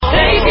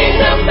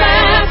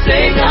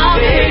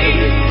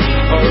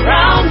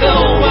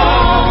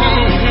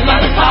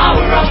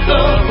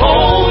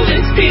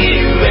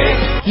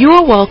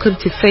are welcome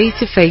to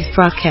Face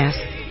broadcast.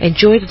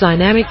 Enjoy the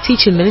dynamic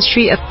teaching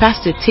ministry of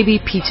Pastor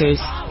T.B.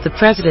 Peters, the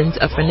president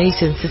of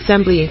Renaissance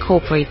Assembly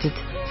Incorporated.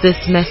 This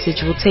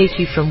message will take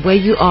you from where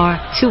you are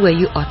to where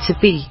you ought to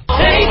be.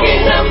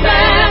 Taking the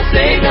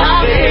message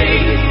of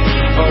faith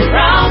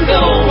around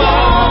the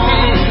world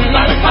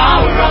by the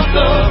power of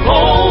the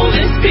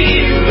Holy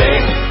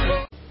Spirit.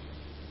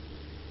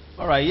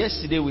 All right,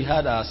 yesterday we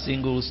had our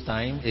singles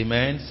time.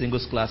 Amen.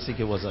 Singles Classic.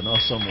 It was an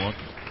awesome one.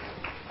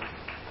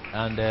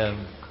 And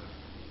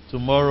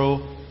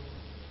tomorrow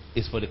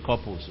is for the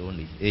couples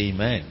only.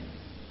 Amen.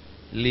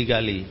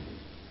 Legal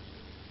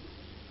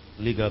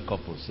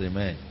couples.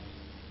 Amen.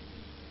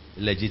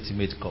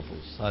 Legitimate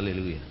couples.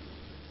 Hallelujah.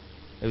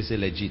 Let me say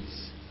legit.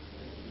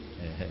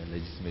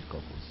 Legitimate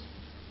couples.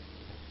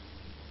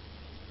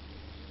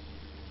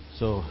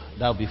 So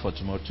that'll be for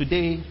tomorrow.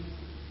 Today,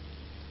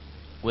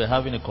 we're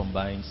having a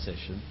combined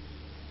session.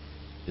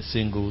 The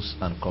singles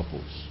and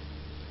couples.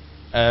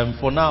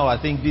 For now, I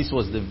think this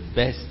was the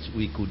best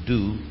we could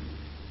do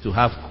to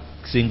have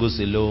singles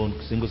alone,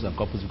 singles and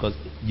couples, because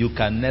you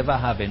can never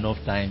have enough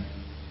time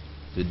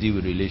to deal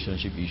with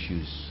relationship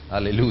issues.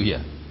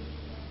 Hallelujah.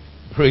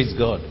 Praise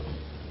God.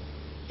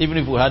 Even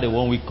if we had a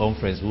 1-week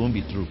conference, we won't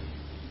be through.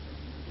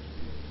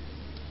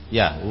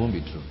 Yeah, we won't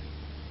be through.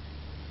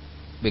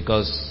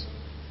 Because,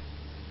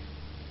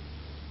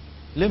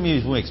 let me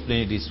even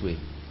explain it this way.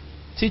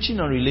 Teaching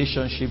on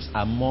relationships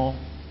are more,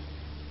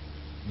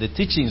 the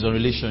teachings on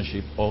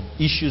relationship or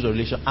issues of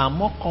relationship are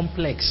more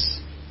complex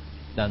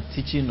than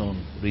teaching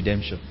on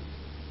redemption.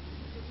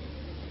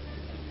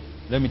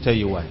 Let me tell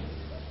you why.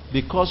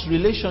 Because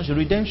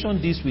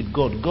redemption deals with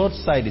God.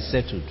 God's side is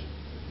settled.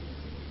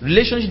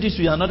 Relationship deals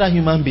with another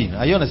human being.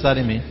 Are you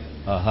understanding me?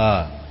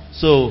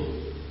 So,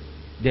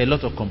 there are a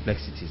lot of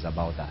complexities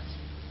about that.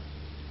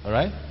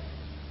 Alright?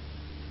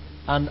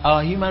 And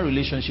our human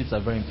relationships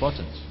are very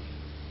important.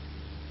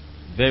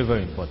 Very,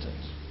 very important.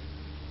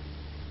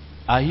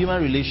 Our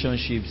human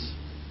relationships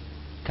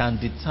can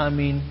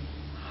determine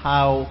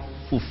how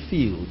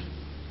fulfilled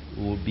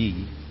we will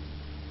be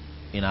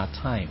in our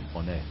time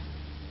on earth.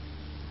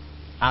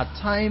 Our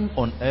time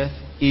on earth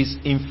is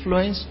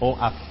influenced or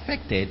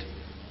affected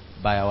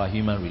by our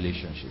human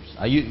relationships.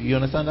 You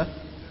understand that?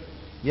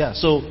 Yeah.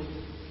 So,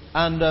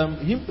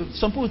 and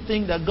some people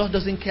think that God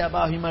doesn't care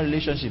about human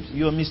relationships.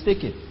 You are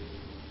mistaken.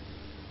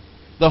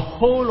 The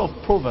whole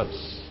of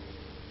Proverbs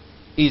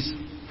is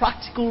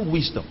practical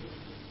wisdom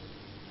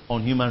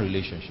on human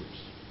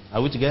relationships.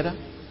 Are we together?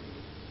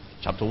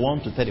 Chapter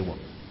 1 to 31.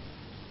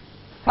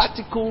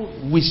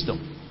 Practical wisdom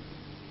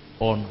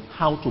on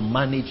how to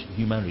manage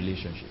human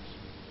relationships.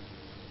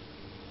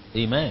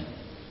 Amen.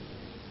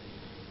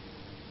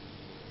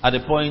 At the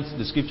point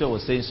the scripture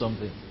was saying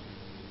something.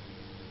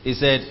 It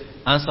said,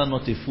 answer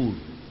not a fool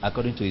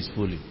according to his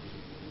folly.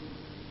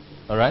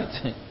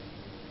 Alright?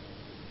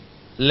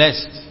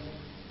 Lest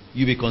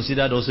you be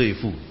considered also a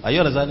fool. Are you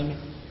understanding me?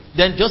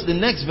 Then just the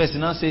next verse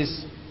now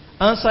says,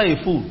 answer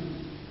a fool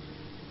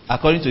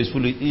according to his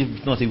folly.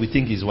 If not, he will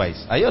think he's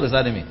wise. Are you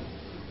understanding me?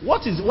 Why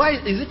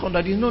is it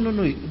contradicting? No.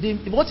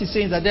 What he's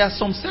saying is that there are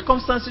some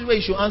circumstances where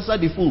you should answer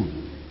the fool.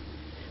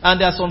 And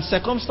there are some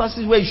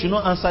circumstances where you should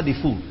not answer the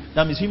fool.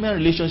 That means human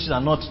relationships are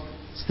not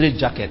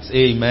straitjackets.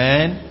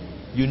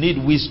 Amen. You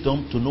need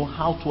wisdom to know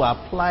how to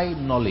apply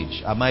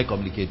knowledge. Am I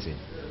communicating?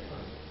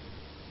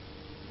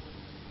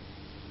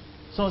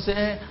 Someone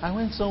say, I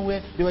went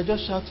somewhere, they were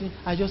just shouting,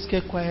 I just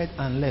kept quiet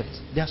and left.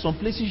 There are some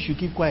places you should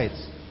keep quiet.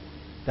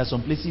 There are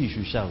some places you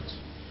should shout.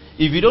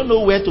 If you don't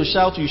know where to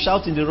shout, you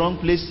shout in the wrong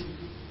place,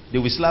 they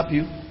will slap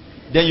you.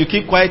 Then you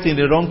keep quiet in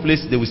the wrong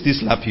place, they will still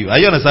slap you. Are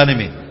you understanding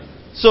me?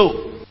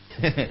 So,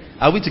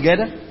 are we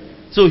together?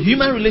 So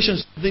human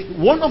relations,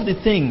 one of the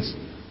things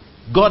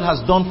God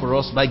has done for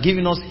us by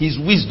giving us His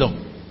wisdom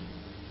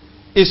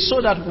is so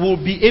that we'll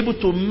be able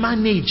to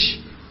manage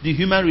the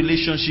human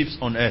relationships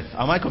on earth.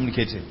 Am I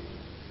communicating?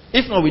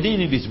 If not, we didn't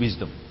need His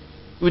wisdom.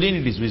 We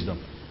didn't need His wisdom.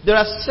 There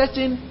are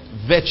certain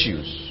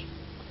virtues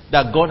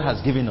that God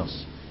has given us.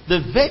 The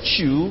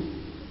virtue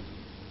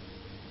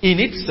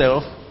in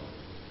itself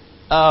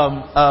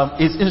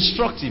is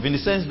instructive in the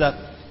sense that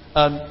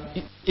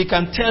it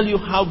can tell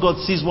you how God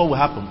sees what will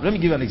happen. Let me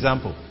give you an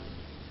example.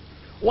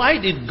 Why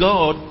did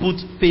God put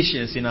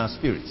patience in our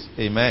spirits?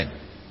 Amen.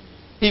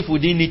 If we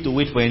didn't need to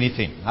wait for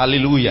anything.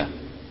 Hallelujah.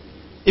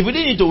 If we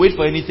didn't need to wait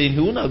for anything, He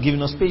wouldn't have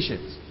given us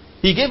patience.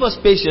 He gave us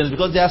patience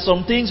because there are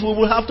some things we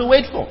will have to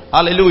wait for.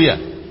 Hallelujah.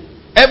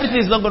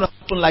 Everything is not going to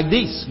happen like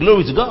this.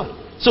 Glory to God.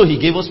 So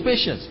He gave us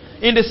patience.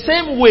 In the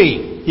same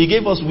way, He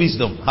gave us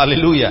wisdom.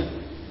 Hallelujah.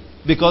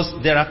 Because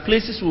there are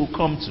places we will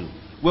come to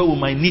where we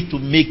might need to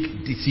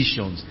make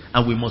decisions,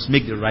 and we must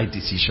make the right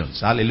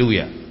decisions.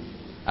 Hallelujah.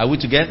 Are we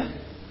together?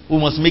 We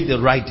must make the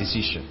right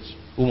decisions.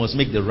 We must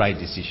make the right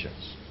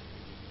decisions.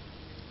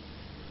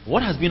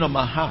 What has been on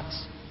my heart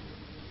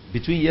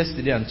between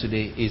yesterday and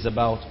today is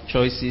about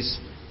choices,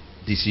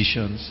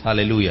 decisions.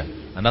 Hallelujah.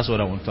 And that's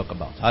what I want to talk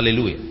about.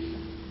 Hallelujah.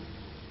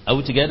 Are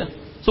we together?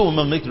 So we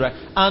must make the right.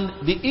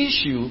 And the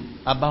issue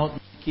about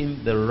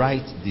making the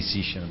right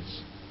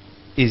decisions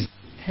is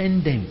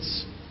dependent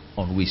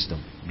on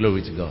wisdom.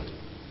 Glory to God.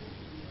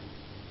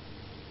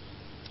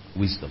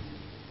 Wisdom.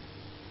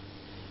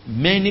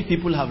 Many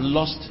people have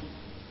lost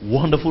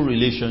wonderful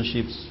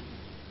relationships,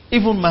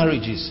 even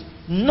marriages,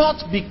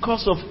 not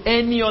because of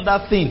any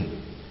other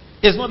thing.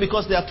 It's not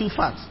because they are too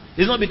fat.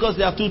 It's not because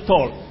they are too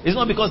tall. It's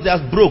not because they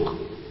are broke.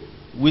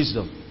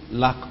 Wisdom.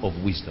 Lack of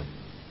wisdom.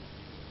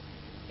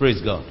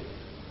 Praise God.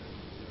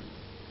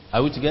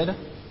 Are we together?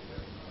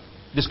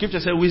 The scripture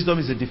says wisdom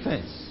is a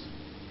defense.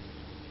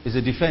 It's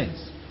a defense.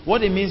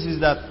 What it means is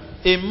that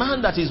a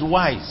man that is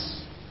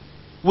wise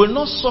will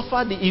not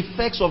suffer the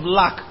effects of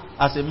lack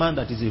as a man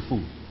that is a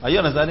fool. Are you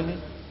understanding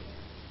me?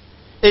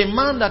 A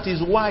man that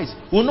is wise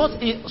will not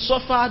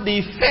suffer the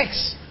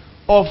effects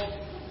of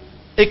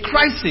a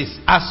crisis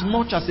as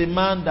much as a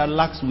man that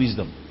lacks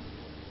wisdom.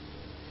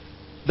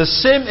 The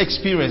same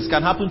experience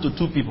can happen to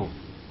two people.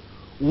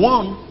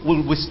 One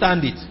will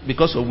withstand it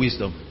because of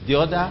wisdom. The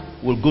other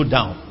will go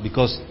down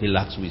because he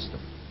lacks wisdom.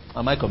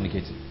 Am I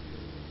communicating?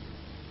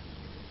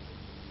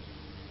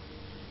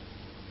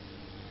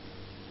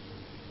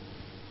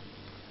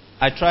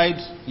 I tried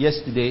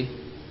yesterday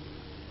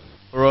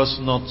for us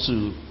not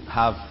to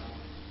have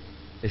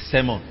a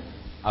sermon.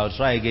 I'll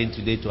try again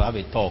today to have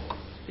a talk.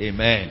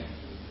 Amen.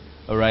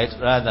 Alright?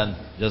 Rather than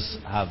just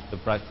have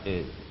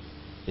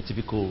a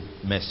typical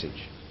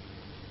message.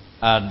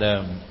 And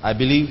I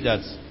believe that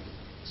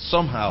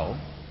somehow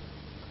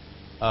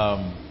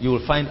you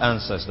will find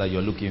answers that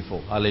you're looking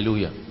for.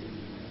 Hallelujah.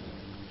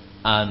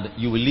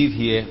 And you will leave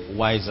here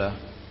wiser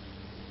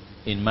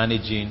in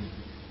managing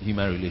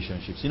human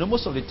relationships. You know,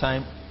 most of the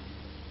time,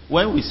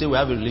 when we say we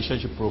have a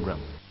relationship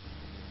program,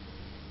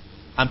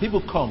 and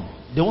people come,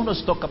 they want us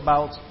to talk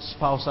about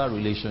spousal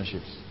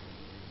relationships.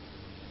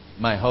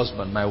 My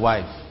husband, my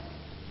wife,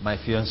 my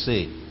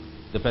fiancé,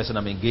 the person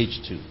I'm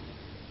engaged to,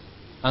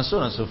 and so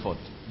on and so forth.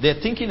 They're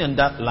thinking in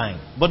that line.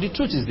 But the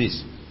truth is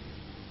this.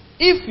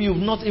 If you've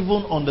not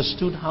even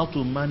understood how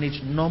to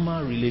manage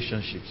normal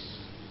relationships,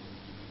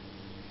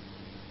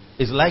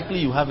 it's likely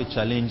you have a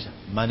challenge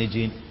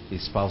managing a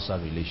spousal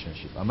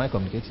relationship. Am I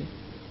communicating?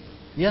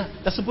 Yeah.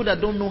 There's people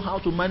that don't know how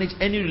to manage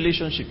any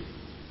relationship.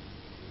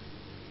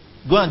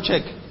 Go and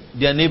check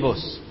their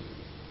neighbors.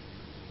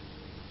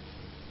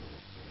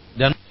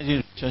 They are not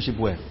managing relationship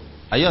well.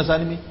 Are you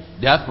understanding me?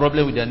 They have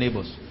problem with their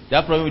neighbors. They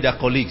have problem with their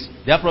colleagues.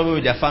 They have problem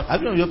with their family.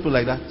 Have you known people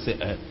like that?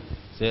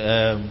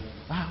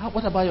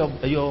 What about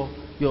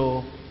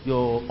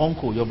your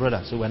uncle, your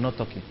brother? So we're not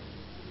talking.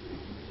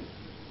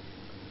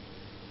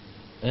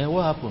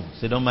 What happened?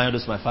 Say, don't mind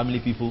those my family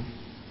people.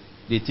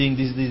 They think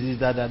this,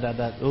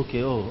 that.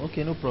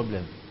 Okay, no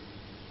problem.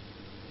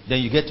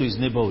 Then you get to his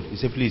neighborhood. You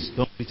say, please,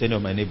 don't meet any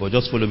of my neighbors.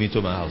 Just follow me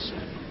to my house.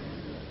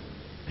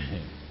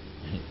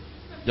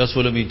 Just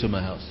follow me into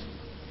my house.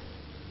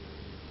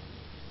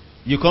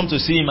 You come to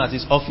see him at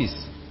his office,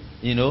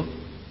 you know.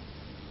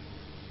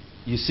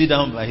 You sit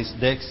down by his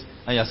desk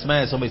and you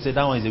smile at somebody, say,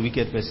 that one is a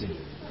wicked person.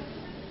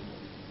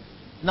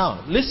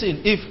 Now,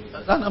 listen,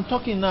 and I'm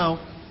talking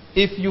now,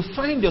 if you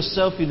find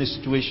yourself in a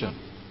situation,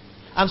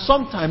 and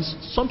sometimes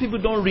some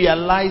people don't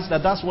realize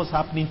that that's what's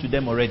happening to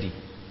them already,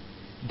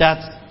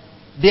 that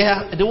they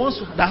are the ones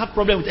that have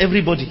problem with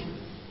everybody.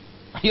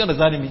 Are you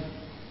understanding me?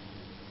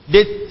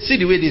 They see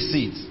the way they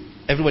see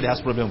it. Everybody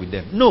has problem with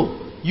them.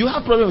 No, you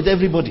have problem with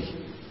everybody.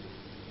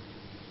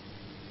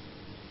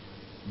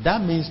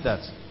 That means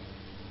that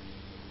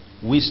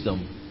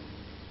wisdom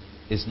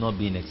is not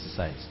being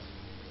exercised.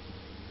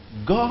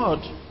 God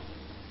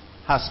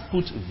has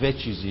put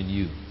virtues in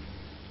you.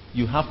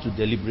 You have to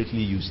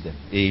deliberately use them.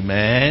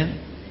 Amen.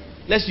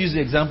 Let's use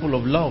the example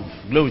of love.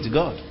 Glory to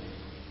God.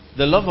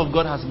 The love of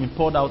God has been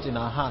poured out in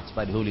our hearts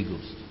by the Holy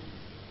Ghost.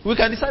 We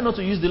can decide not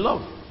to use the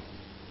love.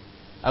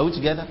 Are we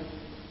together?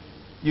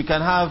 You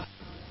can have,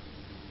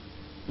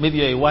 maybe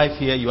you're a wife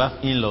here, you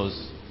have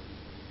in-laws.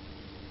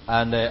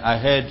 And I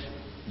heard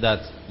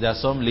that there are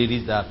some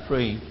ladies that are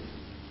praying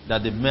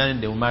that the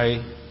men they will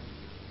marry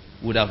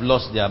would have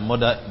lost their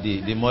mother,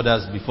 the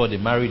mothers before they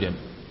marry them.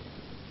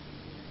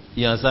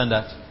 You understand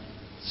that?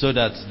 So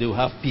that they will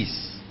have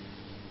peace.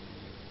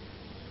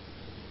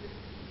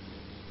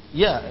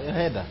 Yeah, I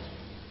heard that.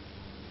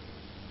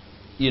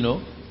 You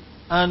know,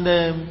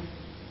 and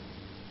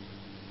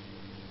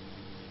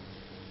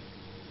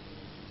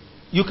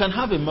you can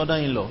have a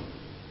mother-in-law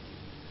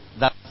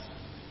that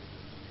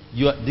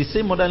the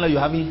same mother-in-law you're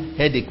having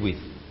headache with.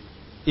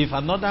 If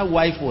another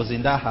wife was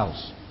in that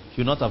house,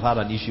 she would not have had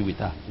an issue with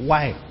her.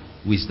 Why?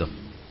 Wisdom.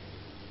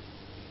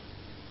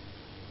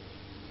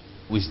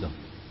 Wisdom.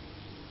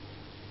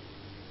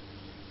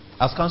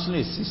 I was counseling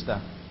a sister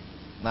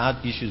and I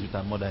had issues with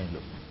her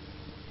mother-in-law.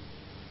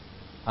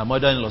 Her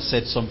mother-in-law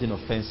said something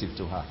offensive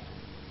to her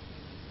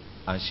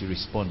and she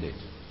responded.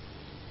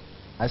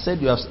 I said,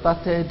 you have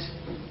started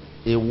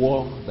a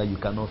war that you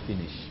cannot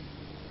finish.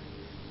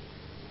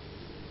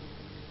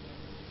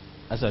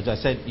 As I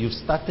said, you've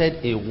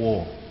started a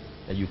war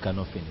that you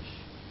cannot finish.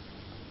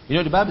 You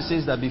know, the Bible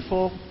says that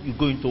before you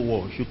go into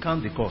war, you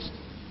count the cost.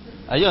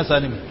 Are you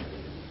understanding me?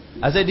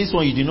 I said, this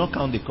one, you do not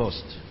count the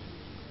cost.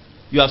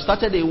 You have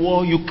started a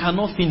war you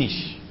cannot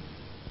finish.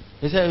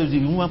 He said, the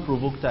woman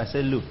provoked her. I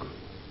said, look,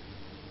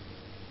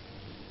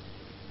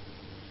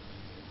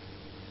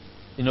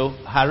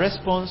 her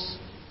response,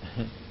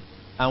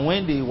 and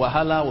when the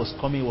wahala was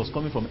coming, it was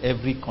coming from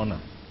every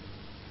corner.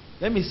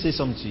 Let me say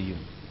something to you.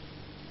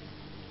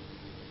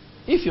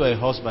 If you're a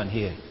husband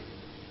here,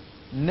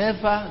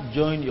 never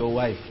join your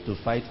wife to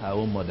fight her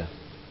own mother.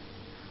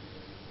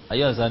 Are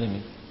you understanding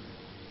me?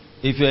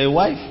 If you're a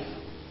wife,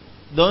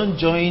 don't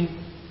join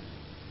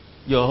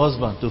your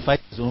husband to fight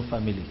his own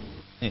family.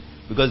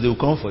 Because they will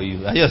come for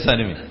you. Are you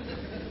understanding me?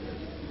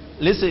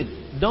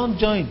 Listen, don't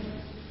join.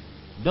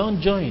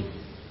 Don't join.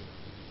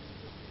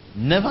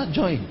 Never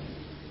join.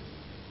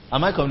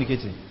 Am I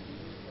communicating?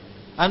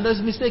 And there's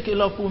a mistake a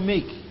lot of people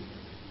make.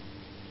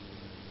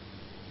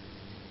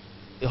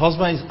 The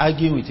husband is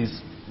arguing with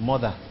his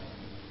mother.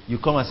 You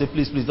come and say,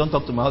 please, please, don't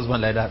talk to my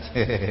husband like that.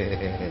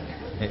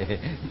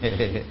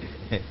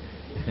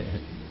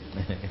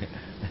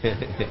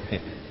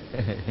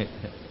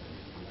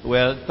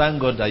 Well,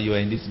 thank God that you are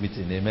in this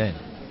meeting. Amen.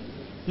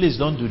 Please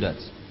don't do that.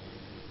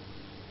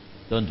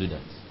 Don't do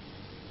that.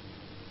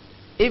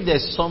 If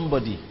there's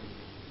somebody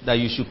that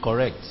you should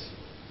correct,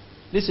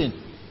 listen,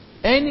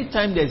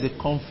 anytime there's a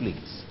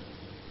conflict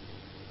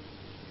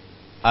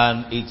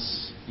and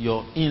it's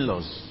your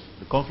in-laws,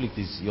 the conflict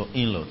is your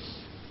in-laws,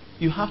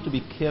 you have to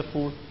be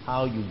careful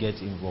how you get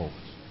involved.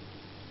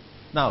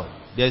 Now,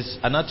 there's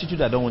an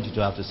attitude I don't want you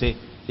to have to say,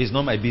 it's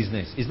not my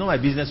business. It's not my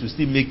business, we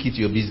still make it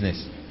your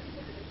business.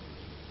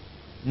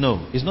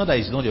 No, it's not that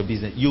it's not your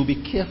business. You'll be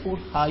careful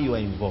how you are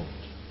involved.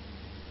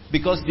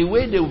 Because the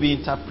way they will be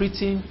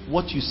interpreting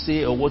what you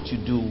say or what you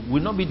do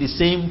will not be the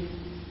same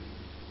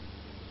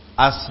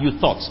as you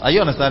thought. Are you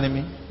understanding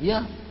me?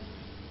 Yeah.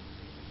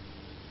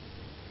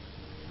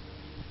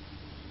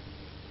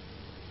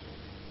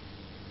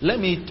 Let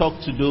me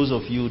talk to those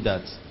of you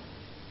that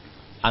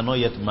are not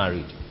yet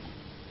married.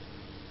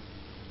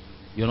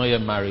 You're not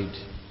yet married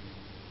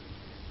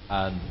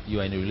and you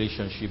are in a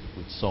relationship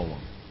with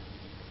someone.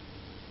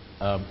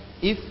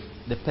 If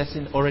the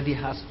person already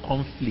has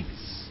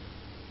conflicts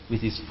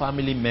with his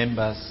family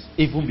members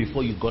even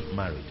before you got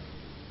married,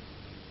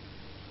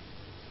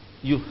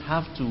 you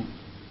have to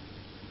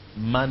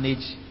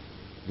manage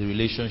the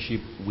relationship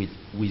with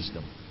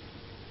wisdom.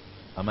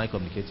 Am I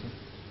communicating?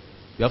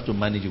 You have to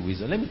manage with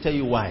wisdom. Let me tell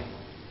you why.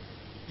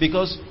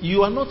 Because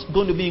you are not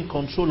going to be in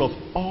control of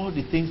all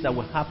the things that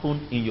will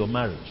happen in your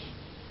marriage.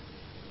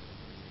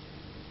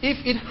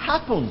 If it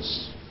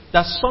happens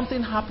that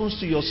something happens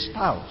to your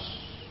spouse,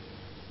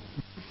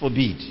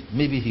 forbid,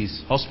 maybe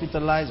he's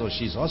hospitalized or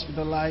she's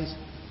hospitalized,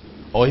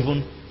 or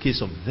even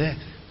case of death,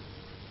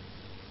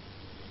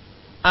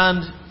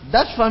 and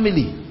that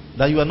family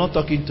that you are not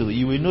talking to,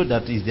 you will know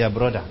that is their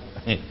brother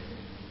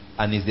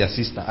and is their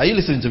sister. Are you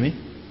listening to me?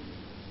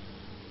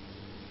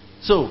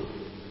 So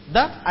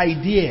that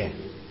idea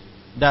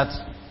that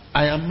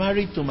I am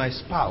married to my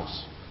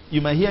spouse, you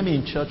might hear me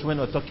in church when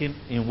we're talking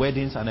in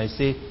weddings and I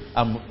say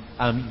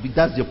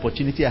that's the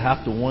opportunity I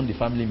have to warn the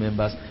family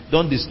members,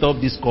 don't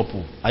disturb this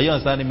couple. Are you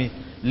understanding me?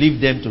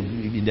 Leave them to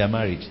in their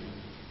marriage.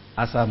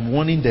 As I'm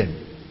warning them,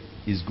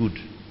 it's good.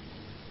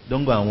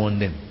 Don't go and warn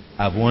them.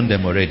 I've warned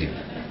them already.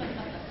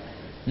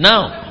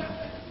 Now,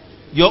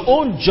 your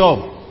own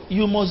job,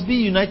 you must be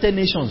United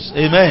Nations.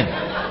 Amen.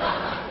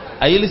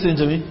 Are you listening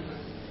to me?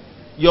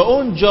 Your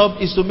own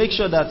job is to make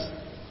sure that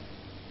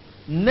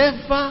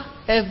never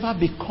ever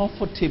be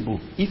comfortable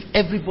if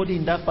everybody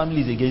in that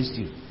family is against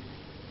you.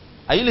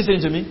 Are you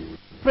listening to me?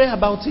 Pray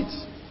about it.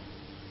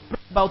 Pray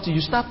about it.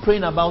 You start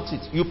praying about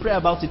it. You pray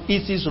about it.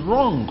 It is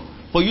wrong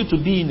for you to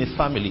be in a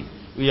family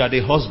where you are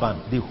the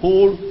husband, the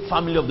whole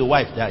family of the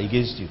wife they are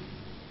against you,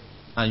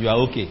 and you are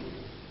okay.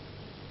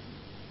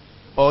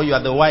 Or you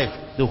are the wife,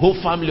 the whole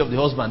family of the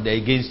husband they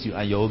are against you,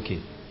 and you're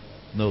okay.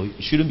 No, it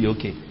shouldn't be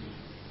okay.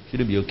 It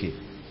shouldn't be okay.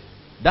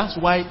 That's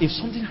why if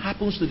something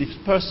happens to this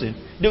person,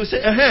 they will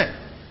say,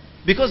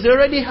 because they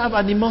already have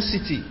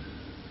animosity.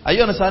 Are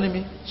you understanding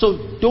me?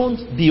 So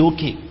don't be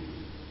okay.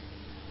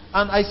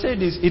 And I say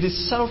this, it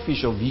is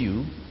selfish of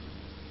you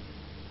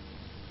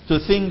to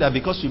think that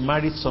because you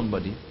married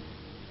somebody,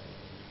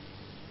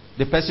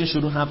 the person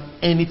shouldn't have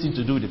anything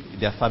to do with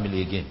their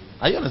family again.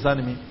 Are you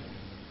understanding me?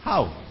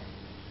 How?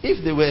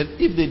 If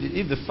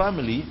the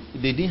family,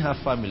 they didn't have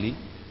family,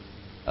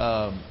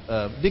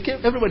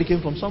 everybody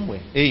came from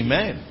somewhere.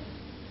 Amen.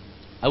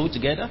 Are we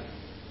together?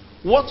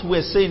 What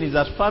we're saying is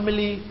that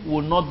family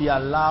will not be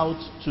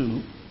allowed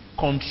to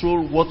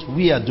control what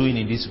we are doing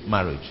in this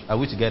marriage. Are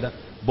we together?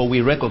 But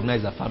we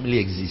recognize that family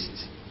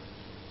exists.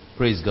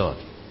 Praise God.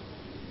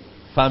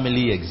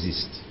 Family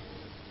exists.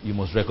 You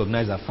must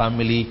recognize that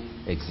family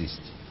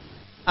exists.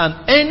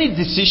 And any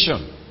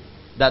decision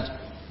that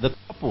the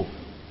couple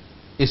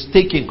is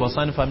taking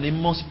concerning family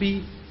must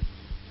be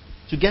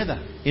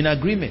together, in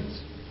agreement.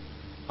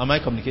 Am I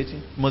communicating?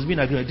 It must be in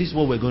agreement. This is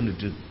what we're going to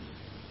do.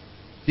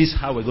 This is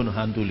how we're going to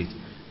handle it.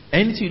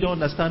 Anything you don't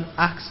understand,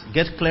 ask,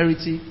 get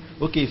clarity.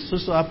 Okay, if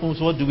so happens,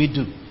 what do we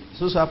do?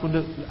 So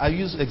happens. I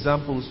use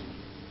examples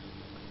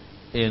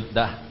in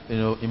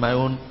my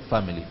own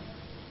family.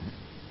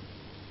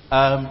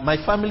 My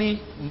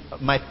family,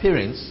 my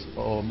parents,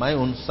 or my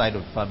own side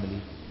of the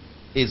family,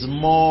 is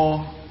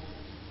more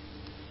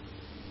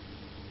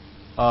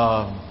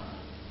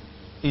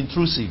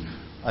intrusive.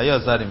 Are you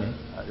understanding me?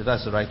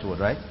 That's the right word,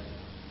 right?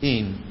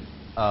 In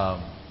our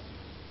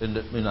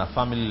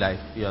family life,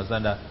 you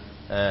understand that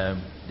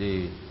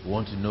they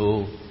want to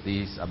know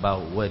this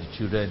about what the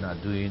children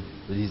are doing,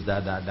 this,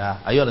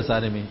 that. Are you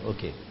understanding me?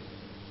 Okay.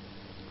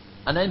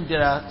 And then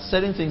there are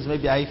certain things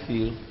maybe I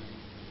feel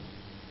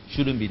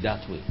shouldn't be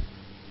that way.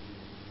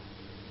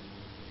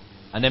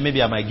 And then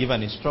maybe I might give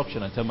an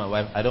instruction and tell my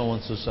wife, I don't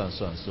want so and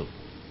so and so.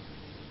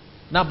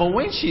 Now, but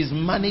when she's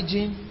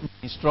managing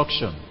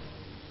instruction,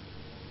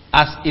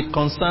 as it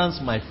concerns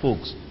my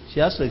folks, she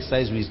has to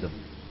exercise wisdom.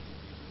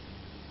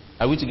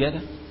 Are we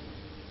together?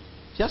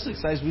 She has to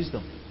exercise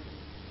wisdom.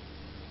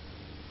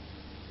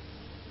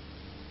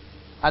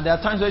 And there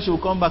are times where she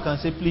will come back and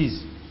say,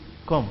 please,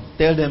 come,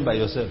 tell them by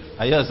yourself.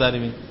 Are you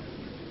understanding me?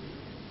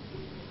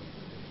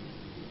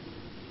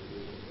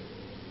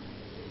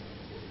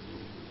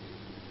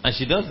 And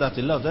she does that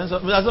a lot. Then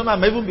some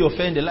might even be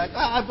offended. Like,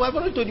 I've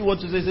already told you what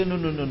to say. Say, no.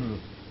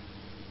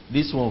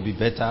 This one will be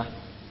better.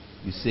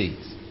 You say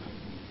it.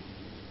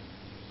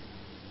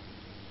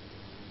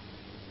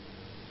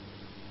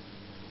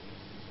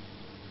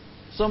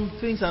 Some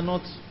things are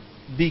not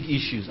big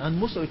issues. And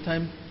most of the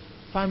time,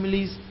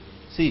 families,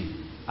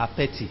 are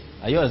petty.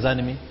 Are you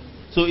understanding me?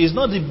 So it's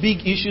not the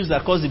big issues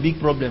that cause the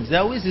big problems. There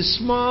are always the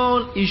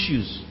small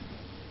issues.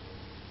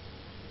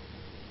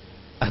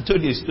 I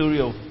told you a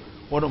story of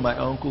one of my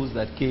uncles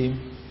that came.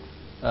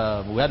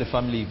 We had a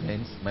family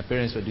event. My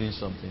parents were doing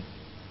something.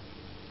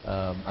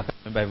 I can't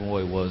remember even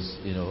what it was,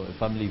 a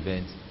family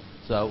event.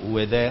 So we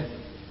were there.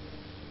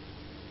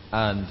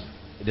 And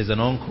there's an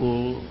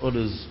uncle, all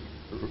those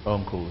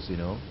uncles,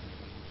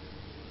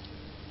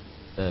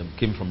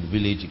 came from the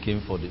village. He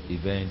came for the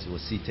event. He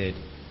was seated.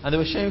 And they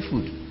were sharing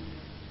food.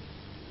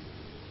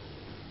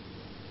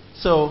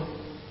 So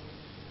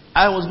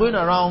I was going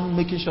around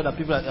making sure that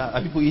people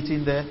are people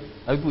eating there?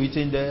 Are people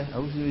eating there?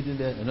 Are people eating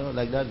there?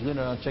 Like that, going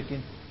around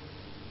checking.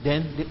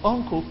 Then the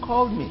uncle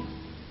called me.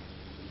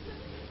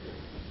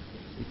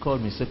 He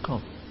called me, said,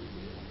 come.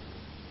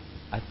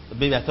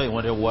 Maybe I thought he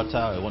wanted water,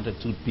 or he wanted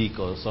toothpick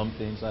or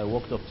something. So I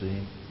walked up to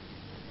him.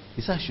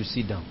 He said, I should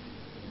sit down.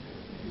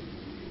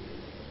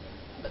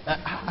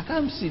 I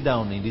can't sit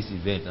down in this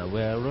event.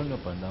 We're running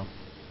up and down.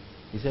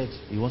 He said,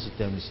 he wants to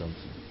tell me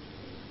something.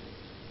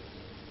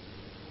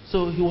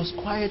 So he was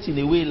quiet in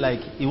a way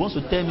like he wants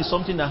to tell me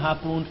something that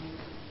happened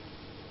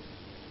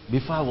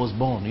before I was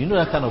born. You know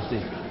that kind of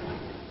thing.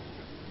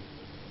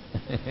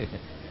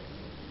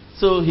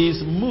 So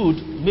his mood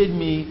made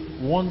me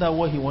wonder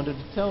what he wanted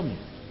to tell me.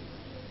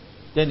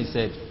 Then he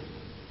said,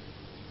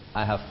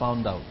 I have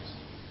found out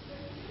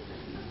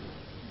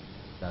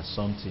that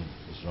something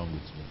is wrong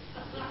with me.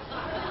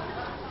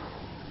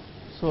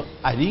 So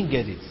I didn't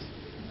get it.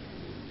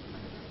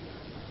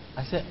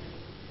 I said,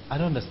 I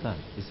don't understand.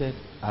 He said,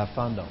 I have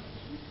found out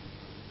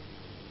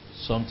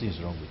something is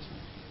wrong with me.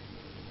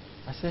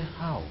 I said,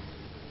 how?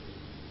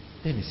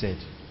 Then he said,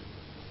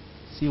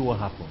 see what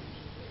happened.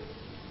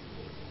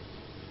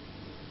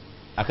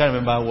 I can't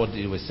remember what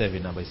they were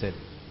serving now, but he said,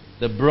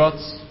 they brought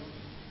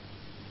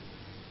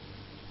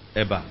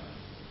eba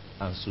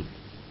and soup.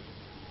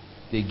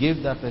 They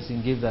gave that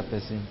person.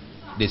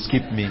 They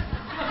skipped me,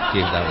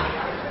 gave that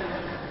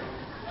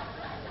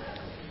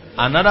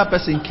one. Another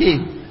person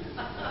came,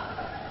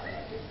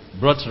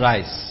 brought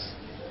rice.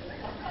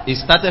 He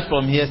started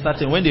from here,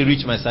 when they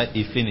reached my side,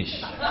 he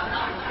finished.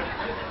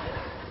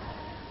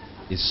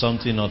 Is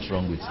something not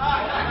wrong with me?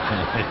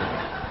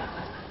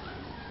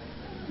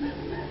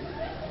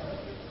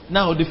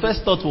 Now, the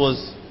first thought was,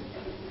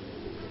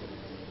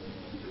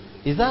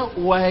 is that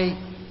why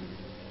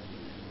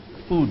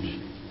food?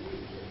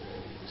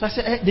 So I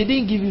said, they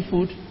didn't give you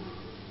food?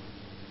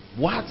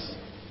 What?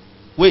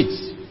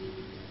 Wait.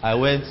 I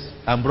went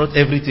and brought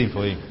everything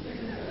for him.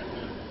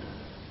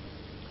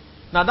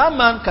 Now that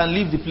man can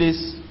leave the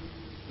place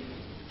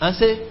and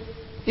say,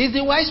 it's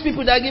the wise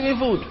people that give me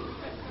food.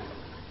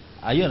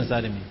 Are you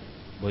understanding me?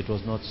 But it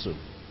was not so.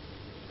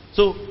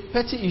 So,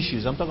 petty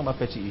issues. I'm talking about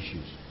petty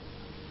issues.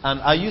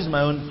 And I use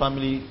my own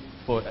family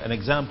for an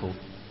example.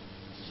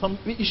 Some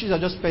issues are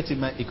just petty.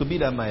 It could be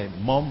that my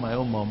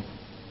own mom,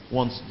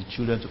 wants the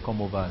children to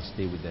come over and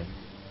stay with them.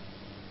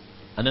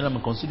 And then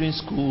I'm considering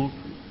school.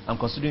 I'm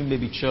considering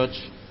maybe church.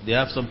 They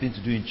have something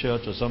to do in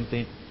church or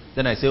something.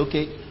 Then I say,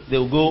 okay,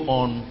 they'll go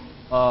on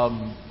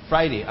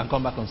Friday and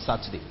come back on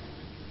Saturday.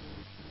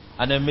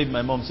 And then maybe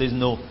my mom says,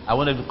 no, I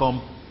want them to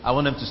come. I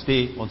want them to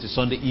stay until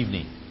Sunday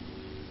evening.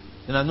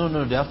 Then I know,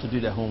 no, they have to do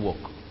their homework.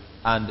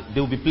 And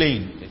they'll be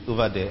playing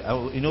over there.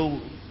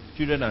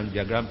 Children and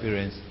their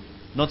grandparents,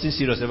 nothing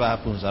serious ever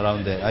happens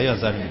around there. Are you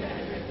understanding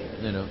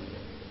me?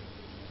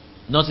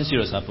 Nothing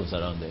serious happens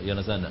around there. You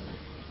understand that?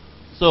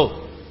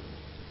 So,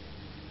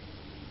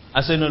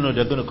 I say, no,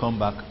 they're going to come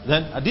back.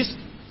 Then, this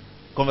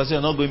conversation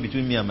is not going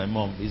between me and my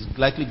mom. It's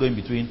likely going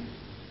between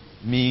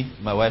me,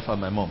 my wife, and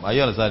my mom. Are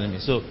you understanding me?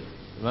 So,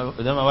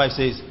 then my wife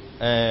says,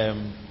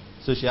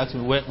 So she asked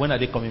me, when are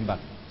they coming back?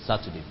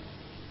 Saturday.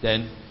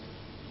 Then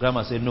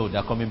grandma said, no,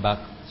 they're coming back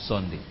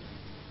Sunday.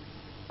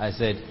 I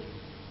said,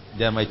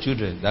 they are my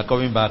children. They're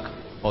coming back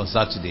on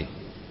Saturday.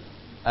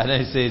 And then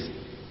he says,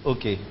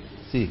 okay,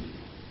 see,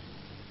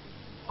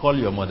 call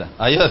your mother.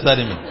 Are you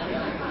understanding me?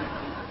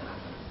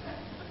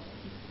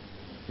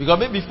 Because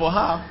maybe for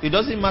her, it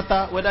doesn't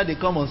matter whether they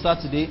come on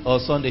Saturday or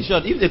Sunday.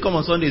 Sure, if they come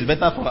on Sunday, it's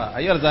better for her.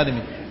 Are you understanding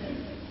me?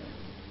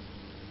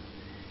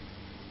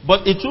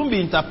 But it won't be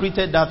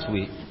interpreted that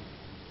way,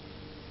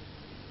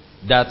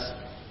 that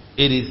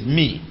it is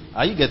me.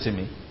 Are you getting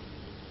me?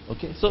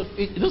 Okay, so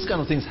those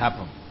kind of things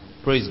happen.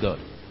 Praise God.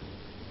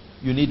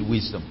 You need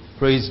wisdom.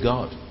 Praise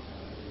God.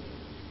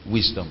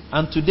 Wisdom.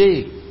 And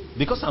today,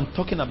 because I'm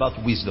talking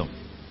about wisdom,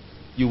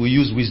 you will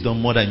use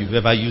wisdom more than you've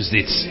ever used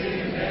it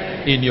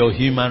in your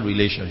human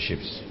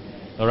relationships.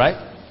 Alright?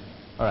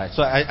 Alright.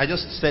 So I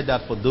just said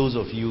that for those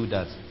of you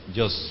that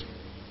just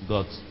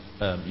got,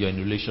 you're in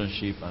a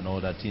relationship and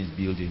all that things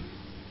building.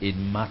 It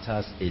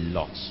matters a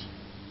lot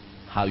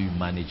how you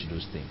manage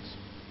those things.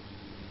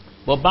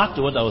 But back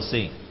to what I was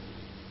saying.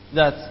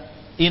 That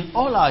in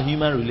all our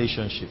human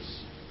relationships,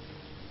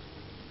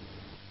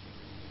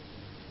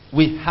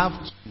 we have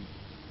to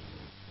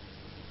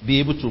be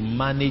able to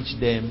manage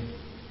them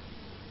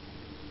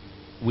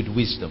with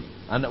wisdom.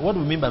 And what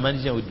we mean by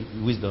managing with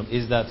wisdom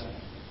is that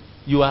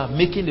you are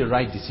making the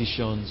right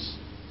decisions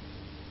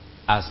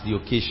as the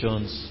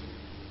occasions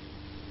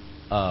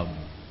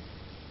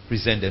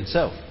present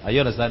themselves. Are you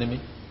understanding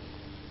me?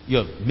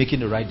 You're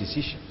making the right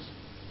decisions.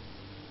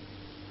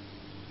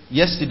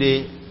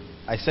 Yesterday,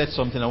 I said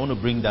something, I want to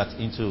bring that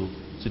into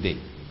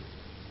today.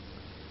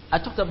 I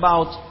talked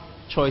about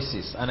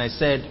choices, and I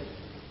said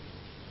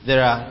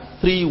there are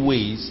 3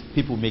 ways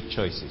people make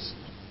choices.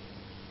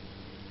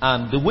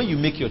 And the way you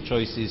make your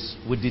choices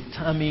will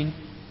determine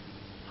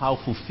how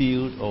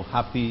fulfilled or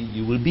happy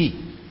you will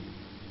be.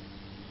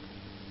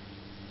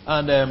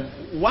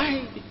 And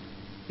why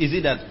is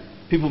it that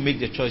people make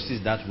their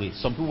choices that way?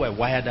 Some people were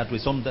wired that way.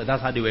 Some,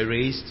 that's how they were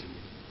raised.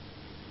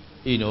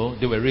 You know,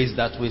 they were raised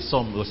that way.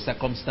 Some was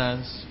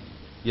circumstance.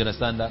 You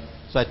understand that?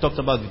 So I talked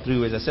about the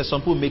 3 ways. I said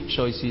some people make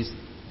choices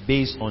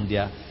based on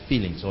their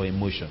feelings or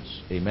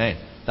emotions. Amen.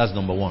 That's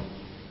number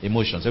 1.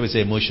 Emotions. Everybody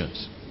say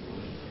emotions.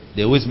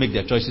 They always make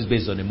their choices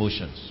based on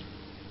emotions.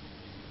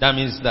 That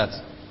means that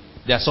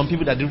there are some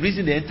people that the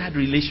reason they entered the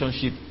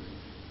relationship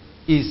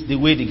is the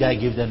way the guy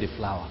gave them the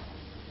flower.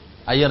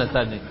 Are you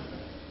understanding?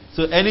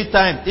 So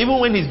anytime, even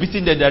when he's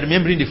beating them, they're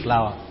remembering the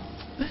flower.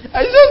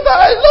 I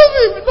love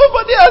him.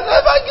 Nobody has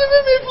ever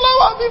given me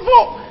flower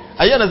before.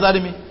 Are you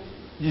understanding me?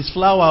 It's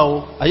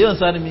flower. Are you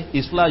understanding me?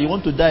 It's flower. You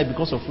want to die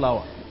because of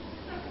flower.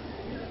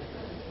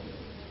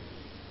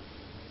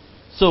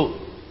 So,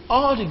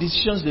 all the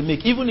decisions they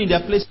make, even in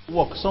their place of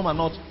work, some are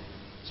not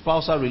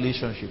spousal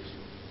relationships,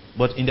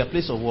 but in their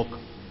place of work,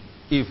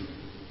 if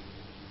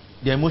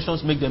their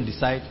emotions make them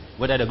decide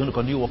whether they're going to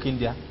continue working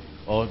there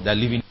or they're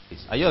leaving the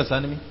place. Are you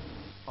understanding me?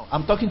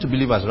 I'm talking to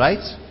believers,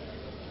 right?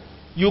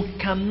 You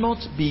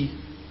cannot be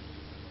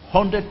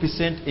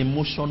 100%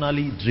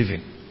 emotionally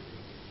driven.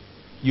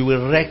 You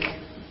will wreck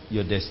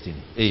your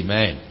destiny.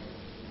 Amen.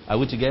 Are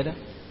we together?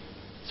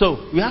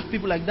 So we have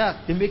people like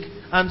that. They make,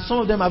 and some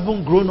of them have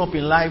even grown up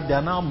in life. They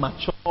are now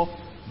mature.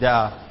 They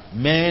are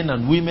men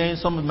and women.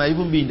 Some of them might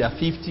even be in their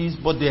 50s,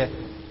 but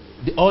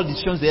all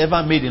decisions they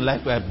ever made in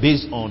life were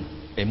based on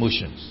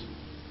emotions.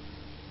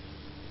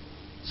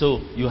 So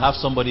you have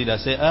somebody that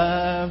say,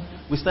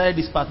 we started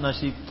this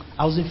partnership.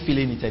 I wasn't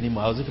feeling it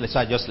anymore. So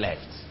I just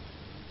left.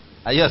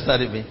 Are you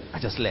understanding me? I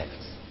just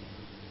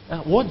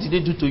left. What did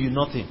they do to you?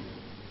 Nothing.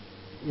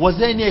 Was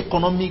there any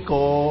economic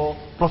or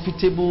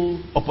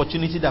profitable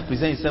opportunity that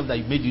presented itself that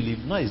made you leave?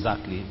 Not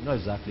exactly. Not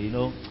exactly. You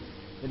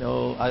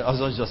know, I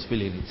was just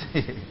feeling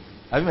it.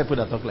 Have you ever put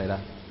a talk like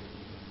that?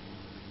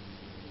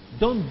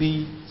 Don't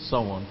be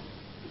someone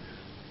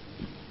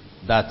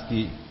that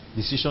the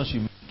decisions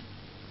you make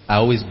are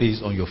always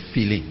based on your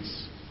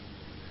feelings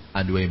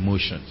and your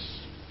emotions.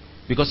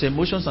 Because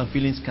emotions and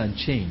feelings can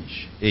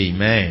change.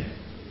 Amen.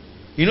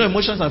 You know,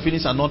 emotions and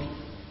feelings are not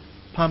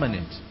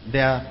permanent. They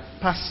are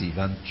passive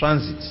and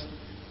transit.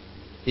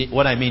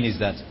 What I mean is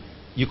that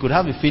you could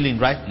have a feeling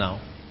right now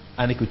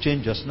and it could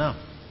change just now.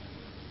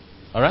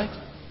 Alright?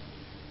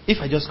 If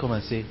I just come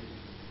and say,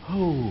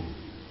 oh,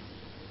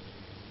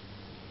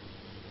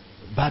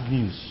 bad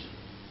news.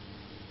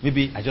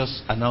 Maybe I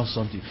just announce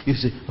something. You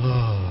say,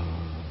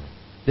 oh,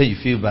 then you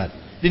feel bad.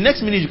 The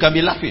next minute you can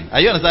be laughing. Are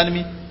you understanding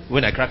me?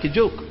 When I crack a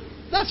joke.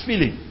 That's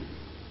feeling.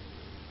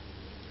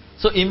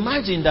 So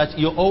imagine that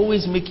you're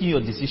always making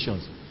your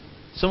decisions.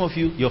 Some of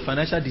you, your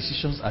financial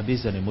decisions are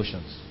based on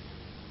emotions.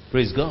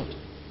 Praise God.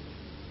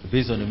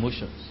 Based on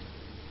emotions.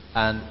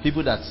 And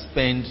people that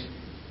spend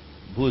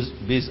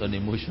based on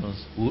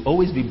emotions will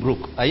always be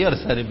broke. Are you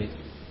understanding me?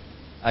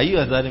 Are you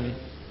understanding me?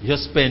 You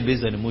just spend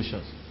based on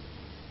emotions.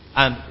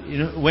 And you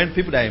know, when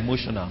people are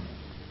emotional,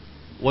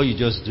 what you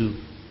just do,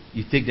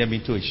 you take them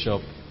into a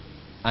shop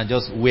and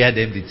just wear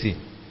them the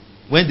thing.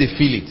 When they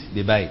feel it,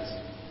 they buy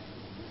it.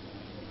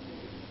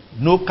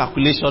 No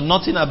calculation,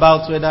 nothing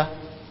about whether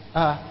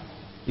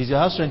It's your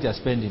house rent you're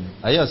spending.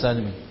 Are you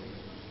understanding me?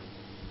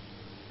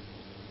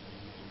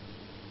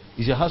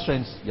 It's your house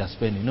rent you're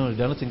spending. No,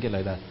 they're not thinking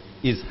like that.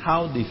 It's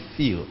how they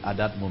feel at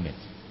that moment.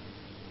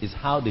 It's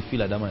how they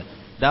feel at that moment.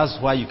 That's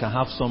why you can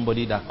have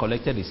somebody that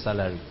collected his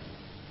salary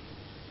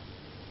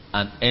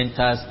and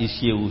enters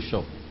Ishewu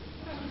shop.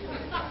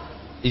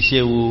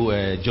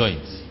 Ishewu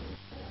joint.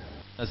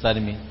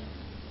 Understand me?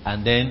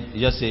 And then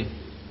you just say,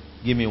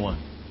 give me one.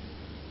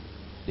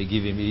 They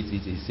give him it. He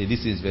say,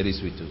 this is very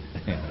sweet too.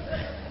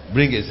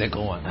 Bring a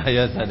second one. Are you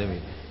understanding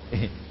me?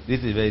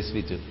 This is very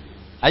sweet too.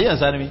 Are you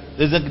understanding me?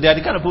 They are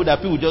the kind of people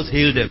that people just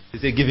hail them. They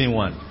say, give him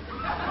one.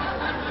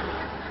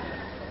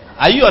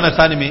 Are you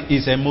understanding me?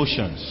 It's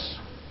emotions.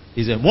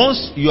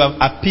 Once you have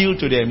appealed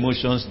to their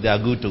emotions, they are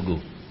good to go.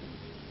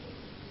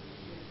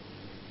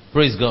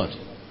 Praise God.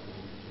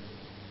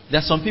 There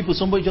are some people,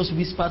 somebody just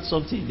whispered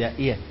something in their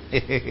ear.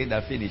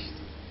 They're finished.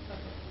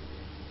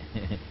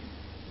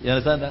 You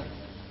understand that?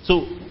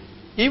 So,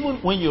 even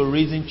when you're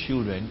raising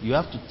children, you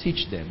have to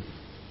teach them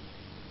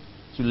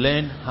to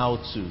learn how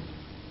to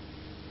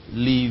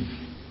live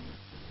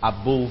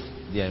above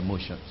their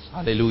emotions.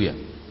 Hallelujah.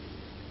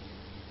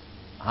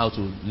 How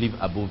to live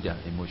above their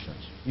emotions.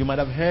 You might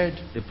have heard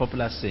the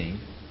popular saying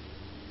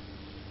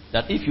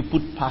that if you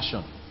put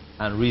passion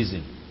and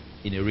reason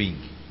in a ring,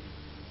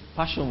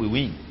 passion will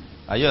win.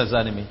 Are you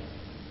understanding me?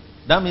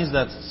 That means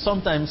that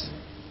sometimes,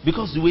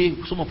 because the way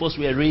some of us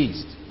were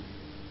raised,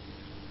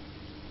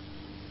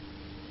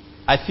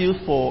 I feel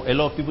for a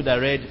lot of people that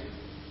read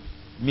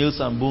Mills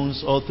and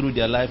Boons all through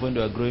their life when they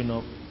were growing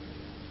up,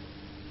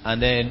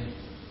 and then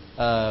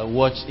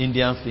watched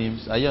Indian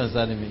films. Are you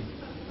understanding me?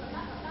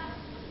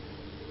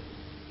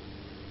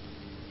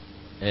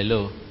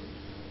 Hello.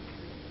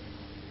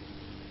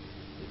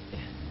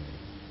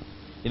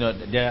 You know,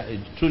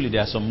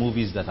 there are some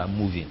movies that are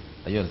moving.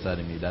 Are you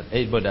understanding me? That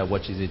everybody that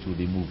watches it will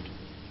be moved.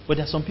 But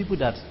there are some people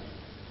that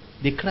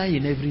they cry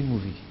in every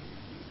movie.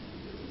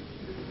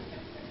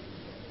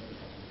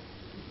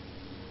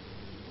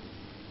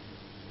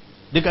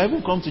 They can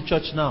even come to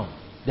church now.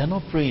 They are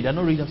not praying. They are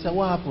not reading. I say,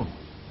 what happened?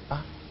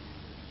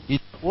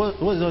 What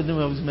is the name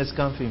of this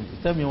Mexican film?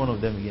 Tell me one of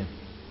them again.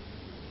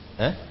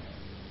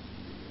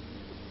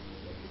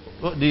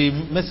 The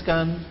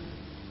Mexican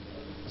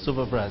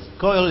super prize.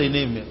 Call a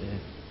name.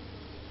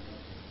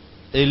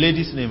 A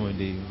lady's name on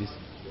this.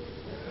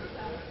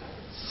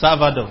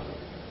 Salvador.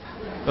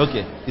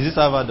 Okay. Is it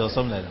Salvador or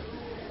something like that?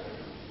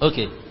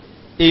 Okay.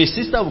 A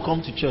sister will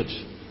come to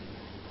church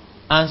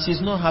and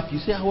she's not happy. You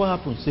say, what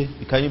happened? Say,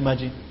 can you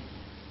imagine?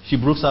 She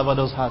broke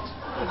Salvador's heart.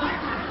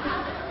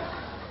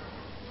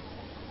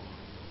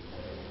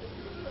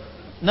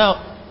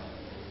 Now,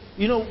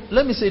 you know,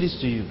 let me say this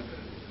to you.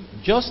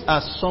 Just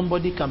as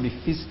somebody can be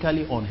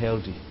physically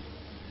unhealthy,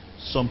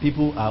 some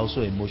people are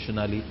also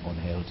emotionally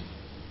unhealthy.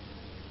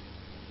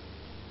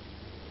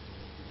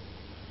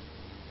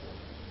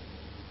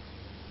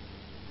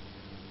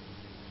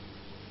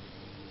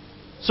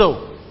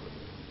 So,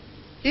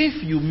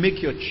 if you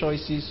make your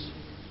choices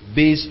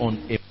based on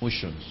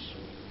emotions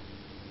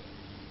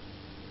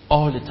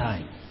all the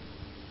time,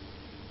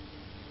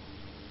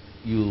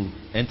 you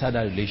enter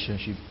that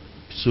relationship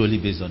solely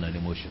based on an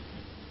emotion.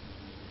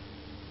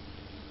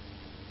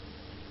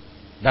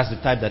 That's the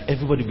type that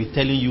everybody will be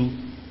telling you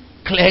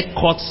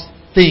clear-cut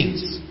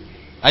things.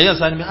 Are you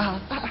understanding me?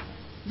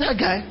 That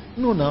guy,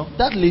 no now.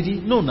 That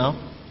lady, no now.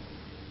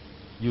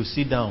 You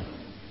sit down.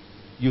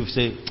 You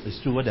say,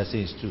 it's true, what they're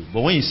saying is true.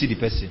 But when you see the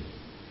person,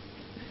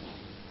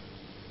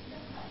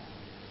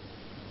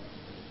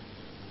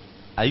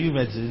 are you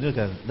imagining? Look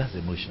at that's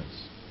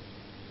emotions.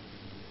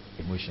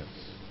 Emotions.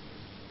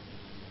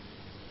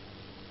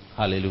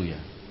 Hallelujah.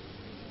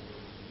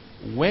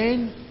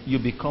 When you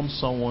become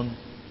someone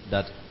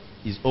that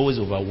is always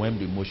overwhelmed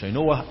with emotion, you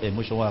know what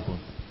emotion will happen?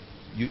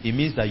 It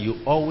means that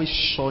you always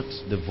shut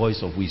the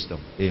voice of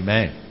wisdom.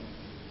 Amen.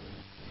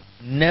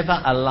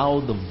 Never allow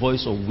the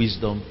voice of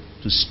wisdom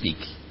to speak.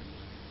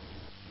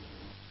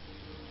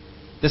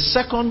 The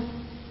second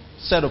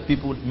set of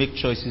people make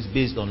choices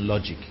based on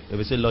logic. They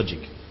will say logic.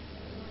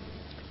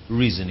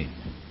 Reasoning.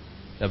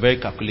 They're very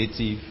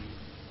calculative.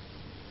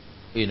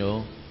 You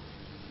know.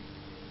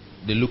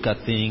 They look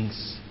at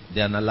things,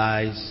 they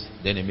analyze,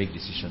 then they make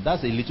decisions.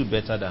 That's a little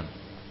better than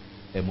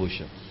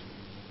emotions.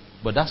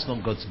 But that's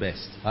not God's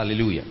best.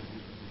 Hallelujah.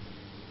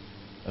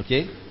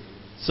 Okay?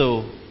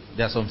 So,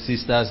 there are some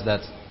sisters that,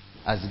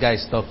 as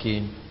guys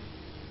talking,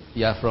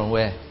 you are from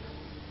where?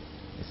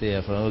 They say,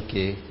 you're from,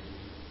 okay.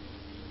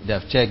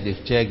 They've checked.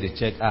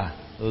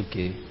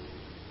 Okay.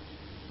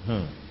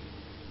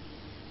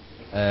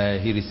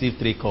 He received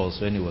 3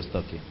 calls when he was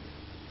talking.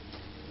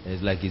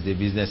 It's like he's a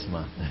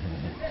businessman.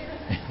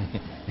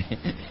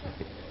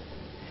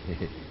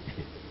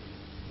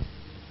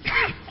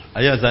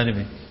 Are you understanding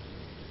me?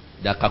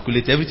 They are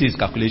calculating. Everything is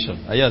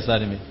calculation. Are you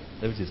understanding me?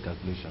 Everything is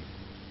calculation.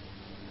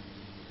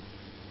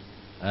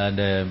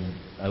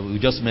 And we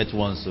just met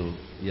once, so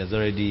he has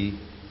already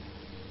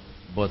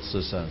bought so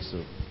and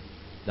so.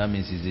 That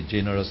means he's a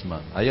generous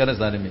man. Are you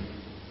understanding me?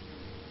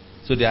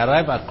 So they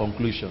arrive at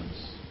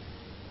conclusions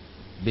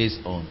based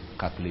on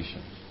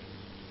calculations.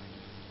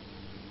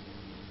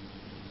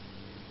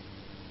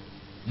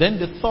 Then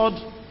the third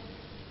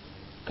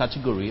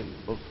category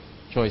of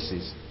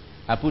choices,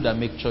 I put that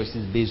make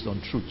choices based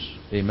on truth.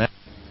 Amen.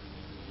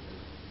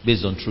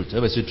 Based on truth.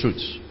 Everybody say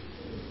truth.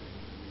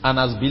 And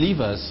as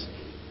believers,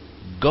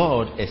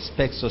 God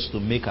expects us to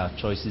make our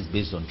choices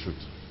based on truth.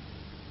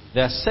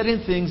 There are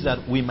certain things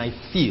that we might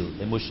feel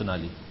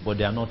emotionally, but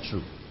they are not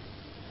true.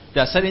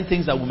 There are certain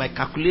things that we might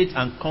calculate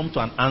and come to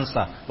an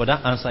answer, but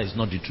that answer is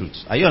not the truth.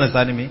 Are you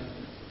understanding me?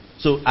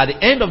 So at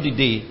the end of the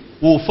day,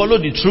 we will follow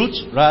the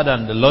truth rather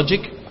than the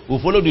logic. We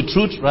will follow the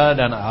truth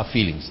rather than our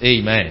feelings.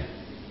 Amen.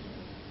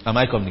 Am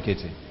I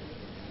communicating?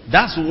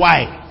 That's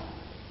why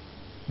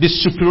the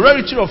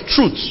superiority of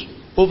truth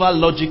over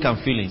logic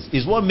and feelings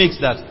is what makes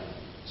that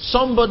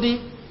somebody...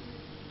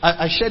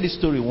 I shared this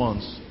story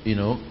once,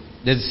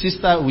 There's a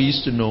sister we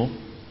used to know.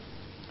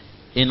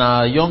 In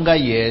our younger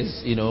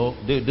years,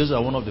 those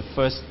are one of the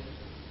first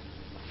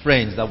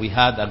friends that we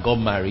had that got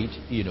married,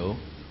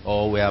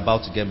 or were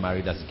about to get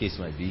married, as the case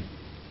might be.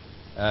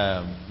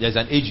 There's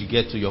an age you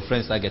get to, your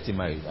friends start getting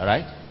married,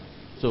 alright?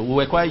 So we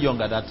were quite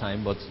young at that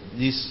time, but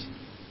these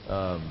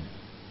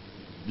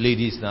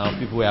ladies now,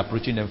 people were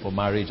approaching them for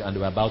marriage and they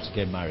were about to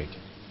get married.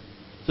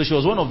 So she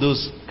was one of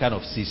those kind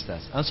of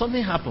sisters. And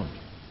something happened.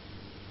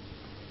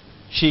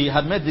 She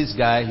had met this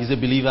guy, he's a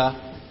believer.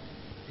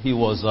 He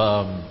was,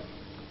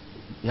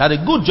 he had a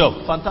good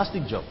job,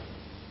 fantastic job.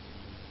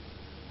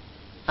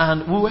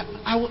 And we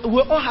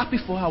were all happy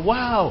for her.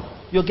 Wow,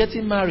 you're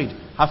getting married.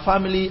 Her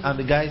family and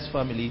the guy's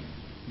family,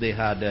 they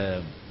had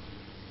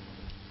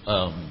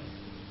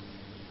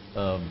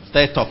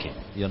started talking.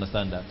 You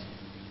understand that?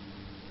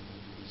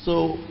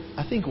 So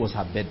I think it was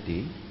her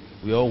birthday.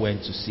 We all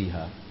went to see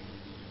her.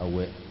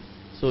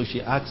 So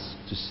she asked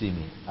to see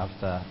me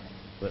after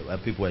when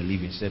people were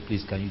leaving. She said,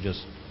 please, can you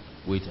just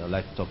wait? I'd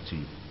like to talk to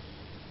you.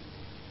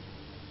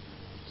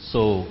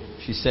 So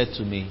she said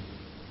to me,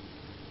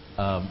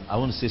 I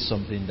want to say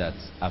something that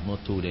I've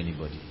not told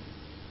anybody.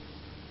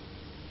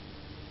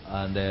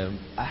 And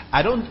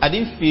I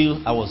didn't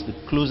feel I was the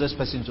closest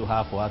person to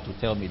her for her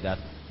to tell me that.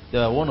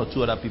 There were one or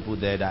two other people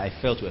there that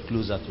I felt were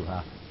closer to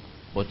her.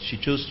 But she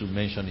chose to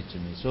mention it to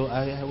me. So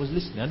I was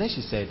listening. And then she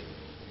said,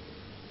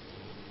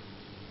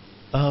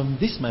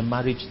 this is my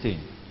marriage thing.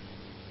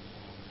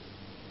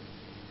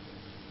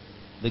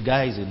 The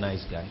guy is a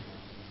nice guy.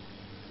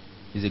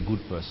 He's a good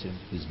person.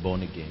 He's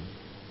born again.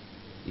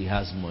 He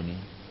has money.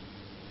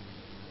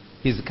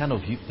 He's the kind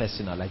of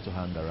person I like to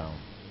hang around.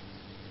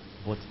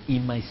 But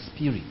in my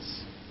spirit,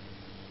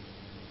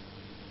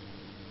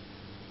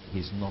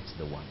 he's not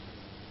the one.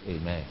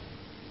 Amen.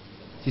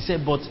 She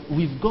said, but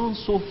we've gone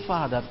so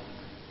far that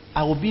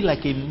I will be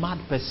like a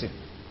mad person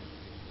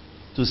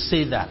to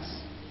say that.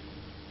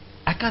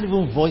 I can't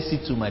even voice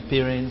it to my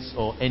parents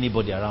or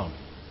anybody around.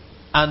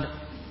 And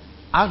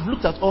I've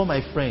looked at all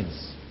my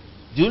friends.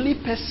 The only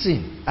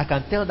person I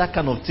can tell that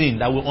kind of thing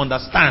that will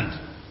understand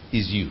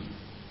is you.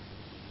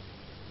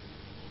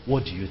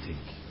 What do you think?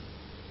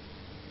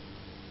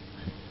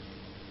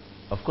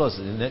 Of course,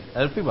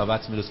 people have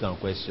asked me those kind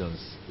of questions,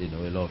 a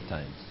lot of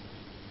times.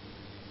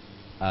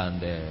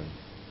 And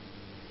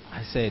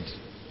I said,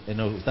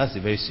 that's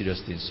a very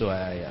serious thing. So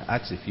I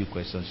asked a few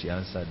questions. She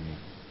answered me.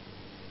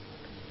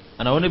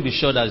 And I want to be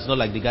sure that it's not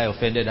like the guy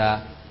offended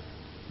her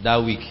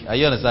that week. Are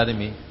you understanding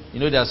me?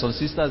 There are some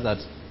sisters that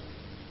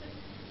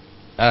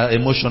are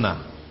emotional.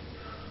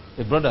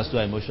 The brothers too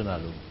are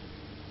emotional.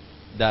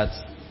 That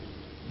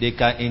they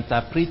can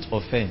interpret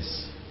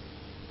offense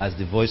as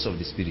the voice of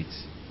the Spirit.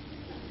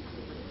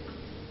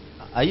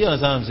 Are you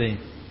understand what I'm saying?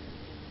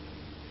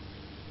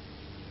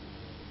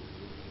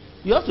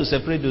 You have to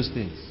separate those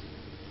things.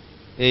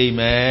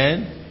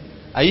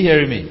 Amen. Are you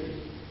hearing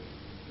me?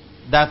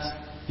 That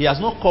he has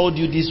not called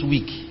you this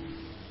week.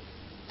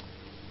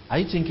 Are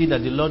you thinking that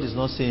the Lord is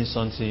not saying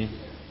something?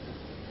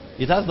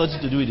 It has nothing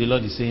to do with the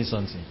Lord is saying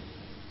something.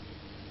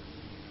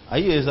 Are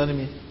you understanding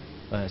me?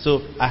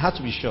 So I had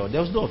to be sure.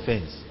 There was no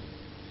offense.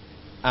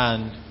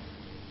 And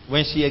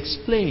when she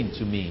explained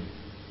to me,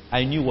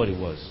 I knew what it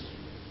was.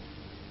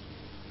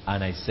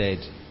 And I said,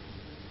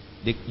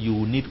 you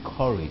will need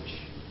courage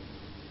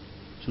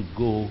to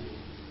go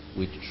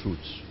with truth.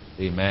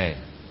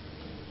 Amen.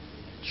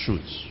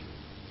 Truth.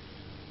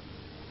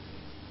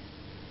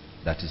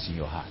 That is in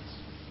your heart.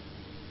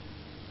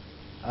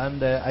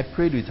 And I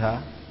prayed with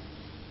her.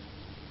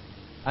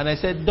 And I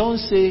said, don't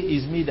say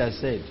it's me that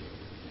said.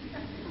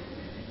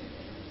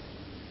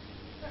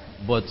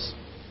 But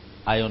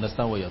I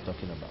understand what you're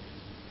talking about.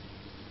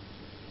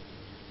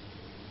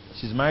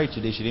 She's married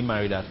today. She didn't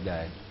marry that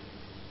guy.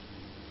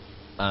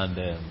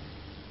 And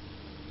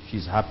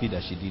she's happy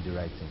that she did the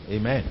right thing.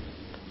 Amen.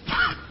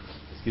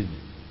 Excuse me.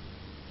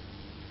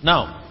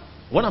 Now,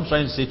 what I'm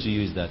trying to say to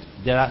you is that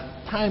there are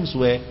times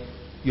where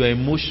your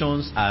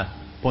emotions are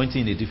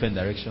pointing in a different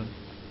direction.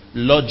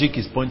 Logic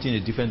is pointing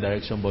in a different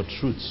direction, but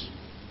truth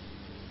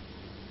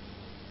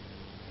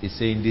is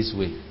saying this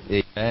way.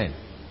 Amen.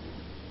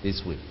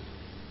 This way.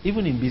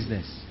 Even in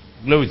business.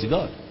 Glory to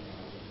God.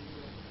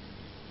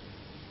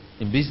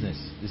 In business,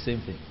 the same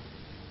thing.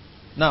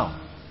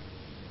 Now,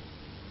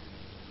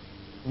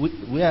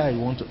 where I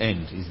want to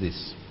end is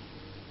this.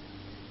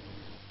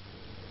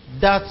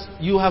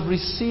 That you have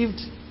received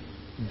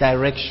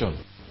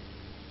direction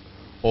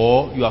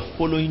or you are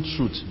following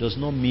truth does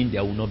not mean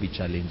there will not be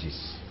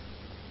challenges.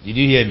 Did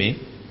you hear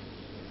me?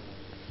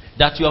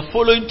 That you are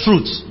following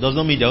truth does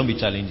not mean there won't be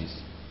challenges.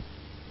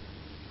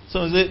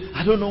 Someone say,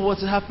 I don't know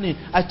what's happening.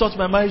 I thought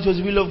my marriage was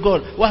the will of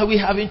God. Why are we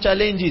having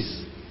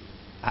challenges?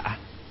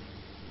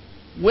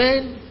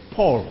 When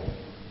Paul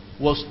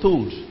was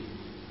told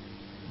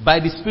by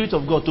the Spirit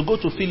of God to go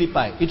to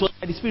Philippi, it was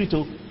by the Spirit.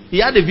 He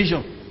had a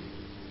vision.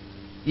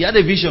 He had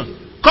a vision.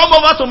 Come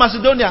over to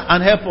Macedonia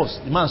and help us.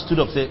 The man stood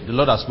up and said, the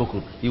Lord has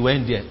spoken. He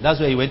went there. That's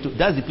where he went to.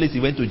 That's the place he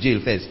went to jail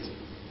first.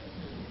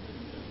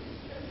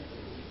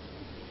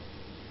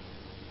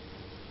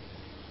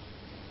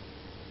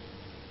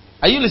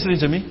 Are you listening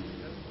to me?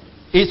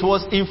 It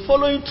was in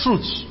following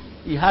truth.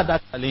 He had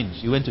that challenge.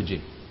 He went to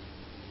jail.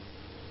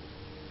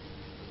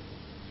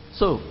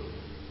 So,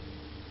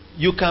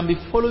 you can be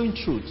following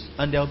truth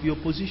and there will be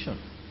opposition.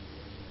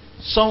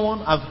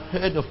 I've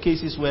heard of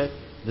cases where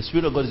the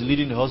Spirit of God is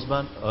leading the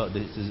husband,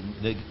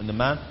 the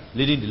man,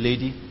 leading the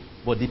lady,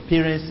 but the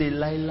parents say,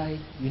 lie.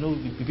 You know,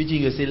 the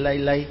preaching say,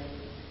 lie.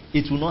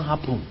 It will not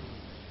happen.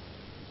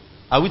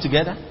 Are we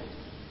together?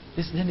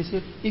 Then they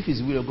say, if it's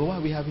the will of God, why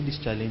are we having these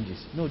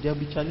challenges? No, there will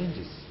be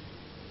challenges.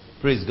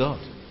 Praise God.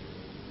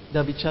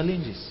 There will be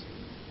challenges.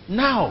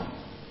 Now,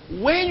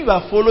 when you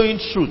are following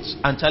truth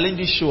and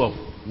challenges show up,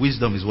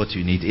 wisdom is what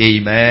you need.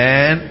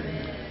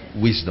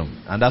 Amen.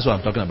 Wisdom. And that's what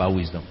I'm talking about,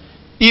 wisdom.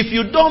 If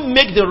you don't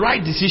make the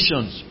right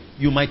decisions,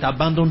 you might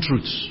abandon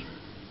truth.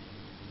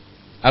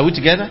 Are we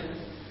together?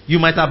 You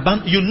might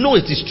abandon, you know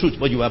it is truth,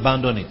 but you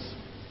abandon it.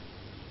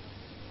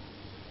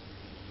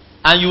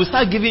 And you will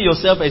start giving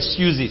yourself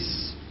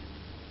excuses.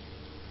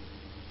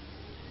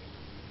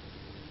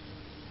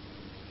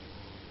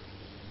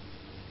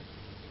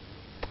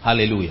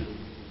 Hallelujah.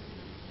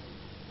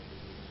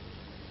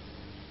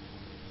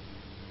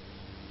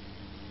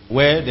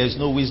 Where there is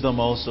no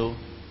wisdom also,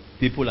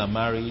 people are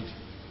married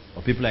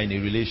or people are in a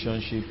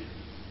relationship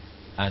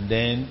and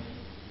then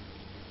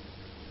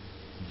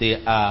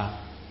they are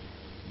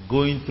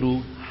going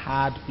through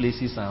hard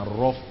places and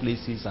rough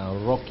places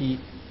and rocky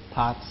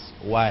paths.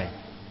 Why?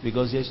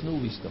 Because there's no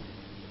wisdom.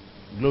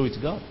 Glory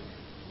to God.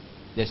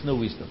 There's no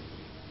wisdom.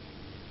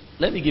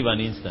 Let me give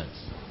an instance.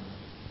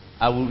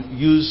 I will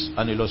use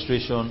an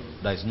illustration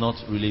that is not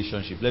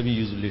relationship. Let me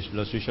use an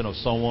illustration of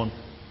someone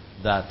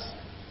that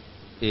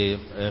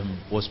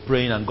was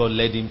praying and God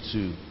led him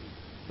to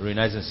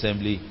Renaissance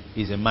Assembly.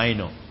 He's a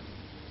minor,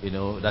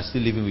 that's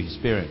still living with his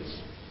parents.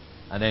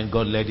 And then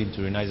God led him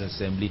to Renaissance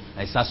Assembly and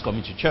he starts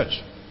coming to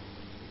church.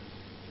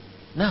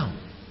 Now,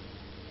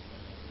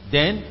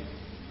 then,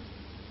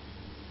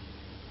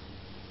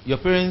 your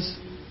parents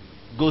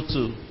go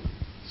to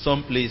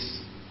some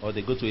place or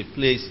they go to a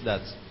place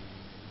that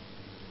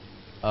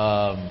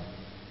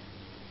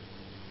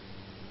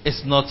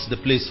it's not the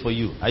place for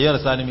you. Are you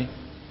understanding me?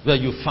 Where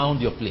you found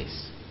your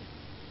place.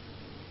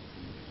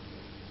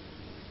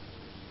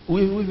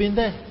 We've been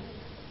there.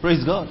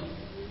 Praise God.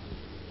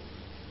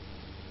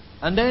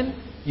 And then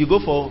you go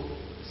for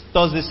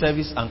Thursday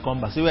service and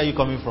come back. Say, where are you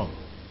coming from?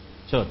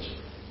 Church.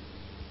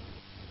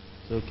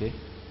 It's okay.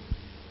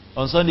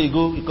 On Sunday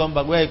you come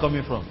back. Where are you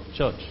coming from?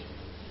 Church.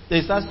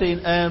 They start saying,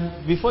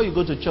 before you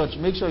go to church,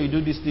 make sure you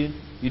do this thing,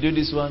 you do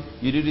this one,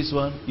 you do this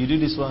one, you do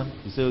this one.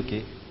 You say,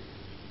 okay.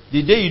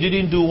 The day you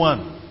didn't do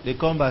one, they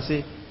come back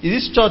and say, is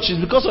this church? Is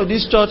because of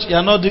this church you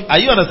are not doing. Are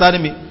you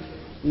understanding me?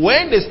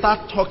 When they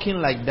start talking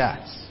like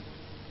that,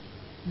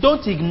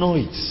 don't ignore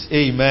it.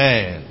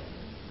 Amen.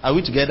 Are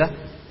we together?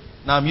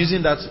 Now I'm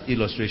using that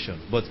illustration,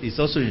 but it's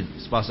also in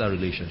spousal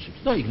relationships.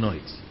 Don't ignore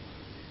it.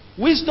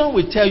 Wisdom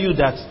will tell you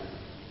that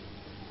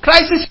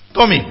crisis is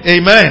coming.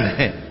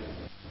 Amen.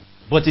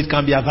 But it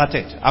can be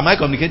averted. Am I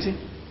communicating?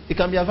 It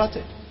can be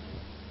averted.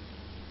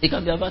 It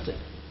can be averted.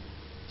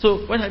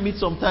 So when I meet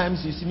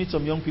sometimes, you see meet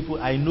some young people,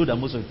 I know that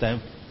most of the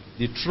time,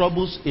 the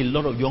troubles a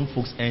lot of young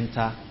folks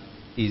enter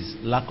is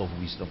lack of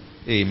wisdom.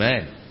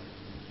 Amen.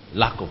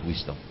 Lack of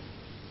wisdom.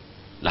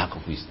 Lack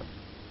of wisdom.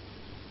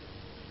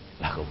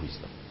 Lack of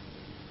wisdom.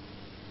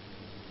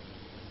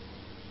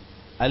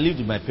 I lived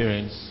with my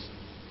parents.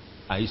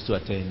 I used to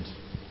attend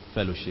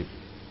fellowship.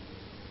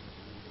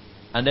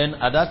 And then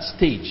at that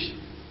stage,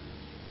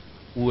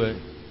 we were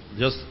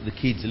just the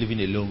kids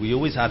living alone. We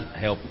always had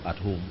help at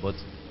home, but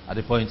at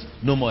the point,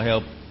 no more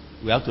help.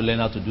 We have to learn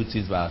how to do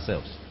things by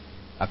ourselves,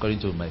 according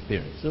to my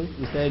parents. So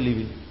we started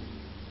living.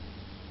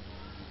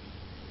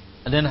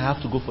 And then I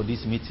have to go for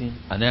this meeting,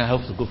 and then I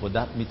have to go for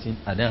that meeting,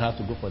 and then I have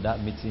to go for that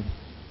meeting.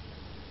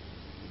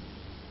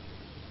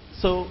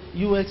 So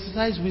you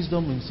exercise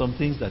wisdom in some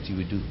things that you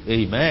will do.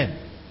 Amen.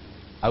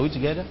 Are we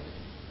together?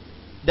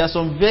 There are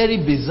some very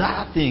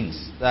bizarre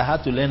things that I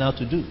had to learn how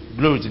to do.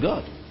 Glory to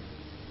God.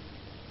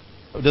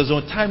 There was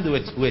one time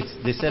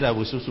they said I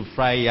was supposed to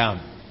fry yam.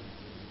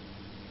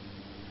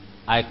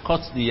 I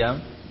cut the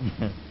yam,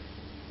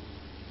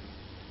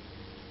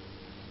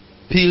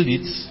 peeled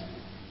it,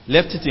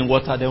 left it in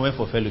water, then went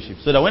for fellowship.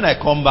 So that when I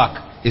come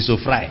back, it's to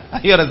fry.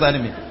 Are you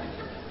understanding me?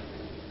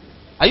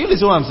 Are you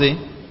listening to what I'm saying?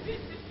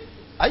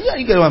 Are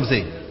you getting what I'm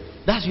saying?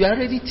 That's, you are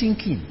already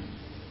thinking.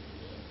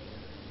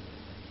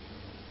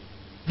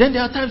 Then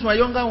there are times my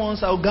younger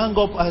ones, I'll gang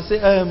up, I'll say,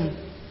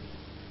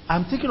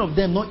 I'm thinking of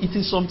them not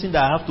eating something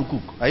that I have to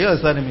cook. Are you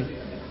understanding me?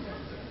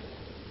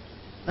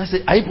 I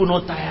say, are people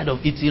not tired of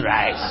eating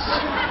rice?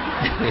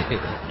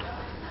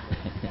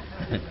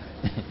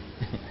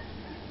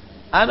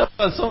 And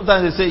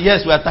sometimes they say,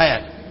 yes, we are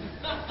tired.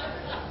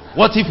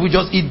 What if we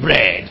just eat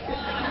bread?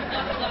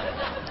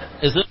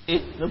 It's okay,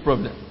 no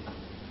problem.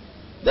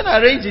 Then I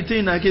arrange it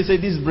in, I can say,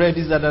 this bread,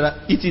 this,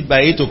 that, eat it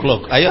by 8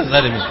 o'clock. Are you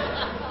understanding me?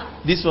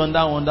 This one,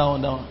 that one, that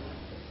one, that one.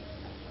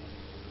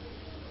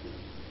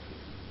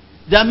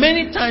 There are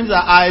many times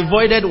that I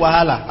avoided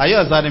wahala. Are you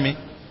understanding me?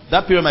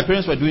 That period, my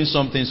parents were doing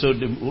something, so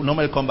they would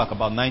normally come back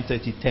about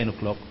 9:30, 10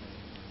 o'clock.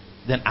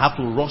 Then I have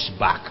to rush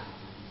back.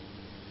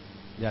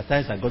 There are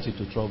times I got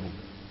into trouble.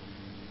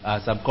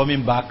 As I'm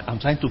coming back, I'm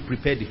trying to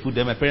prepare the food.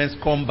 Then my parents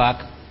come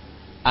back,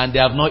 and they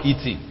have not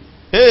eaten.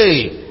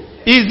 Hey,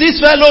 is this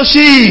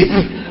fellowship?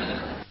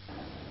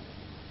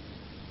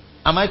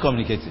 Am I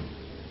communicating?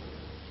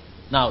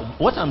 Now,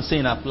 what I'm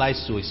saying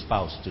applies to a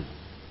spouse too.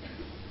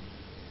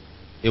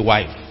 A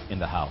wife in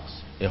the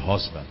house. A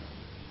husband.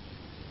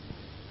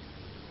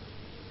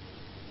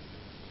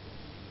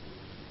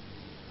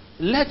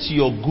 Let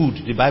your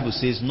good, the Bible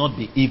says, not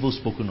be evil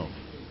spoken of.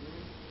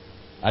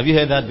 Have you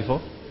heard that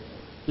before?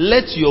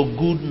 Let your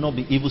good not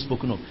be evil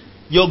spoken of.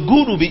 Your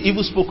good will be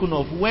evil spoken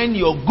of when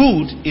your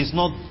good is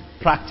not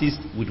practiced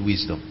with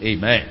wisdom.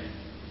 Amen.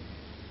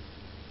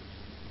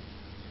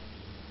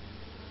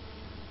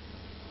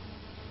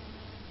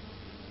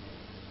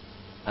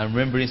 I'm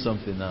remembering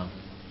something now.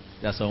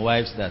 There are some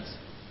wives that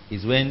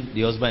is when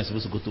the husband is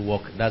supposed to go to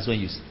work, that's when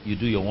you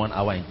do your 1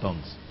 hour in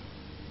tongues.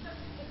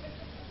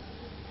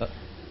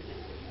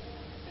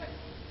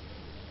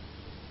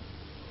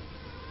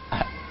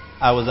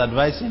 I was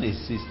advising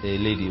a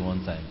lady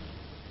one time.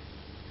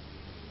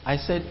 I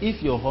said,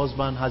 if your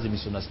husband has a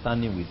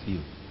misunderstanding with you,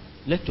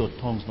 let your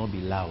tongues not be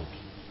loud.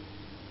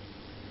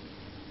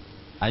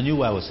 I knew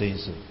why I was saying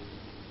so.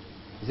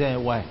 He said,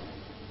 why?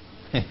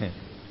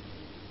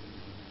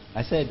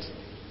 I said,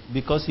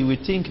 because he will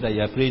think that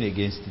you are praying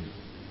against him.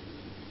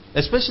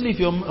 Especially if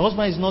your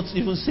husband is not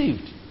even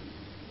saved.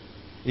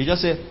 He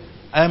just say,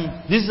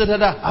 this is the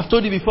dada. I've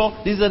told you before.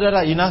 This is the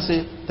dada. You now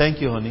say,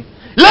 thank you, honey.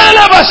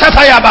 What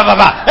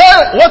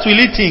will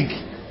he think?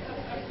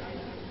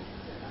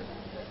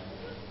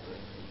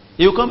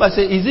 He will come back and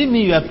say, is it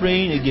me you are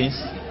praying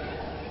against?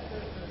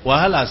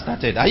 Wahala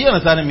started. Are you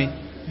understanding me?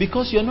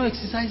 Because you're not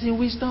exercising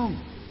wisdom.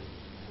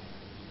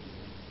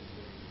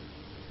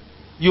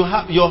 Your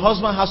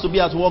husband has to be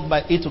at work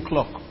by 8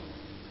 o'clock.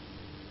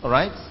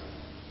 Alright?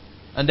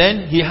 And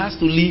then he has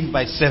to leave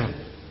by 7.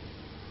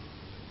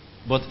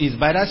 But it's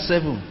by that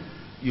 7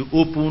 you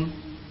open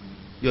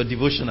your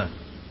devotional.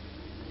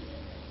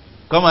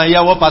 Come and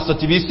hear what Pastor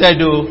TV said,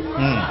 though.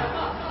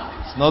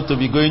 It's not to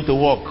be going to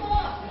work.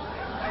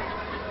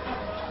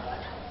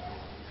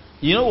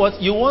 You know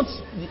what? You want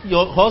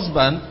your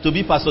husband to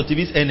be Pastor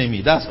TV's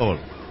enemy. That's all.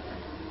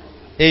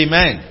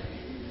 Amen.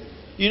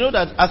 You know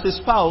that as a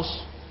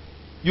spouse,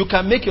 you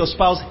can make your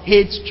spouse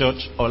hate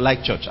church or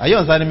like church. Are you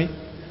understanding me?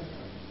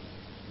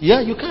 Yeah,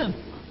 you can.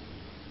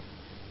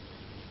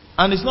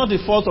 And it's not the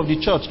fault of the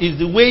church. It's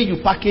the way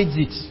you package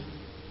it.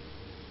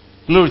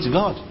 Glory to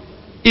God.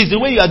 It's the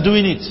way you are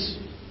doing it.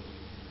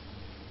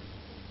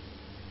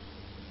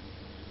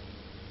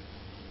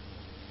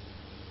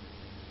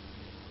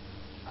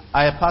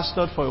 I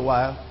pastored for a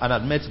while and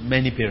I've met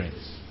many parents.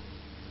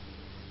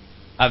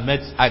 I've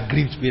met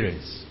aggrieved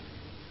parents.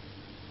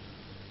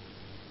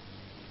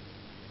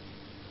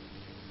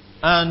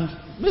 And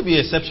maybe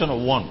an exception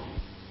of one.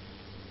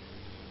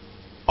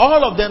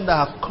 All of them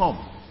that have come,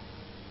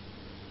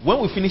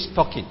 when we finish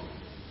talking,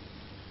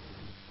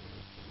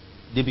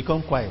 they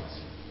become quiet.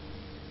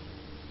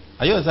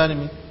 Are you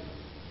understanding me?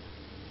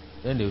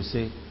 Then they will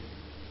say,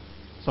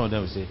 some of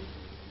them will say,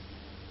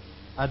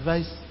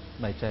 advise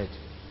my child.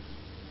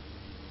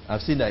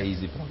 I've seen that he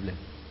is the problem.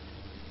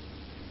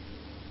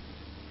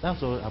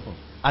 That's what happens.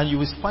 And you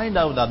will find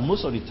out that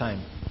most of the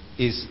time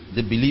is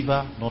the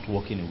believer not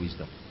walking in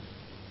wisdom.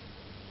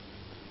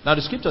 Now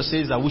the scripture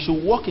says that we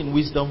should walk in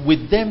wisdom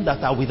with them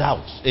that are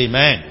without.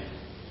 Amen.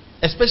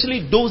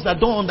 Especially those that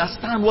don't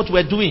understand what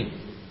we're doing.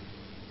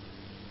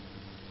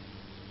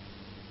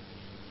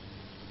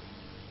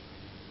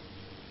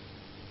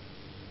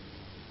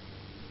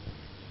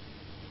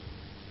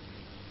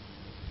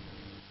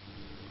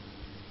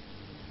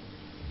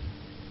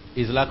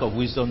 It's lack of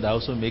wisdom that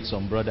also makes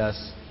some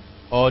brothers,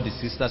 all the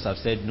sisters have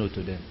said no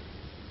to them.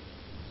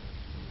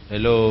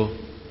 Hello.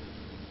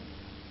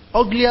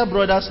 Uglier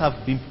brothers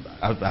have been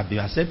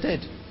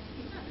accepted.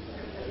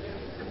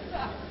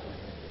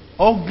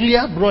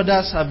 Uglier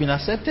brothers have been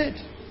accepted.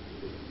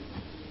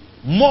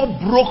 More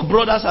broke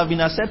brothers have been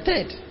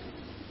accepted.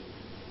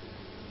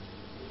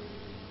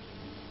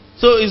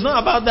 So it's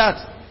not about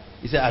that.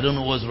 He said, I don't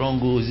know what's wrong.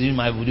 Is it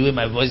the way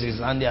my voice is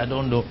sounding? I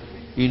don't know.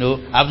 You know,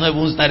 I've not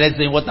even started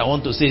saying what I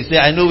want to say. He said,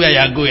 I know where you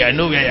are going. I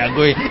know where you are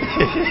going.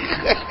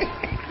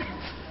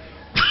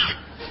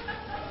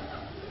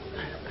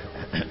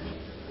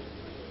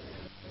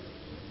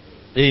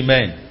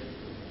 Amen.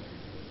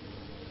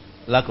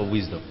 Lack of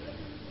wisdom.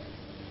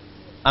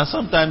 And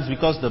sometimes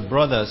because the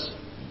brothers,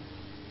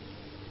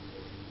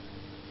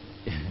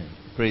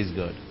 praise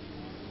God.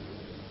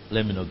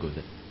 Let me not go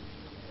there.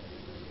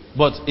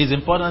 But it's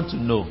important to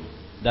know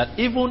that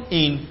even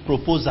in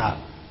proposal,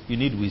 you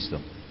need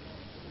wisdom.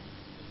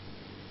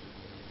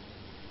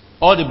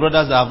 All the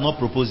brothers that have not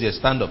proposed yet,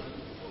 stand up.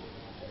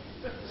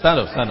 Stand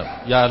up, stand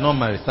up. You are not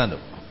married, stand up.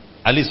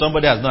 At least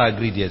somebody has not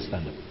agreed yet,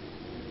 stand up.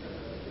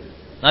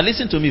 Now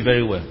listen to me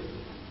very well.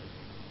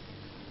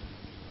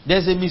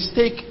 There's a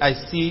mistake I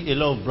see a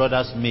lot of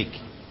brothers make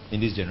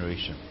in this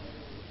generation.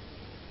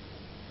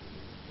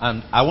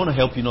 And I want to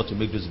help you not to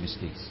make those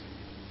mistakes.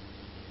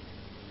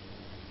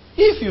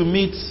 If you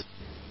meet,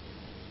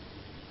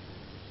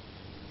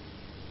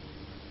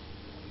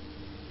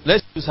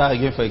 let's use her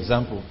again for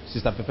example.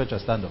 Sister Perpetua,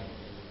 stand up.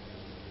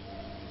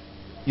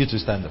 You two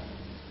stand up.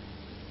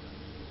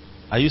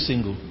 Are you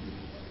single?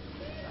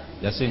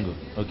 You're single?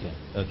 Okay,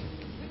 okay.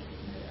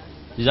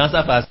 You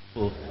answer fast.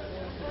 Oh.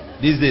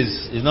 These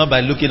days, it's not by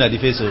looking at the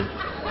face. Oh.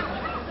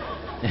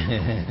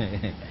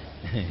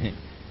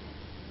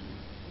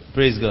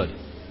 Praise God.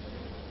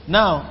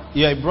 Now,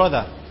 you're a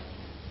brother.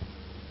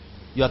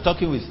 You are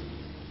talking with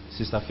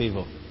Sister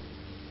Favor.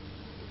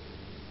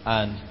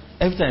 And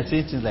every time I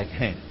say things like,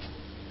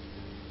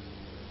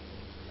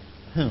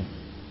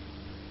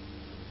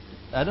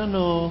 I don't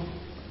know,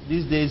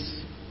 these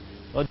days,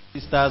 all the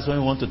sisters, when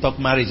we want to talk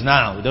marriage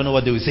now, we don't know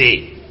what they will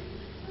say.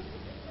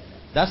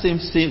 That same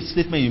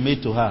statement you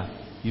made to her,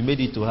 you made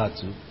it to her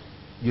too.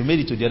 You made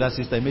it to the other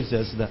sister, you made it to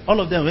the other sister. All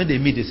of them, when they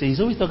meet, they say, he's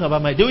always talking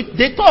about marriage.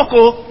 They talk,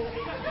 oh.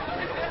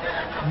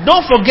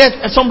 Don't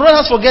forget, some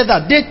brothers forget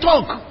that. They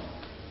talk.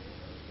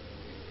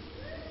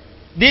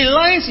 The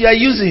lines you are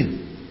using,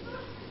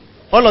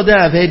 all of them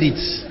have heard it.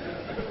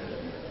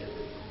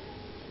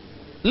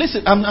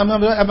 Listen,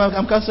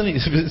 I'm counseling.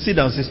 Sit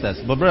down, sisters.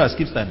 But brothers,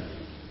 keep standing.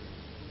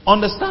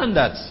 Understand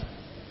that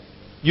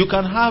you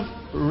can have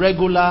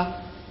regular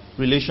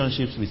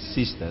relationships with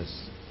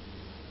sisters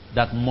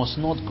that must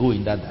not go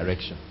in that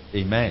direction.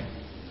 Amen.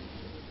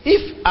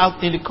 If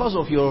in the course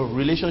of your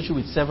relationship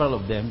with several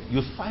of them,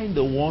 you find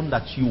the one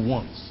that you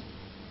want,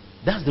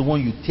 that's the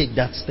one you take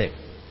that step.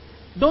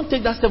 Don't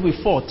take that step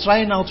with 4,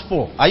 trying out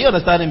 4. Are you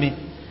understanding me?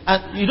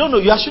 And you don't know,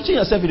 you are shooting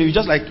yourself in it. You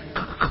just like,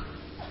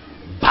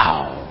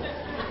 bow.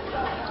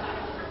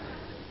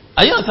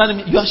 Are you understanding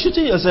me? You are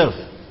shooting yourself.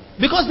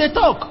 Because they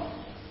talk.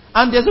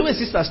 And there's the way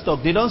sisters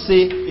talk. They don't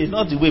say, it's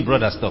not the way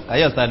brothers talk. Are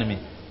you understanding me?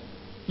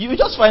 You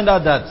just find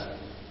out that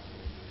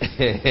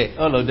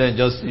all of them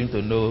just seem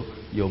to know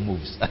your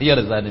moves. Are you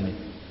understanding me?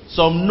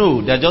 Some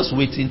know, they're just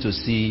waiting to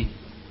see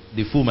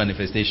the full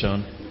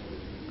manifestation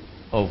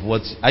of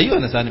what. Are you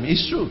understanding me?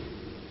 It's true.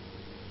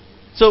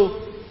 So,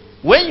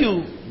 when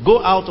you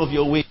go out of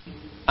your way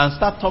and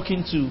start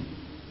talking to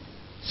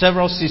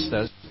several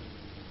sisters,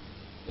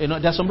 you know,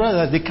 there are some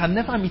brothers, they can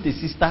never meet a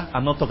sister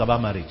and not talk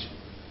about marriage.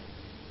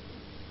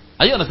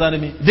 Are you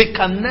understanding me? They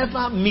can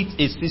never meet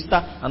a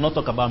sister and not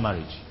talk about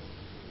marriage.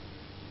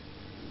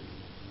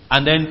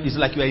 And then it's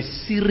like you are a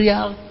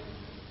serial.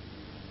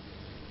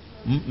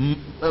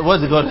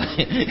 What's it called?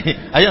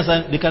 Are you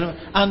understanding? They can,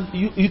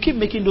 and you keep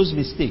making those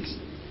mistakes.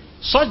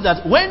 Such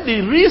that when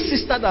the real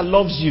sister that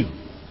loves you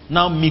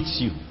now meets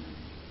you,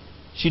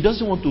 she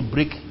doesn't want to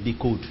break the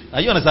code.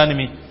 Are you understanding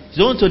me? She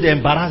doesn't want to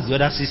embarrass the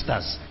other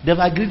sisters. They've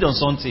agreed on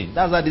something.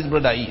 That's how this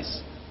brother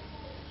is.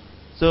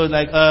 So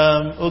like,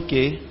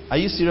 okay, are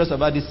you serious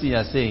about this thing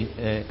you're saying?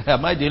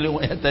 Am I the only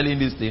one telling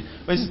this thing?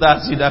 When she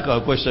starts asking that kind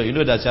of question, you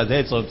know that she has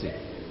heard something.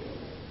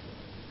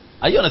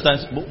 Are you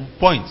understanding?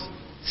 Point.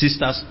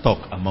 Sisters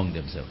talk among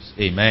themselves.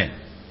 Amen.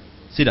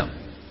 Sit down.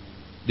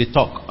 They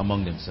talk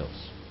among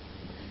themselves.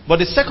 But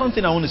the second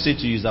thing I want to say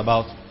to you is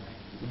about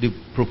the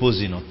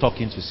proposing or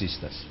talking to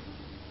sisters.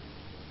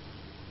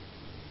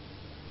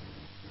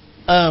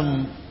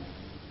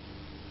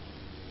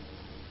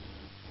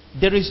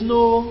 There is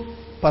no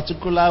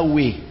particular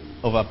way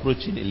of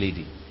approaching a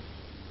lady.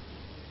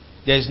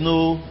 There is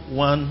no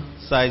one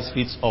size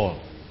fits all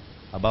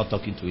about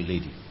talking to a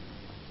lady.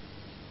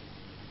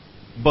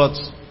 But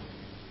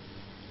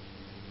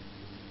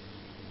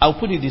I'll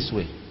put it this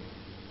way.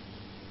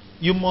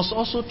 You must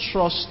also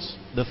trust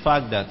the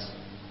fact that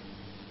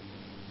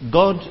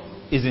God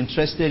is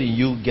interested in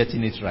you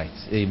getting it right.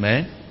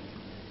 Amen?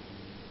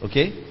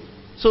 Okay?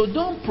 So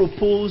don't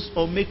propose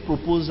or make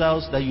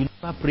proposals that you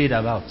never prayed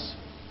about.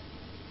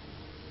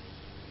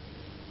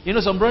 You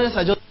know, some brothers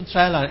are just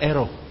trial and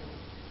error.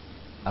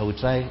 I will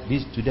try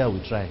this, today I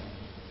will try.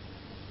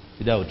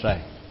 Today I will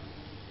try.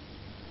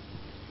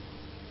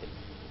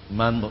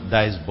 Man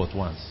dies but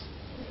once.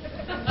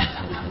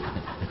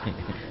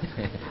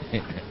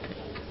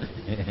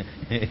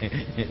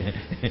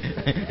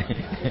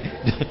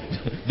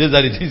 Those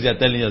are the things you are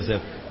telling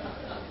yourself.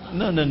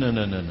 No.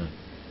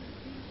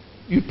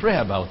 You pray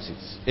about it.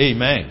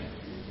 Amen.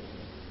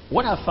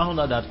 What I found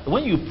out that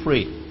when you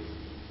pray,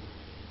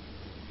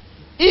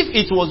 if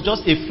it was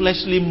just a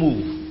fleshly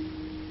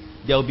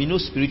move, there will be no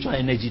spiritual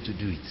energy to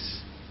do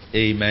it.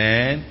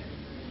 Amen.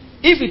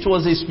 If it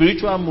was a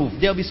spiritual move,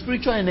 there will be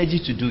spiritual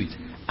energy to do it.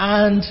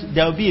 And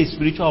there will be a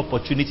spiritual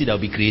opportunity that will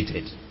be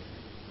created.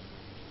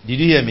 Did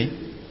you hear me?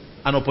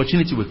 An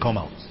opportunity will come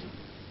out.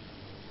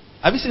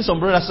 Have you seen some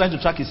brothers trying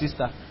to track his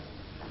sister?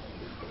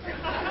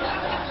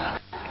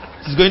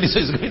 She's going this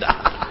way, she's going that.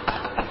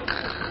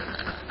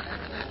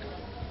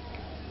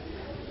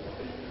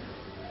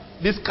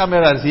 These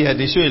cameras here,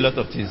 they show a lot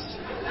of things.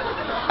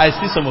 I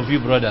see some of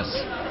you brothers.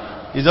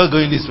 He's just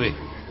going this way.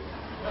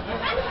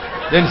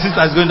 Then the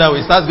sister's going that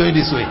way. Starts going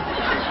this way.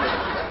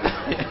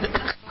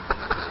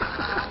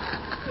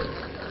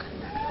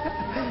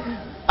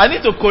 I need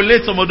to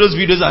collate some of those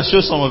videos and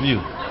show some of you.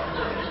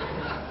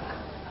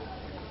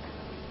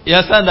 You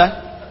understand that?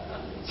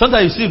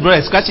 Sometimes you see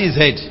brother scratching his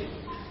head.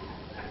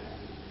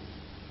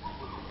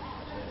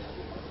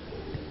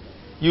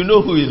 You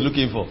know who he's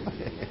looking for.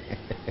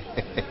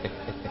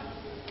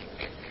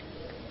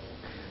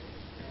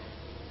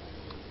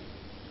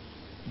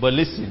 But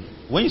listen,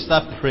 when you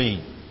start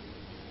praying,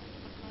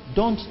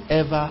 don't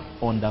ever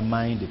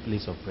undermine the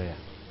place of prayer.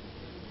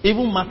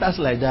 Even matters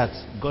like that,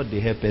 God they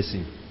help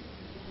person.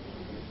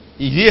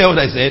 You hear what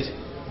I said?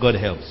 God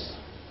helps.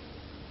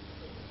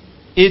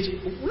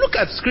 Look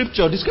at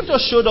scripture. The scripture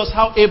showed us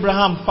how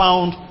Abraham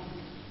found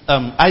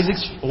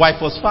Isaac's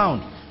wife was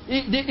found.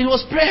 It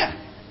was prayer.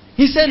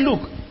 He said,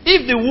 look,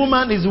 if the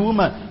woman is a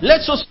woman,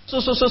 let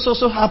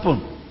so happen.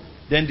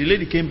 Then the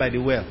lady came by the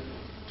well.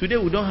 Today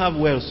we don't have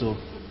wells, so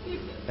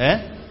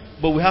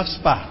but we have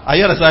spa. Are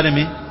you understanding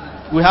me?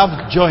 We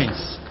have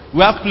joints.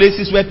 We have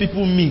places where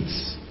people meet.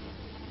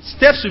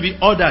 Steps will be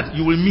ordered.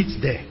 You will meet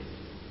there.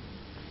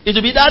 It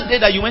will be that day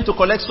that you went to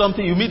collect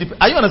something. You meet.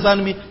 Are you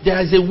understanding me? There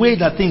is a way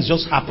that things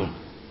just happen,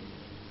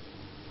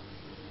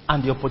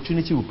 and the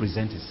opportunity will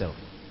present itself.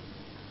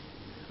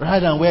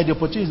 Rather than where the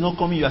opportunity is not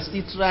coming, you are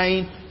still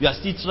trying. You are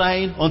still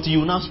trying until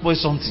you now spoil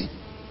something.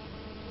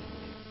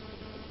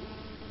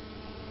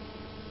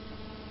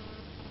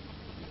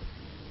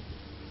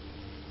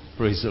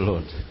 Praise the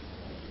Lord.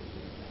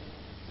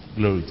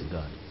 Glory to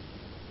God.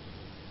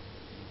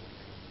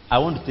 I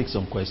want to take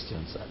some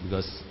questions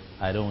because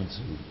I don't want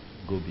to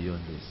go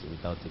beyond this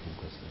without taking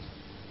questions.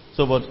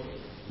 So, but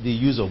the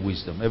use of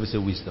wisdom. Everybody say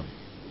wisdom.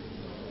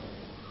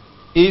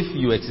 If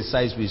you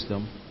exercise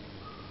wisdom,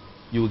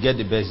 you will get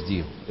the best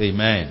deal.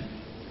 Amen.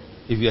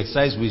 If you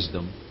exercise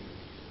wisdom,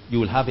 you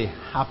will have a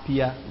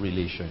happier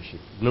relationship.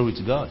 Glory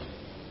to God.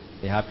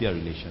 A happier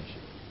relationship.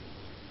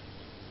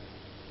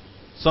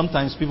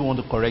 Sometimes people want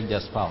to correct their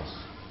spouse,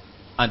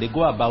 and they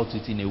go about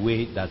it in a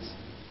way that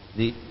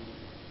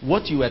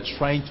what you are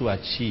trying to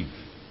achieve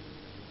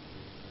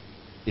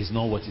is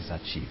not what is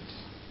achieved.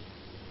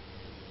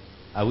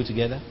 Are we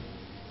together?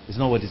 It's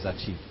not what is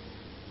achieved.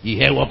 You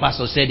hear what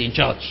pastor said in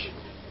church.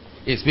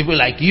 It's people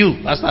like you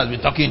pastor has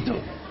been talking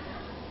to.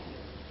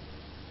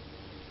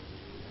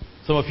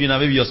 Some of you now,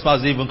 maybe your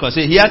spouse even can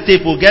say, here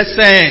tape will get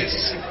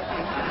sense.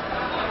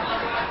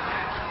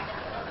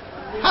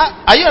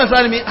 Are you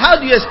understanding me? How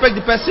do you expect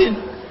the person?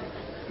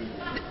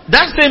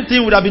 That same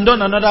thing would have been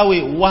done another way.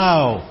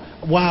 Wow.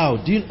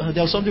 There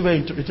was something very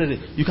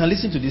interesting. You can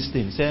listen to this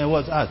thing. Say, it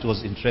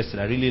was interesting.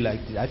 I really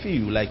liked it. I feel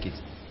you like it.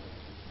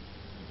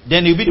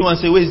 Then you'll be the one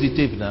say, where is the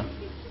tape now?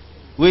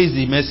 Where is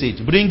the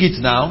message? Bring it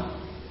now.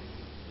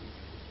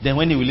 Then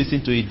when he will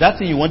listen to it, that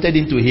thing you wanted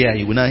him to hear,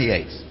 he will not hear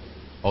it.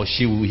 Or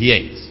she will hear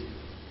it.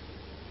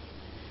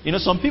 You know,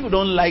 some people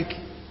don't like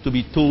to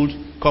be told,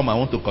 come, I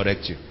want to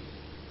correct you.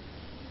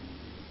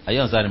 Are you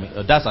understanding me?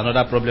 That's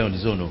another problem on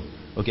its own. No?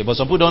 Okay, but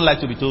some people don't like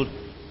to be told,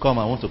 come,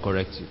 I want to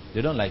correct you.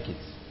 They don't like it.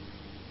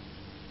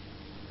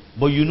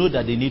 But you know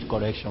that they need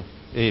correction.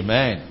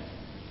 Amen.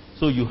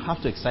 So you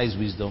have to exercise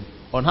wisdom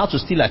on how to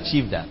still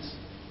achieve that.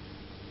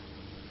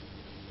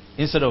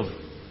 Instead of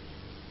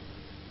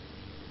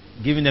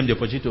giving them the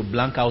opportunity to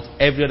blank out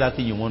every other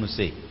thing you want to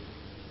say,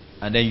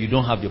 and then you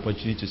don't have the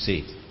opportunity to say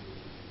it.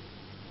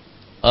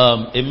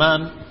 A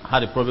man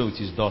had a problem with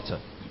his daughter,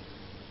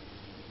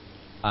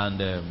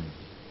 and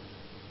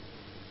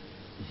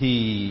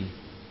she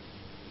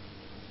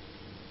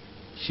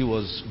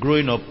was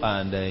growing up,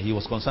 and he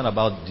was concerned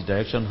about the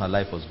direction her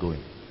life was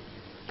going.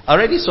 I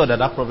already saw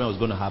that problem was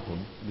going to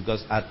happen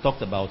because I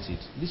talked about it.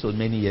 This was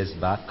many years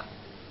back.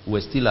 We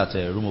were still at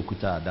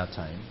Rumokuta at that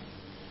time.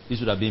 This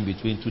would have been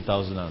between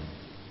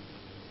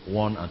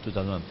 2001 and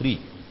 2003.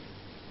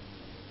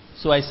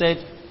 So I said,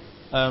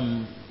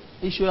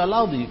 he should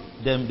allow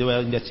them, they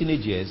were in their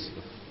teenage years,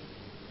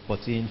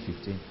 14,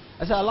 15.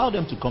 I said, allow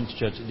them to come to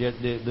church.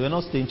 They were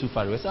not staying too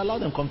far away. I said, allow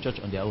them to come to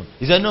church on their own.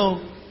 He said, no.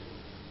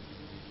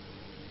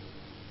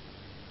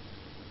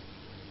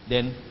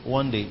 Then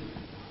one day,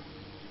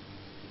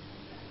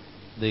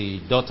 the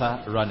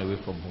daughter ran away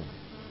from home.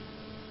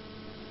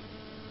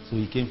 So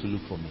he came to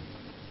look for me.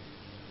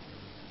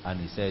 And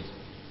he said,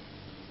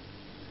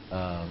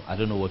 I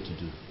don't know what to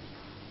do.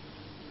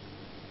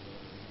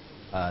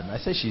 And I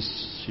said she's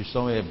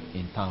somewhere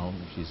in town.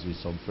 She's with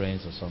some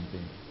friends or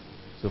something.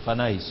 So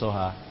finally he saw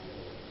her.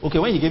 Okay,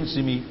 when he came to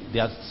see me, they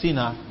had seen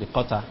her, they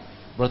caught her,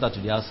 brought her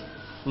to the house,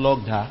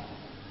 flogged her,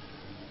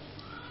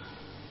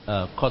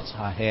 cut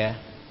her hair,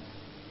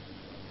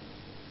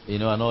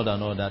 and all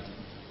that.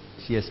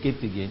 She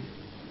escaped again.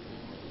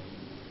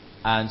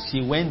 And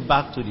she went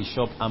back to the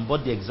shop and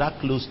bought the exact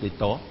clothes they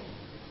tore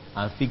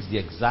and fixed the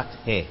exact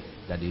hair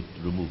that they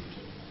removed.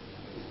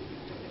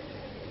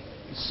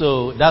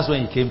 So that's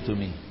when he came to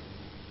me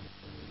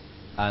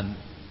and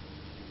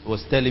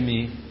was telling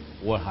me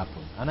what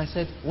happened. And I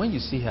said, when you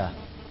see her,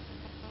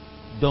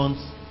 don't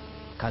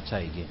catch her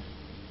again.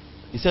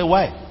 He said,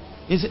 why?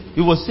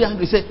 He was so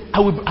angry. He said,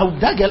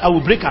 that girl, I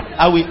will break her.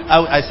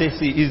 I said,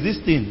 see, is this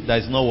thing that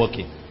is not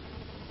working?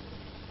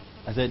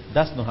 I said,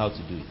 that's not how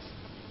to do it.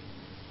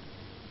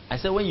 I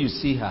said, when you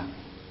see her,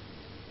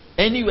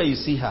 anywhere you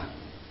see her,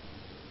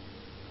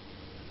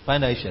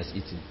 find out if she has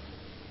eaten.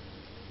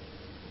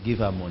 Give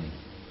her money.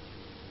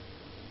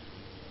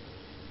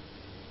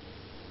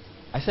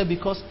 I said,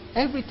 because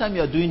every time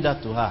you are doing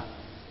that to her,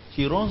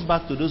 she runs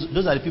back to those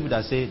are the people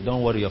that say,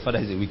 don't worry, your father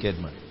is a wicked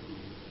man.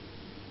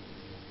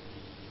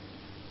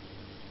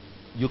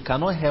 You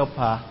cannot help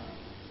her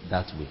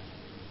that way.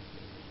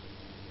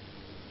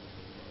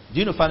 Do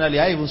you know, finally,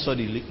 I even saw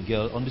the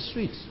girl on the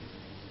street.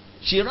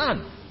 She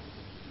ran.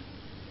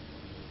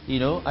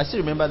 I still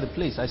remember the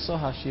place. I saw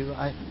her.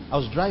 I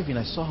was driving.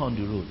 I saw her on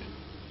the road.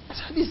 I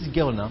said, this is the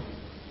girl now.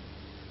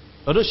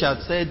 Although she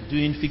had said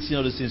fixing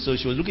all those things, so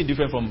she was looking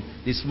different from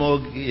the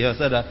smog.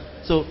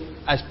 So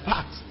I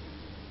parked.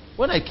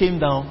 When I came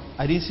down,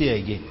 I didn't see her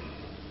again.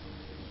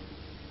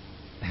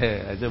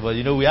 I said, but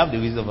we have the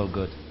wisdom of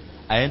God.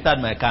 I entered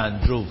my car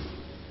and drove.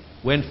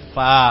 Went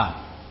far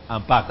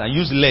and parked and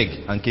used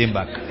leg and came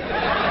back.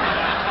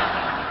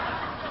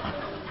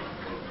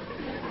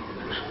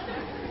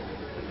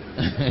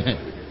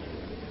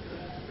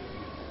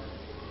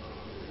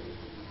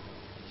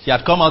 She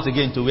had come out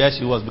again to where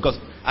she was, because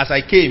as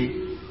I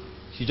came,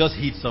 she just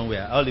hid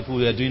somewhere. All the people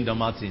were doing the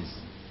mountains.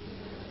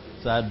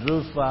 So I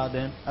drove far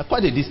then.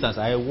 Quite a distance.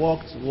 I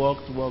walked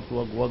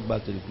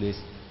back to the place.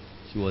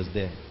 She was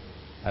there.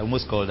 I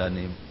almost called her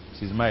name.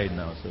 She's married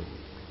now, so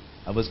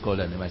I almost called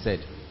her name. I said,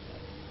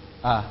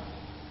 I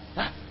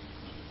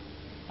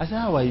said,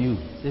 how are you?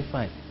 She said,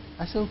 fine.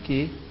 I said,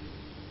 okay.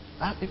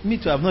 Me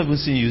too, I've not even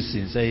seen you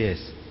since. I said,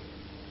 yes.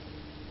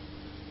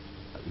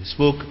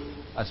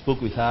 I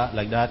spoke with her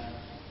like that.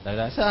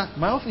 I said,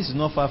 my office is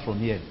not far from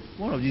here.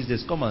 One of these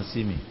days, come and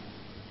see me.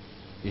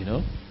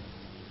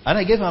 And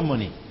I gave her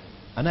money.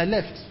 And I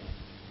left.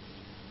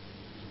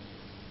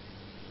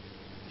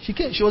 She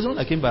was the one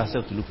that came by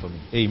herself to look for me.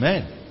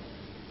 Amen.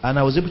 And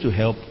I was able to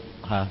help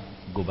her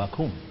go back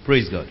home.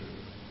 Praise God.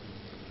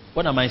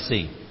 What am I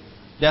saying?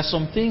 There are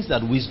some things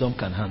that wisdom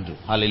can handle.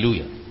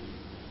 Hallelujah.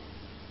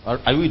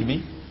 Are you with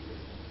me?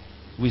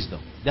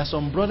 Wisdom. There are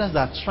some brothers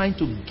that are trying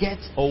to get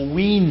or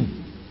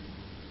win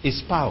a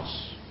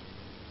spouse.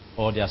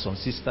 Or there are some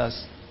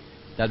sisters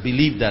that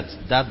believe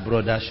that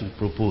brother should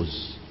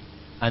propose.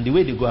 And the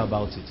way they go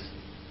about it,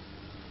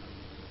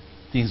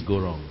 things go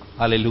wrong.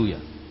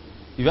 Hallelujah.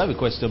 If you have a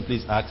question,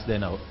 please ask,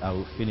 then I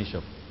will finish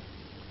up.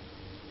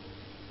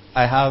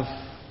 I have,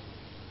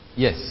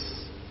 yes,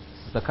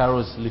 Sister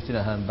Carol is lifting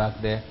her hand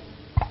back there.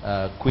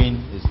 Queen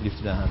is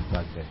lifting her hand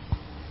back there.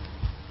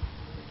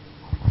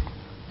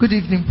 Good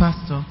evening,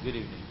 Pastor. Good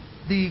evening.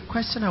 The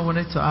question I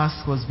wanted to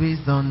ask was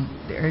based on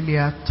the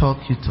earlier talk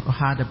you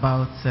had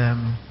about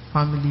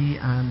family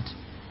and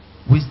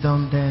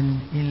wisdom,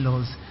 then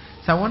in-laws.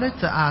 So I wanted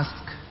to ask,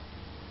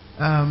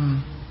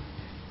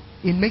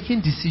 in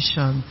making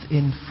decisions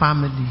in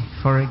family,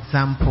 for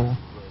example,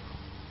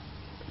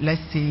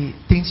 let's say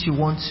things you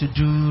want to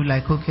do,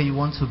 like, okay, you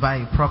want to buy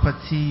a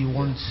property, you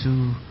want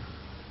to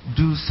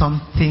do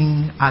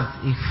something as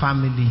a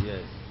family.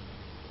 Yes.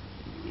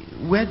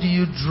 Where do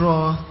you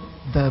draw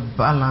the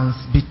balance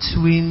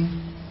between,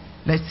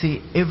 let's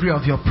say, every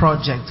of your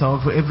project or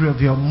every of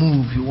your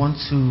move you want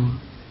to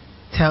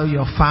tell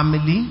your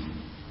family?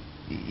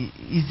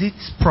 Is it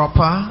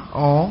proper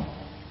or?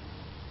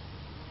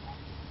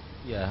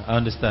 Yeah, I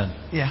understand.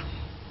 Yeah.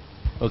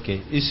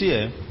 Okay. You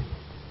see,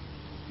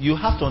 you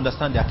have to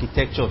understand the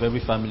architecture of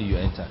every family you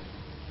enter.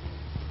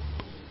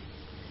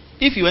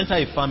 If you enter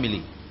a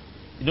family,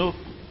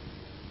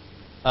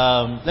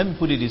 let me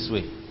put it this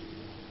way.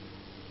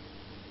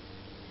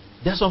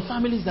 There are some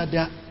families that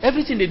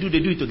everything they do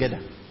it together.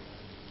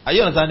 Are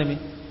you understanding me?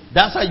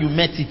 That's how you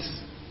met it.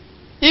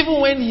 Even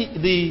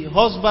when the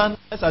husband,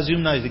 let's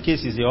assume now is the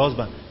case is your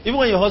husband. Even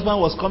when your husband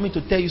was coming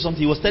to tell you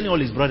something, he was telling all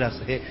his brothers,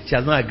 hey, she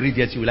has not agreed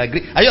yet, she will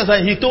agree. Are you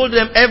understanding? He told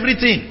them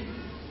everything.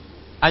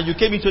 And you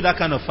came into that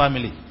kind of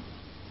family.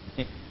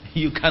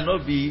 You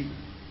cannot be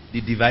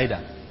the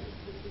divider.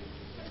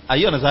 Are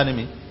you understanding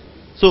me?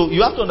 So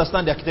you have to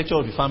understand the architecture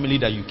of the family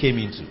that you came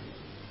into.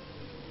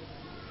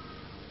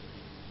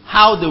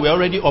 How they were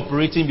already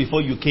operating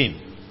before you came.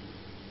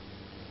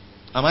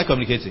 Am I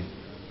communicating?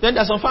 Then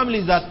there are some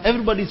families that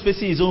everybody is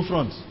facing his own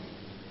front.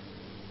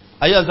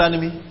 Are you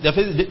understanding me?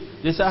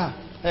 They say,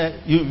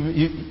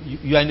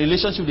 you are in a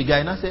relationship with the guy,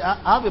 and I say,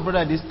 I have a brother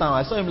in this town.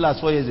 I saw him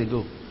last 4 years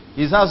ago.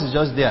 His house is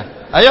just there.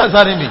 Are you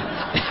understanding me?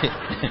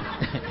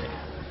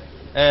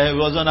 It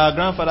was on our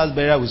grandfather's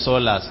burial we saw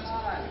last.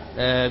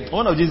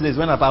 One of these days,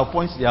 when I'll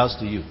point the house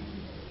to you.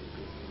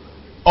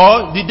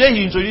 Or the day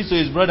he introduced to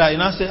his brother,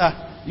 and I say,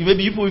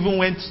 maybe you even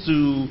went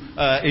to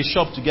a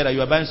shop together. You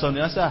were buying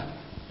something. I say,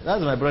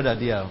 that's my brother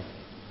there.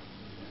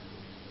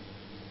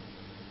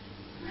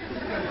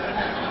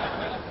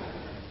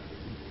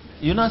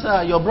 You know,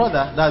 sir, your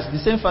brother, that's the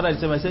same father, the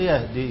same. I say,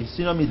 yeah, they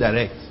senior me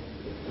direct.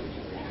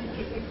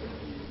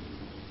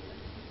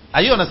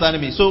 Are you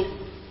understanding me? So,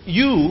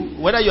 you,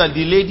 whether you are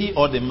the lady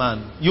or the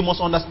man, you must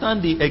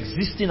understand the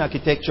existing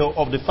architecture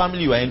of the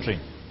family you are entering.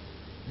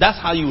 That's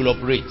how you will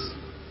operate.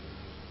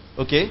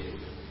 Okay?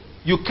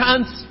 You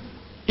can't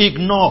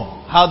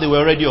ignore how they were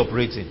already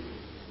operating.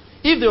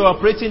 If they were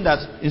operating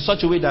that in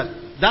such a way that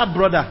that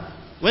brother,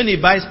 when he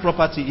buys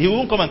property, he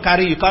won't come and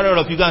carry all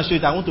of you, go and show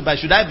it. I want to buy.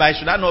 Should I buy?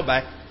 Should I not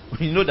buy?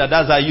 You know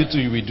that's how you two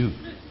you will do.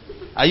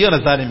 Are you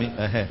understanding me?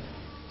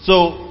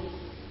 So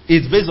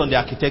it's based on the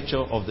architecture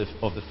of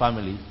the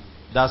family.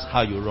 That's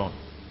how you run.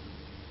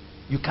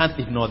 You can't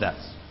ignore that.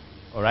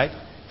 Alright?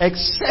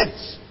 Except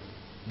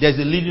there's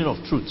a leading of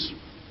truth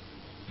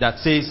that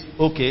says,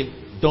 okay,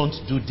 don't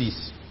do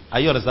this. Are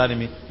you understanding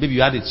me? Maybe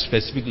you had a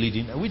specific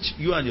leading, which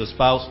you and your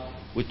spouse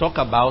will talk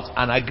about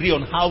and agree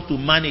on how to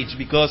manage,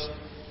 because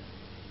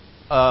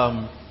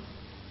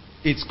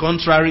it's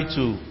contrary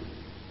to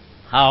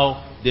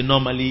how they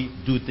normally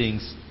do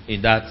things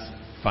in that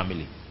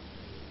family.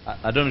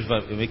 I don't know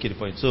if I'm making the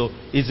point. So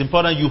it's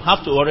important. You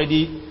have to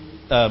already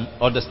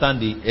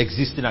understand the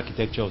existing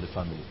architecture of the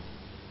family.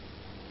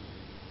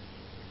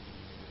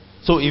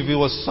 So if it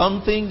was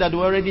something that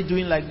we're already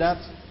doing like that,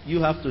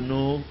 you have to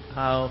know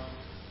how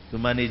to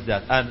manage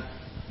that. And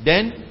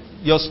then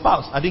your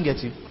spouse, I didn't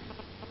get you.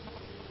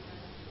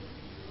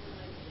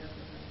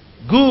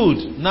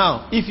 Good.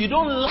 Now, if you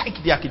don't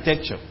like the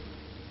architecture,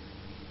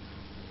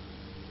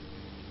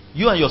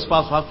 you and your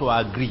spouse have to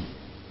agree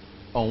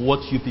on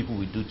what you people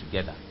will do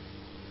together.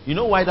 You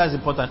know why that's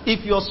important?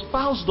 If your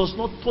spouse does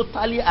not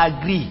totally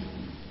agree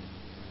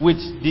with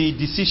the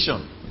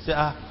decision, you say,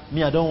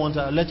 me, I don't want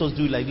to, let's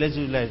do it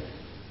like.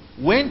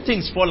 When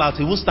things fall out,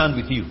 he won't stand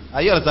with you.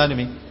 Are you understanding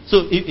me?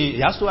 So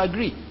he has to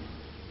agree.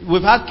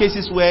 We've had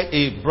cases where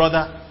a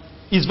brother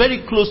is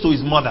very close to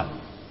his mother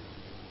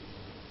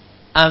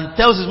and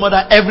tells his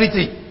mother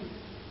everything.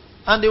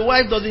 And the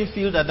wife doesn't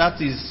feel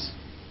that is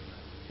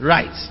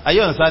right. Are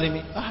you understanding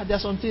me? There are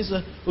some things,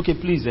 okay,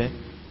 please,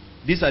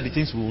 these are the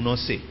things we will not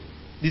say.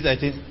 These are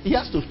the things. He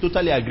has to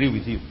totally agree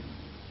with you.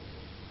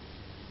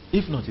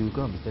 If not, he will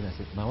come and tell and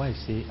say, my wife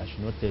say I should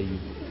not tell you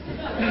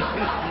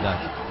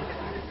that.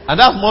 And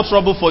that's more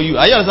trouble for you.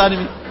 Are you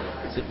understanding me?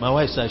 Say, my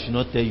wife said I should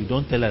not tell you.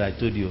 Don't tell her I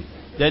told you.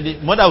 Then the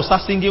mother will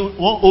start singing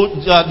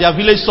their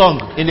village song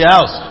in the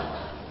house.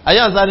 Are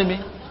you understanding me?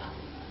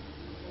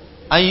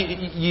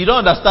 And you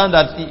don't understand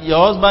that your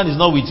husband is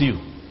not with you.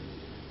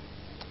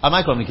 Am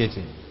I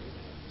communicating?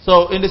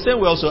 So in the same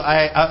way also,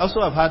 I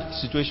also have had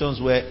situations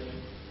where,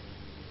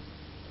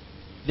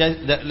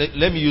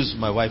 let me use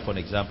my wife for an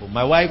example.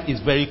 My wife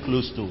is very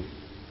close to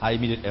her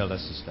immediate elder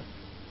sister.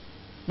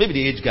 Maybe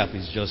the age gap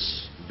is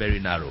just very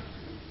narrow.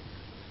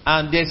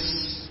 And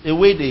there's a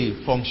way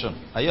they function.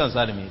 Are you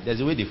understanding me?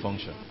 There's a way they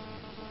function.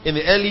 In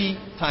the early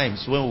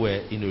times when we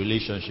were in a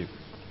relationship,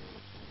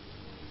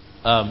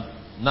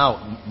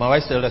 now my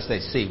wife's elder sister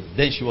is saved.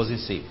 Then she wasn't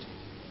saved.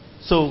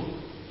 So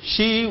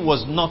she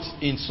was not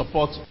in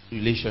support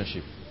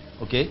relationship.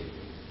 Okay?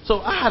 So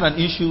I had an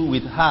issue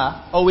with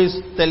her, always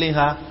telling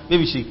her,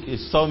 maybe she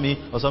saw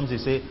me or something,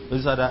 say,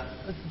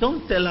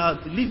 don't tell her,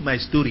 leave my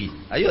story.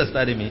 Are you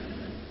understanding me?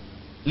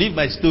 Leave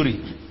my story.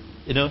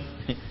 You know?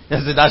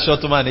 That's that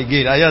short man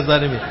again. Are you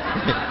understanding me?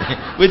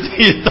 Wait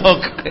till you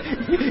talk.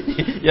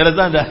 You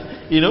understand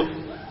that? You know?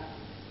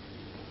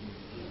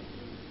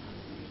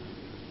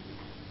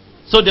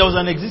 So there was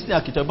an existing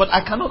architecture, but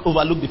I cannot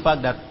overlook the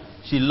fact that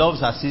she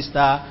loves her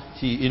sister.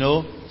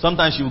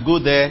 Sometimes she will go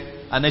there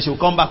and then she will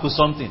come back with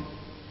something.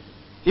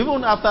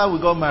 Even after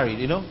we got married,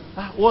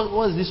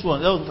 what is this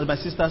one? Oh, my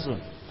sister's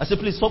one. I said,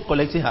 please stop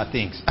collecting her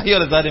things. Are you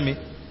understanding me?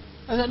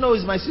 I said, no,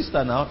 it's my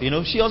sister now.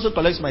 She also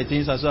collects my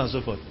things and so on and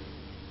so forth.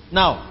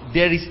 Now,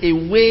 there is a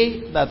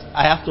way that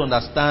I have to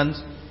understand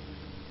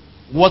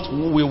what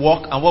will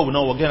work and what will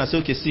not work. Then I say,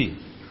 okay, see,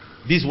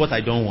 this is what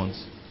I don't want.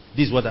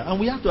 This is what and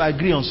we have to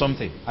agree on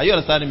something. Are you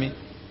understanding me?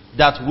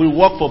 That will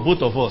work for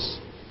both of us.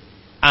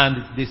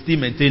 And they still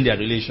maintain their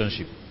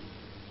relationship.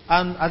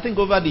 And I think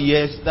over the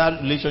years,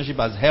 that relationship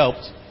has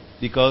helped,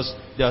 because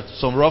there are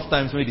some rough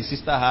times where the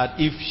sister had.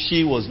 If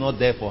she was not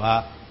there for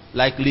her,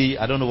 likely,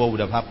 I don't know what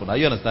would have happened. Are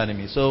you understanding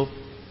me? So,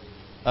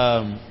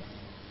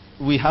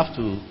 we have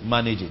to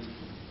manage it.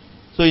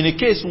 So in a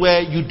case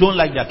where you don't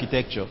like the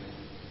architecture,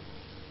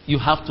 you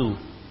have to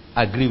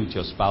agree with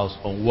your spouse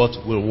on what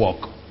will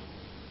work.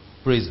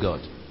 Praise God.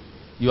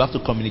 You have to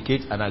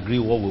communicate and agree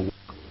what will work.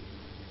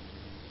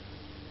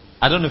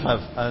 I don't know if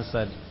I've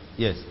answered.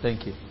 Yes,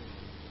 thank you.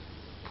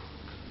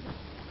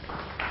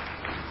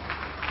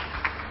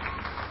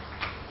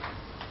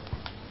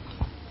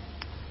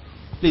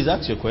 Please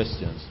ask your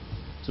questions.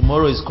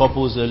 Tomorrow is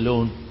couples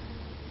alone.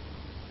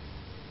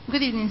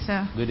 Good evening,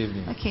 sir. Good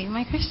evening. Okay,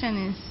 my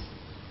question is,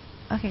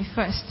 okay,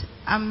 first,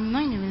 I'm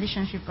not in a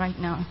relationship right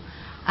now,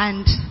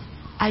 and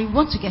I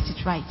want to get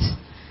it right.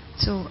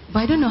 So, but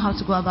I don't know how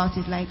to go about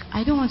it. Like,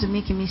 I don't want to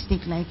make a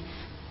mistake. Like,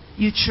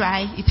 you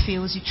try, it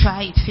fails. You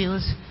try, it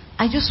fails.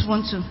 I just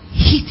want to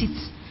hit it,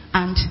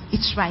 and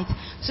it's right.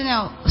 So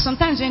now,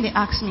 sometimes when they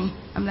ask me,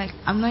 I'm like,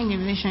 I'm not in a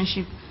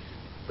relationship.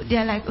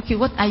 They're like, okay,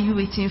 what are you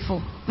waiting for?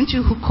 Won't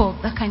you hook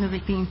up? That kind of a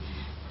thing.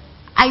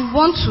 I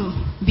want to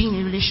be in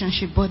a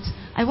relationship, but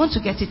I want to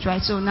get it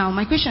right. So now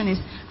my question is,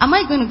 am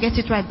I going to get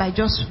it right by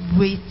just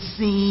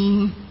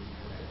waiting?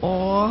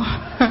 Or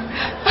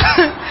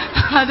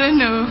I don't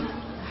know.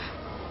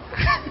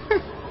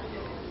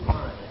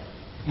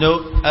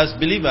 No, as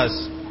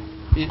believers,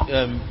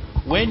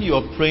 when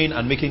you're praying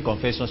and making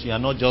confessions, you are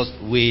not just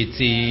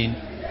waiting.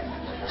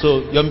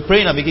 So you're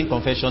praying and making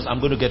confessions. I'm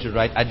going to get it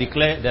right. I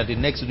declare that the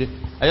next day.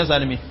 I just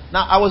had me.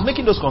 Now I was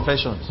making those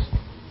confessions,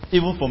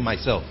 even for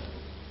myself.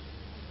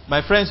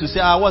 My friends would say,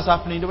 what's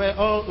happening? They were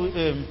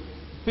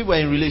people are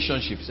in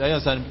relationships. I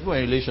understand people are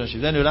in relationships.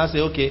 Then they would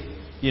say, okay,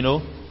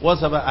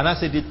 what's up? And I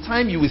said, the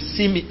time you will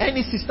see me,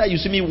 any sister you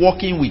see me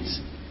walking with,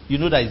 you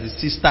know that is the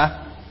sister.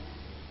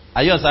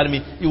 Are you understanding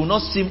me? You will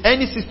not see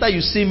any sister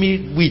you see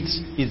me with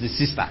is the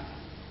sister.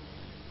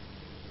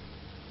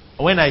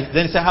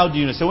 Then say, how do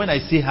you know? So when I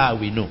see her,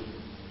 we know.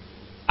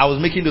 I was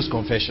making those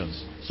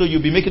confessions. So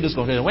you'll be making those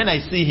confessions. When I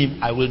see him,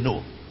 I will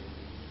know.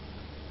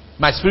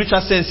 My spiritual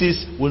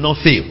senses will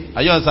not fail.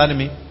 Are you understanding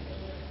me?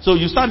 So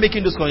you start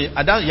making those confessions.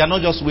 You are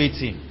not just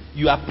waiting.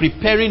 You are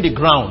preparing the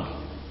ground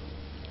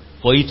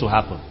for it to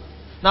happen.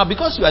 Now,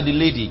 because you are the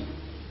lady,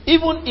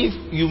 even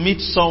if you meet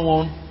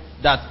someone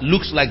that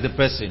looks like the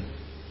person,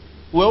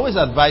 we always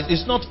advise,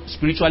 it's not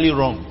spiritually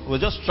wrong. We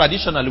just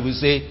traditionally we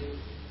say,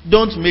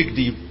 don't make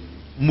the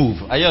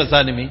move. Are you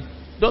understanding me?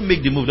 Don't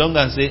make the move. Don't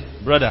go and say,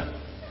 brother,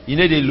 you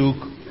need a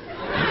look.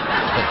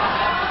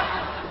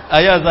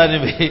 Are you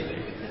understanding me?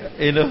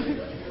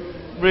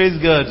 Praise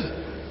God.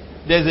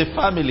 There's a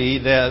family,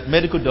 they're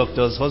medical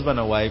doctors, husband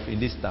and wife in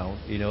this town.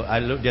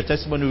 Their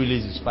testimony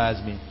really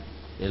inspires me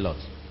a lot.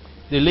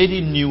 The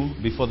lady knew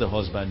before the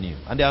husband knew.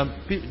 And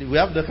we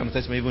have that kind of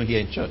testimony even here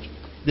in church.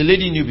 The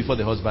lady knew before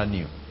the husband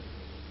knew.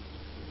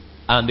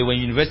 And they were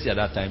in university at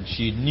that time.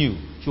 She knew.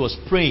 She was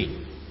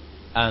praying.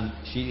 And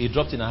it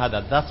dropped in her heart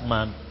that that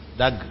man,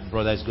 that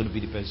brother is going to be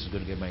the person she's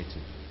going to get married to.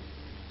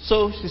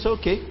 So she said,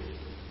 okay.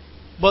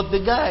 But the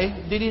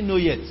guy didn't know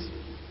yet.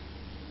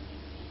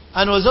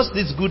 And it was just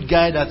this good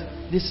guy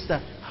that, this sister,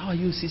 how are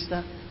you,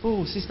 sister?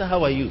 Oh, sister,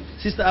 how are you?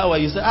 Sister, how are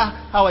you? Say,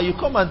 how are you?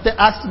 Come and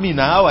ask me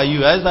now, how are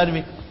you?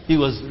 He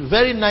was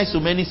very nice to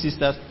many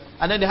sisters.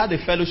 And then they had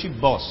a fellowship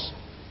bus.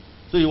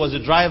 So he was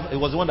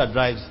the one that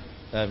drives,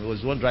 he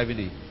was the one driving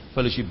the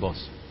fellowship bus.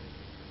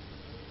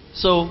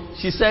 So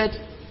she said,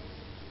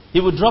 he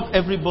would drop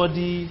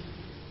everybody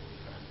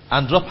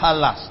and drop her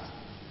last.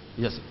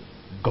 Yes,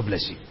 God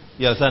bless you.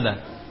 You understand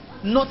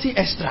that? Nothing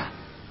extra.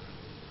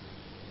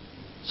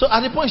 So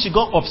at the point she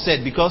got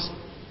upset because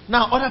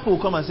now other people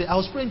will come and say, I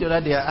was praying the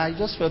other day, I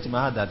just felt in my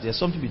heart that there's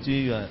something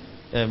between you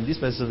and this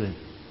person.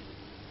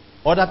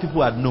 Other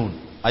people had known.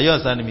 Are you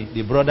understanding me?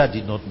 The brother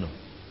did not know.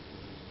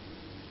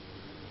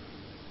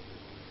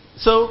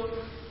 So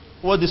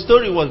the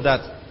story was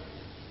that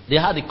they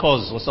had a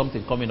cause or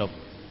something coming up.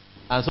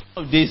 And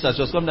some of days as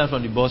she was coming down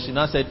from the bus, she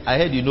now said, I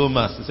heard you know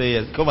mass. He said,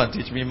 yes, come and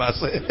teach me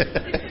mass.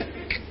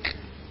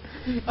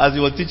 As he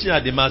was teaching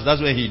her the mass,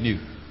 that's when he knew.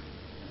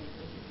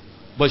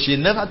 But she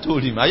never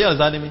told him. Are you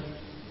understanding me?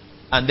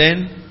 And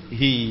then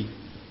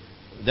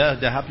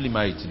they're happily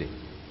married today.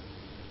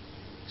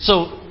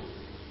 So,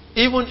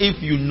 even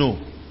if you know,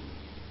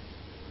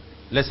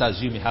 let's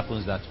assume it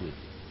happens that way.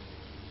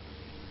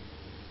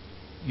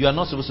 You are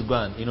not supposed to go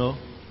and,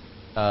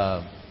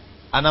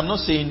 and I'm not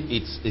saying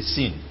it's a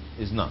sin.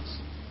 It's not.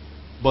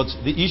 But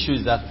the issue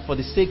is that for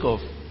the sake of,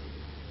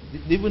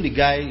 even the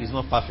guy is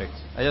not perfect.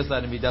 I just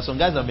said, there are some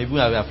guys that maybe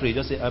are afraid.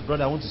 Just say,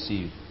 brother, I want to see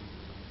you.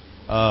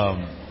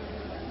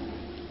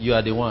 You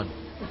are the one.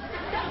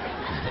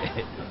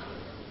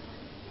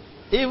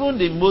 Even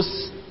the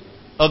most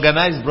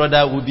organized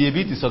brother will be a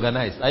bit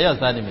disorganized. Are you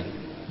understanding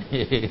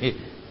me?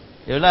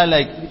 You're not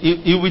like,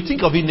 he will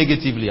think of it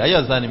negatively. Are you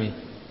understanding me?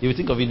 He will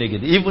think of it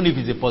negatively, even if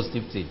it's a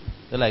positive thing.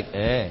 They're like,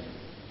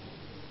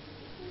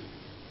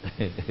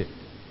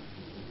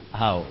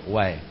 How?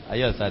 Why? Are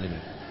you understanding me?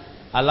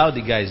 Allow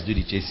the guys do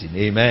the chasing.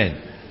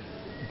 Amen.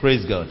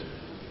 Praise God.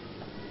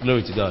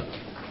 Glory to God.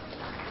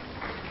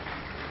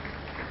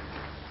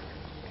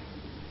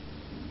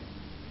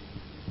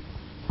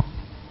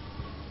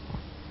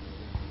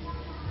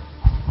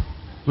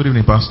 Good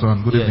evening, Pastor,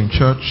 and good evening,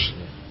 church.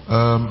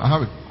 I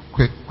have a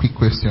quick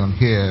question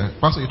here.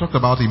 Pastor, you talked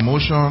about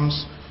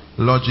emotions,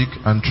 logic,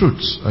 and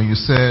truths. And you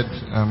said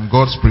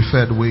God's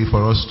preferred way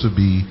for us to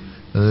be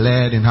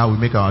led in how we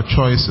make our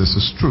choices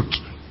is truth.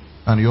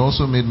 And you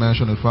also made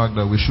mention of the fact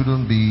that we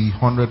shouldn't be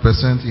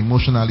 100%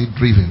 emotionally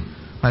driven.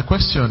 My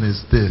question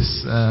is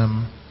this.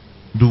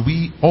 Do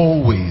we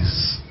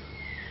always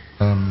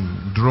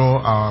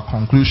draw our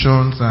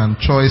conclusions and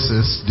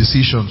choices,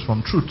 decisions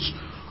from truth?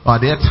 Or are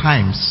there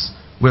times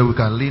where we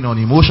can lean on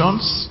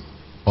emotions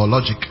or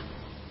logic?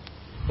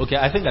 Okay,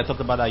 I think I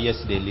talked about that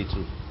yesterday a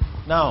little.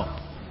 Now,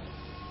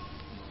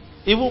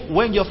 even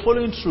when you're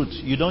following truth,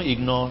 you don't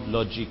ignore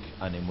logic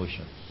and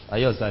emotions. Are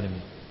you understanding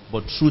me?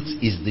 But truth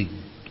is the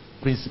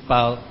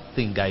principal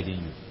thing guiding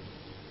you.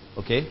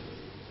 Okay?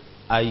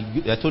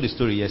 I told the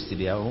story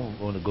yesterday. I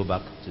want to go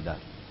back to that.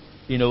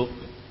 You know,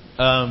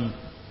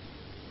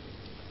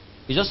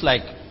 it's just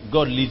like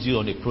God leads you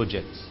on a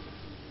project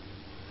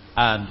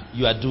and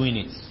you are doing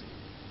it.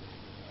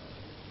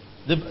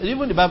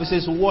 Even the Bible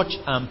says watch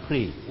and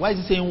pray. Why is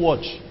it saying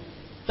watch?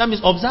 That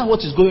means observe what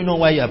is going on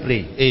while you are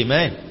praying.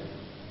 Amen.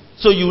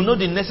 So you know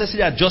the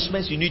necessary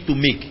adjustments you need to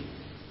make.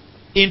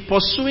 In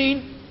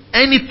pursuing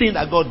anything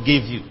that God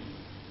gave you,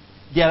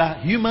 there are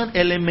human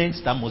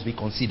elements that must be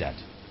considered.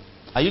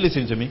 Are you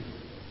listening to me?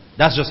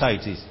 That's just how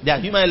it is. There are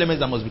human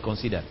elements that must be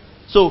considered.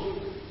 So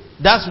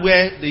that's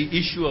where the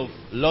issue of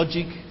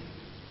logic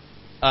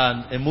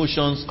and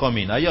emotions come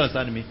in. Are you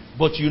understanding me?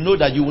 But you know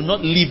that you will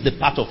not leave the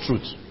path of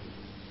truth.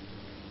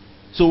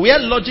 So where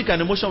logic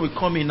and emotion will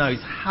come in now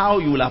is how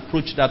you will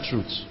approach that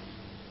truth.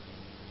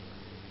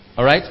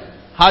 Alright?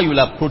 How you will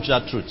approach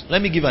that truth.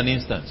 Let me give an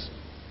instance.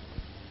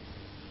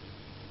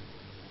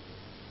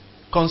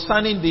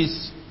 Concerning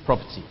this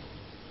property.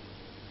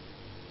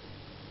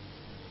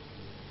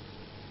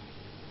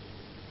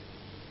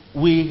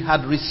 We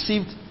had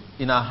received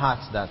in our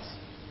hearts that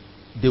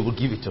they will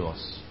give it to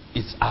us.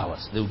 It's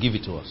ours. They will give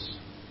it to us.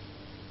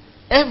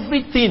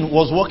 Everything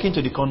was working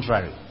to the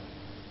contrary.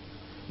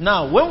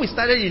 Now, when we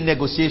started in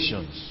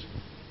negotiations,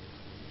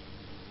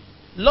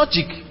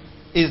 logic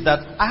is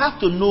that I have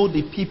to know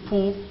the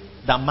people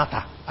that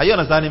matter. Are you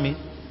understanding me?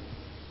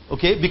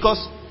 Okay?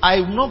 Because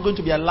I'm not going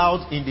to be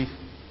allowed in the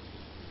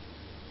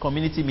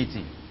community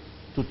meeting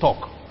to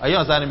talk. Are you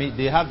understanding me?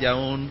 They have their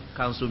own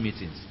council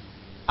meetings.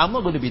 I'm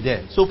not going to be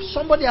there. So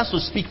somebody has to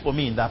speak for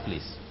me in that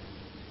place.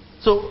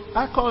 So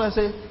I call and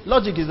say,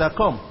 logic is that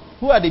come.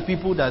 Who are the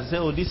people that say,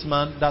 oh, this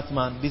man, that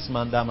man, this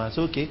man, that man?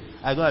 So okay,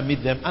 I go and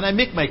meet them and I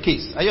make my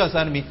case. Are you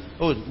understanding me?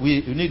 Oh,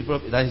 we need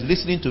that is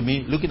listening to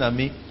me, looking at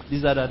me,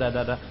 this, that,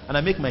 and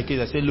I make my case.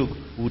 I say, look,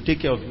 we'll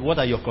take care of what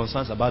are your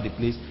concerns about the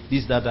place,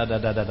 this, that,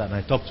 and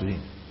I talk to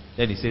him.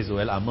 Then he says,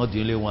 well, I'm not the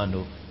only one,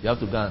 though. You have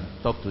to go and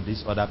talk to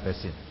this other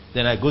person.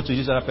 Then I go to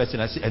this other person,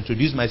 I say,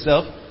 introduce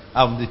myself.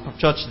 I'm the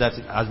church that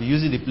has been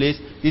using the place,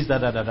 this, that.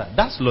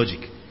 That's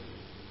logic.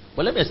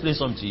 But let me explain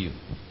something to you.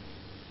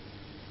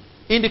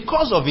 In the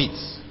course of it,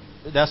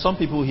 there are some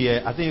people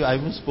here. I think I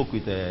even spoke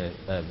with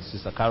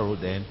Sister Carol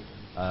then.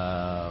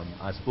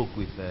 I spoke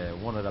with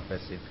one other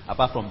person,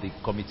 apart from the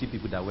committee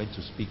people that went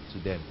to speak to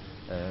them.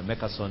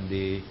 Mecca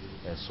Sunday,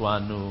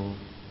 Swanu,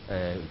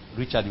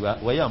 Richard,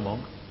 were you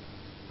among?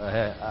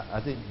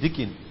 I think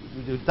Deacon,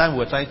 the time we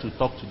were trying to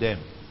talk to them.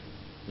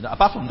 You know,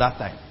 apart from that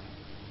time,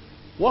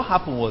 what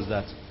happened was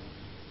that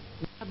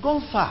we had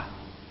gone far.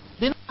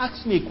 They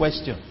asked me a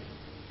question.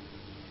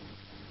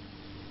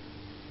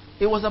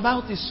 It was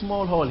about this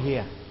small hall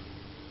here.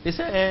 They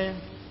said,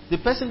 the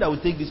person that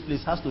will take this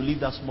place has to leave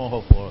that small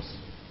hall for us.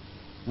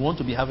 We want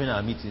to be having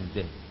our meetings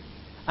there.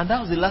 And that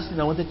was the last thing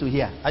I wanted to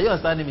hear. Are you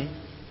understanding me?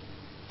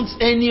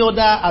 Any other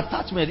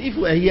attachment. If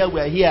we are here, we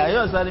are here. Are you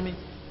understanding me?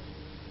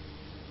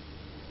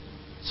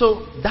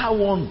 So that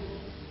one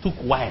took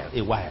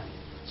a while.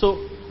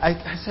 So I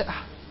said,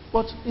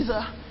 what is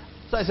that?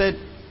 So I said,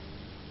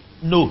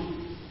 no,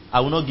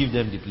 I will not give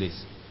them the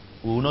place.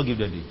 We will not give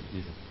them the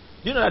place.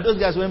 Do you know that those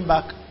guys went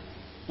back?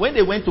 When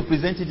they went to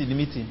present it in the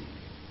meeting,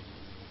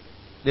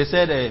 they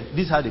said,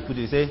 this is how they put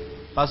it. They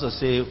say, Pastor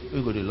say,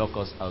 we're going to lock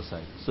us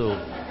outside. So,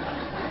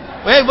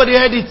 when everybody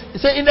heard it, they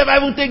said, in the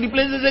Bible, take the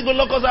place, they say, go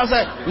lock us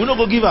outside. We're not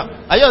going to give up.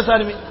 Are you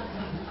understanding me?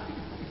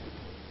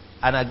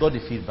 And I got the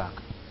feedback.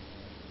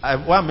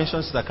 When I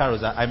mentioned Sister Carol,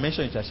 I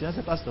mentioned it. She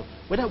said, Pastor,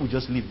 whether we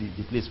just leave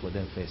the place for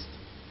them first.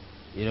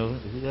 You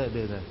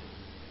know?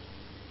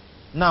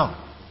 Now,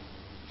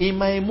 in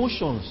my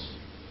emotions,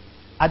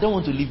 I don't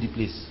want to leave the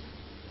place.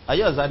 Are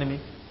you understanding me?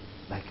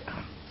 Like,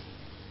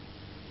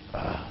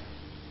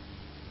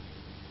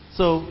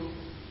 So,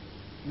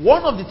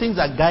 one of the things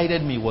that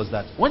guided me was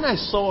that when I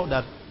saw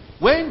that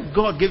when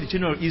God gave the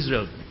children of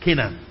Israel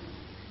Canaan,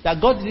 that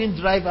God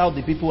didn't drive out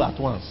the people at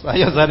once. Are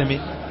you understanding me?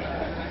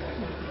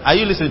 Are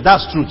you listening?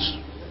 That's truth.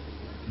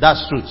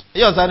 That's truth. Are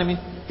you understanding me?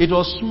 It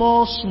was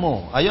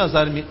small. Are you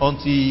understanding me?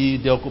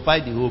 Until they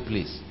occupied the whole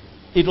place.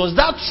 It was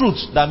that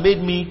truth that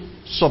made me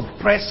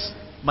suppress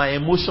my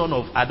emotion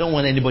of I don't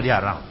want anybody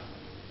around.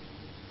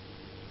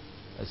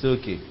 I said,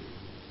 okay.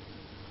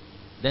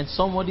 Then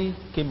somebody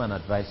came and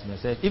advised me. I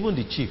said, even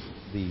the chief,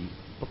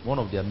 one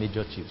of their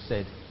major chiefs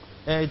said,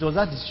 it was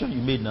that decision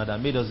you made now that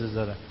made us this.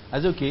 I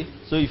said, okay.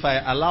 So if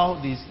I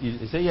allow this,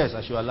 he said, yes,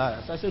 I should allow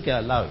it. I said, okay,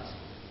 allow it.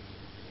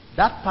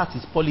 That part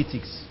is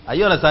politics. Are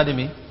you understanding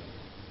me?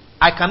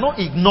 I cannot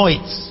ignore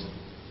it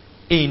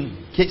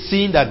in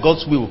seeing that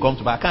God's will come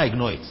to pass. I can't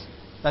ignore it.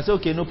 So I said,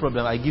 okay, no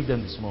problem. I give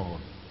them the small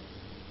one.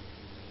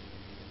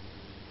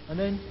 And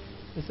then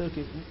they said,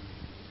 okay.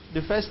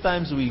 the first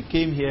times we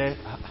came here,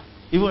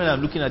 even when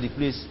I'm looking at the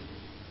place,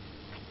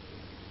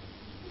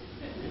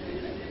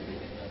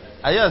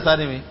 are you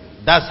understanding me?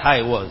 That's how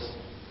it was.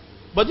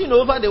 But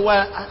over the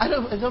while, I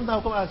don't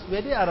now come ask,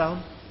 were they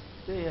around?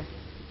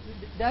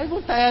 They are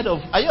even tired of.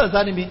 Are you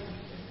understanding me?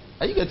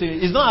 Are you getting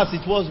it? It's not as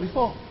it was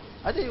before.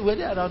 Were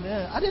they around?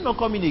 Are they not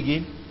coming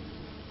again?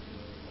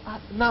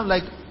 Now,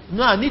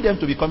 no, I need them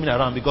to be coming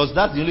around because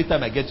that's the only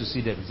time I get to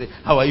see them and say,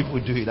 how are you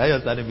people doing? Are you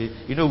understanding me?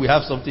 We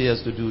have something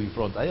else to do in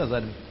front. Are you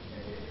understanding me?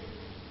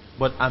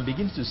 But I'm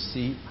beginning to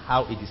see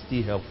how it is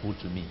still helpful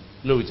to me.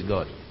 Glory to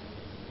God.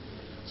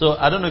 So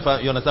I don't know if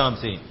you understand what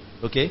I'm saying.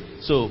 Okay?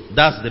 So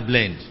that's the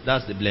blend.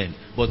 That's the blend.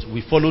 But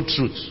we follow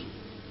truth.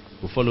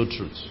 We follow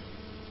truth.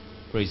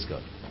 Praise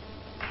God.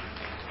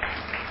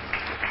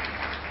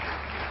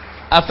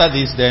 After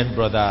this, then,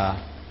 Brother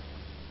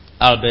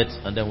Albert,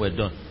 and then we're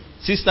done.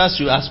 Sisters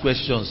should ask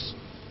questions.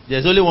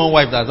 There's only one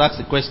wife that has asked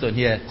a question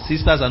here.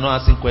 Sisters are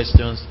not asking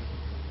questions.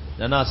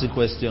 They're not asking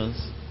questions.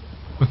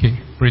 Okay,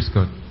 praise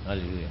God.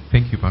 Hallelujah.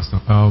 Thank you,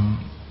 Pastor.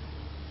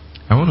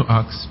 I want to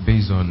ask,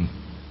 based on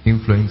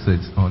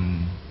influences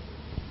on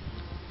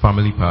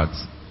family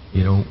parts,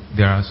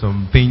 there are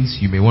some things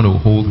you may want to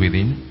hold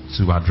within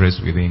to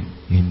address within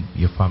in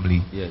your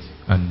family. Yes.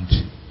 And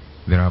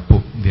there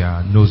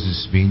are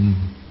noses being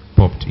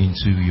popped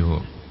into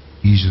your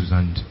issues,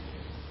 and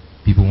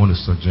people want to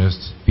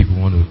suggest, people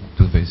want to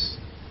do this.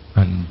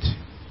 And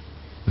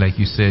like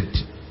you said,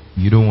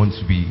 you don't want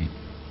to be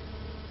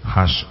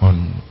harsh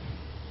on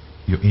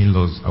your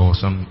in-laws or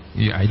some.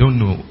 I don't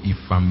know if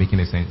I'm making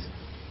a sense.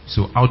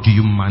 So how do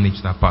you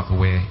manage that part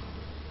where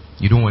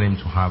you don't want them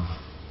to have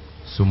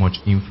so much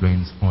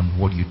influence on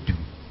what you do?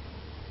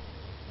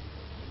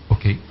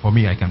 Okay, for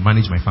me, I can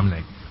manage my family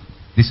like,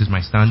 this is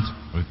my stand,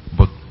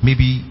 but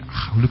maybe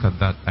look at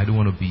that. I don't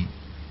want to be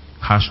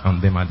harsh on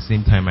them. At the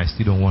same time, I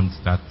still don't want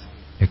that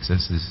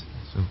excesses.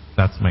 So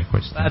that's my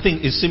question. I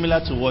think it's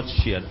similar to what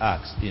she had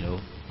asked,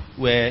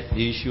 where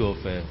the issue of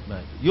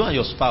you and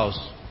your spouse,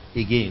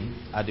 again,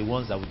 are the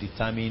ones that will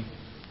determine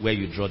where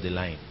you draw the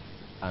line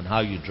and how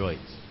you draw it.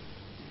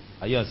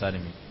 Are you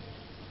understanding me?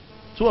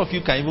 Two of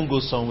you can even go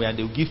somewhere and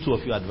they will give two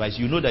of you advice.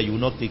 You know that you will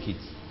not take it.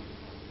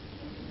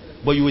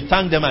 But you will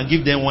thank them and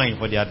give them wine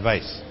for the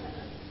advice.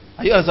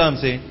 Are you understand what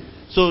I'm saying?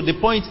 So the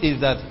point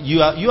is that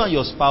you and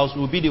your spouse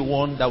will be the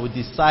one that will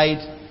decide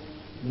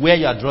where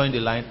you are drawing the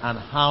line and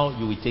how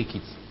you will take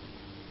it.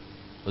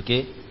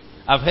 Okay?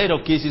 I've heard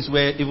of cases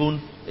where even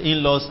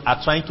in-laws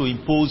are trying to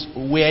impose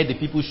where the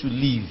people should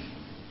live.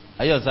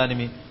 Are you understanding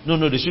me? No,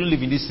 they shouldn't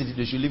live in this city.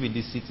 They should live in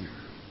this city.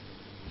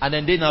 And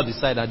then they now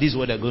decide that this is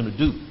what they're going to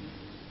do.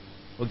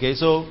 Okay,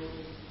 so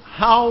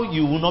how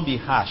you will not be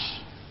harsh?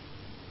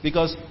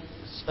 Because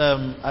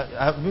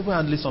I've never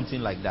handled something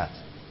like that.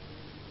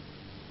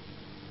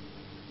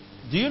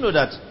 Do you know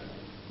that?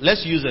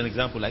 Let's use an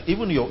example. Like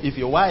even if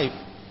your wife,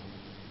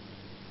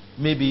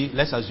 maybe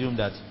let's assume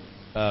that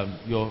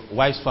your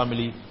wife's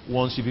family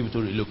wants you people to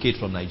relocate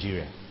from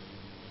Nigeria,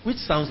 which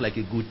sounds like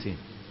a good thing,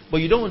 but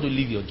you don't want to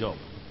leave your job.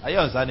 Are you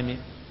understanding me?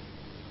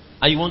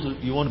 And you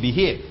want to be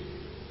here,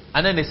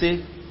 and then they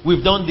say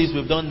we've done this,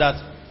 we've done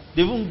that.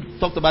 They even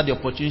talked about the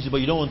opportunity, but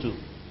you don't want to.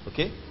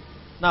 Okay?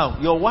 Now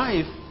your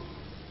wife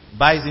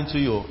buys into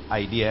your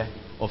idea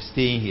of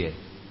staying here.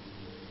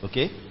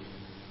 Okay?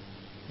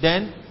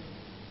 Then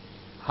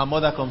her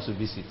mother comes to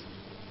visit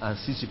and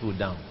sits people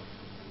down.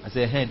 I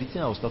say, hey, the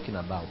thing I was talking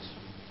about,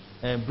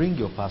 bring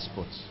your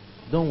passport.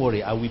 Don't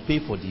worry, I will pay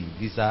for the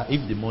visa.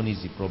 If the money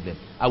is the problem,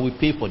 I will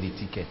pay for the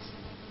ticket.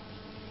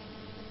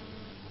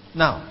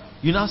 Now,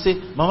 you now say,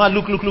 Mama,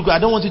 look, I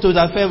don't want you to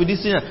interfere with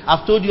this thing.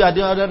 I've told you,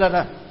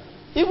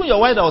 Even your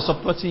wife that was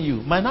supporting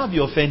you might not be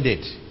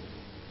offended.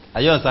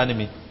 Are you understanding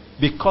me?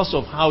 Because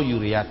of how you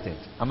reacted.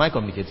 Am I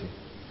communicating?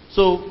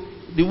 So,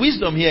 the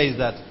wisdom here is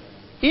that,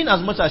 in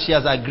as much as she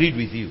has agreed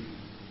with you,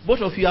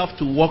 both of you have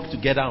to work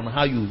together on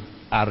how you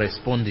are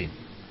responding,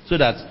 so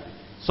that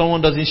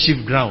someone doesn't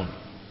shift ground.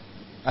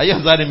 Are you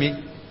understanding me?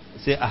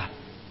 Say,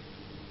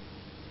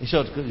 in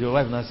short, your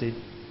wife now said,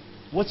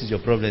 what is your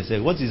problem? Say,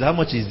 how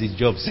much is this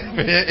job?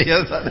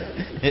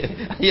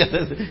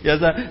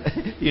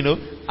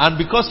 And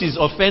because she's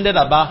offended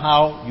about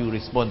how you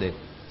responded,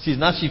 she's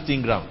not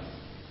shifting ground.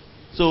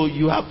 So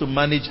you have to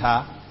manage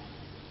her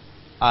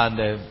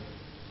and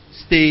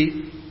stay.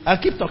 I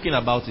keep talking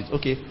about it.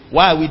 Okay,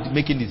 why are we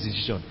making this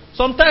decision?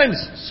 Sometimes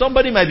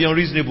somebody might be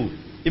unreasonable.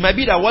 It might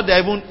be that what they're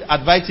even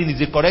advising is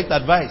the correct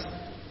advice.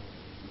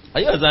 Are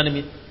you understanding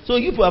me? So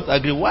you have to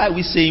agree. Why are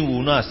we saying we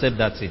will not accept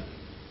that thing?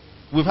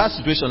 We've had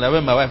situations like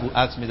when my wife will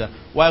ask me that,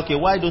 why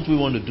don't we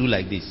want to do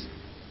like this?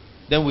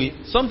 Then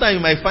sometimes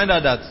you might find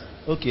out that,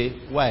 okay,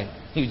 why?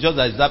 It's just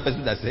that it's that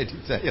person that said it.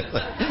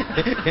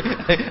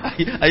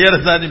 Are you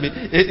understanding me?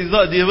 It's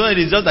not,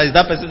 it's just that it's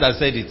that person that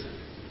said it.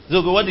 So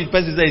what did the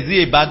person say? Is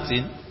it a bad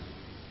thing?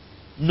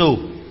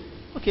 No.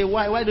 Okay,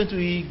 why don't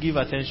we give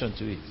attention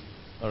to it?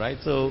 Alright,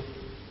 so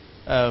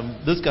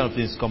those kind of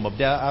things come up.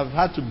 I've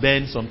had to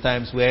bend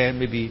sometimes where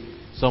maybe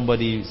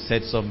somebody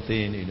said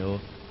something,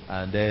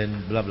 and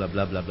then blah blah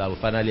blah blah blah. We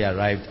finally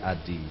arrived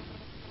at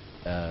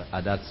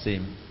at that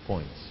same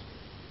point.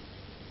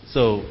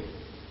 So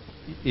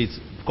it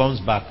comes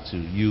back to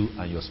you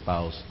and your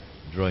spouse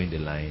drawing the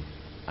line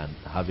and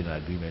having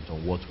an agreement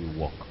on what will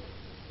work.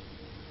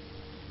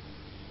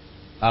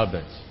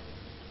 Albert,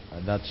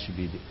 and that should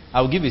be.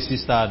 I'll give a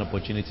sister an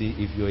opportunity.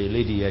 If you're a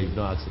lady here, you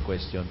don't ask a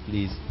question,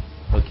 please.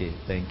 Okay,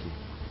 thank you.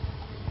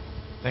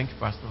 Thank you,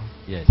 Pastor.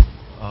 Yes.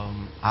 I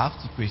have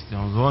two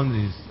questions. One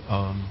is,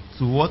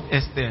 to what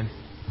extent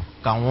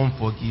can one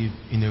forgive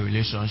in a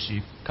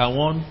relationship? Can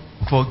one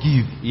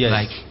forgive? Yes.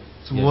 Like,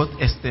 to yes. what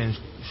extent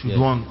should yes.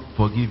 one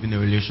forgive in a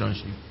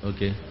relationship?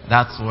 Okay.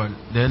 That's one.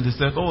 Then the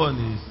second one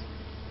is,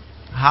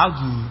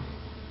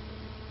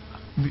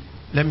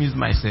 let me use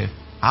myself.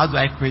 How do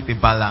I create a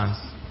balance?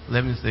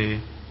 Let me say,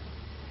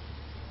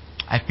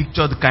 I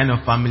picture the kind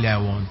of family I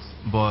want,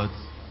 but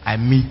I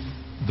meet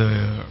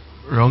the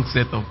wrong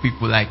set of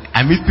people. Like,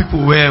 I meet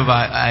people wherever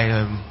I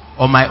am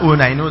on my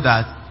own. I know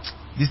that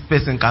this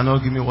person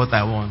cannot give me what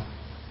I want.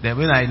 Then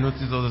when I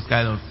notice all those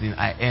kind of things,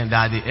 I end.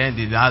 At the end,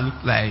 it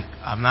look like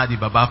I'm not the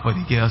baba for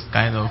the girls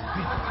kind of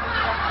thing.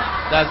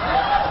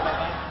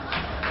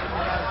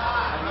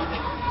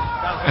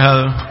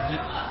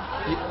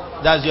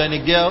 That's you're in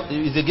a girl.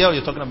 Is the girl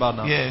you're talking about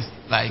now? Yes.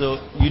 Like,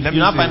 so you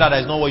now find out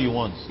that it's not what you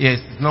want.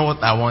 Yes, it's not what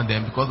I want.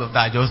 Then because of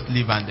that, I just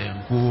leave and then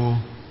go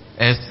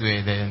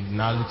elsewhere. Then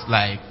now looks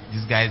like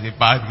this guy is a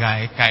bad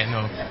guy, kind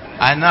of.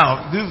 And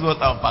now this is what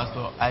I'm,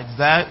 Pastor. I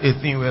desire a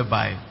thing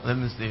whereby, let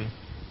me say,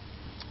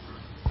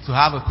 to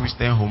have a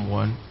Christian home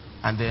one,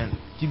 and then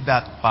keep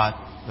that part.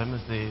 Let me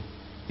say,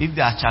 if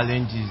there are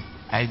challenges,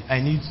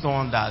 I need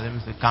someone that, let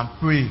me say, can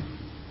pray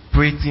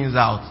things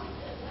out.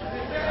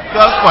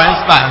 Just for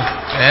instance,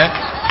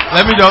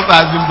 let me just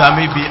assume that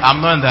maybe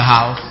I'm not in the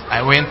house,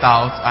 I went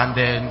out, and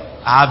then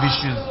I have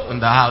issues in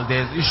the house.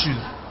 There's issues.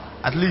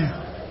 At least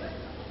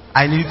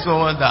I need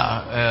someone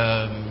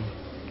that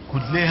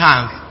could lay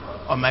hands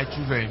on my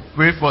children,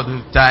 pray for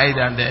the child,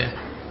 and then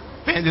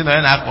pending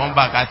when I come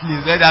back, at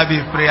least let there be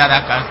a prayer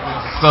that can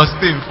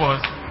sustain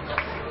first.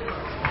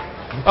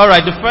 All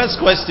right, the first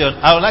question,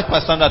 I would like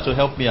Pastor Sandra to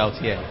help me out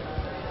here.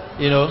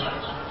 You know,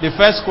 the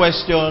first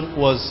question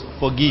was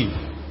forgive.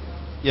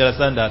 You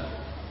understand that?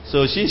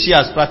 So she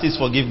has practiced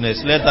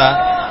forgiveness. Let her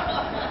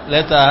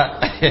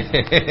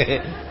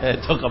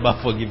talk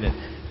about forgiveness.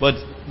 But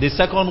the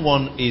second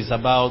one is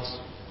about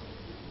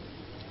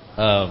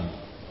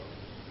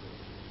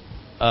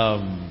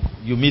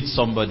you meet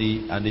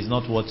somebody and it's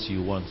not what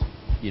you want,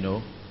 you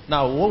know.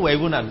 Now, what we're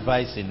even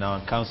advising now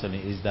in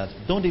counseling is that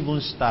don't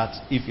even start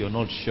if you're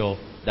not sure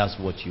that's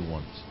what you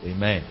want.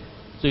 Amen.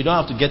 So you don't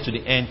have to get to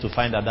the end to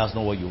find out that's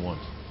not what you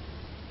want.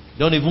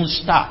 Don't even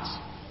start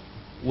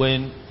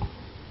when,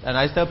 and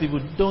I tell people,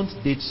 don't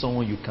date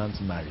someone you can't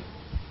marry.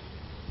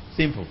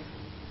 Simple.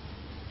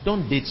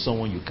 Don't date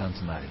someone you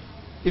can't marry.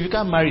 If you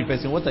can't marry a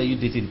person, what are you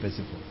dating the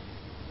person for?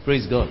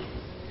 Praise God.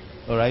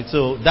 Alright,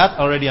 so that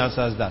already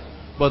answers that.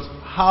 But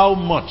how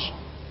much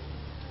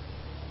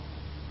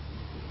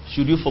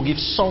should you forgive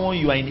someone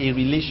you are in a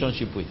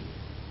relationship with?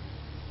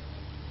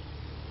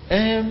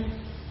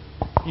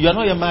 You are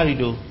not yet married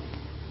though.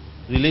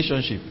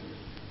 Relationship.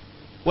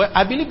 Well,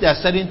 I believe there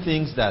are certain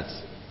things that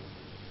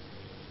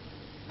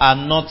are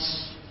not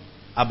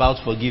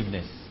about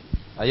forgiveness.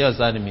 Are you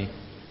understanding me?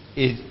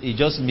 It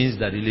just means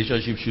that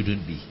relationship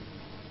shouldn't be.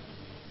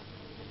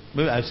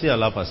 Maybe I'll still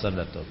allow Pastor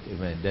Sandra talk.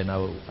 Amen. Then I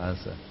will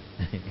answer.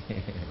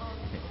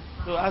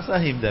 So answer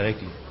him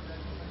directly.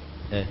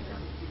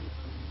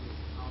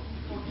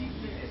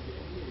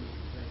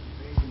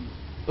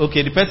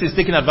 Okay, the person is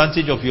taking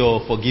advantage of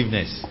your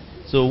forgiveness.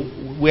 So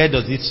where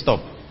does it stop?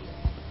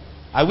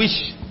 I wish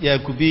there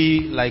could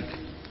be like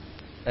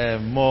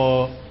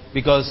more,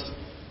 because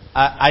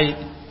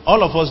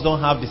all of us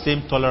don't have the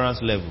same tolerance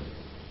level.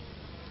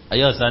 Are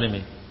you understanding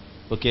me?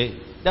 Okay,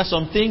 there are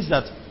some things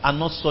that are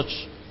not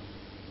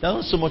they're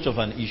not so much of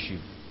an issue,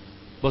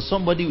 but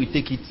somebody will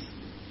take it.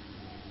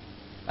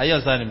 Are you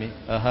understanding me?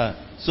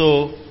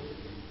 So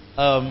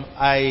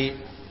I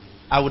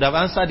would have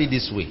answered it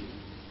this way,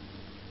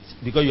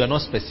 because you are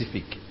not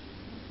specific.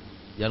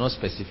 You are not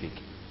specific.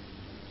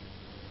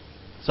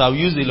 So I'll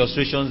use the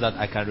illustrations that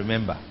I can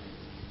remember.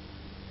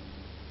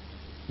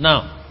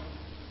 Now,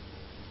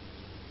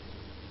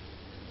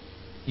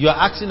 you are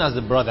acting as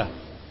the brother,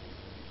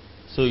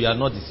 so you are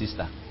not the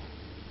sister.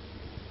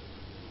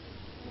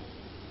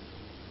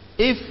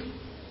 If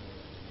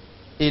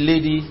a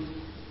lady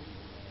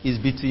is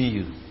beating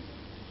you,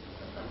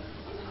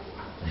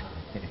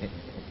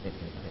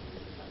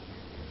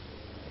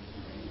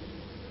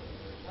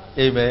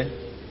 amen.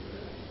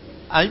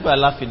 And you are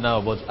laughing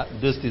now, but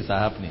those things are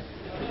happening.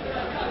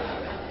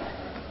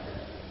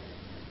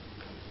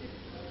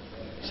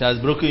 She has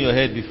broken your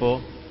head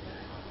before.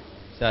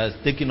 She has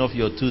taken off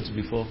your tooth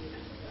before.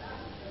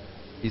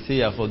 You say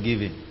you are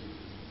forgiven.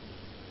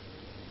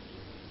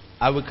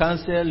 I will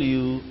counsel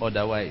you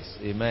otherwise.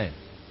 Amen.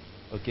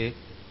 Okay?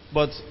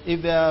 But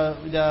if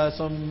there are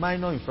some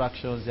minor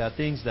infractions, there are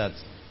things that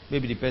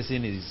maybe the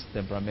person is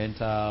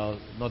temperamental,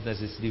 not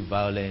necessarily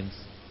violent.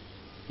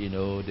 You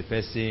know, the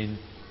person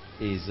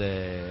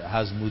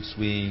has mood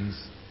swings,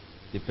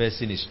 the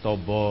person is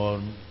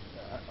stubborn.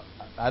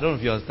 I don't know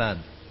if you understand.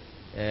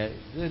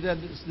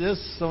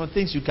 There's some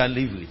things you can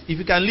live with. If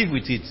you can live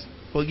with it,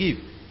 forgive.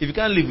 If you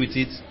can't live with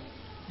it,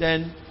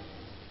 then...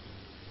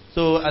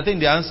 So I think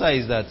the answer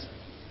is that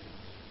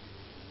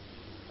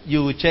you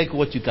will check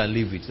what you can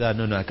live with.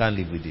 No, I can't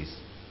live with this.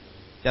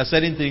 There are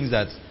certain things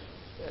that,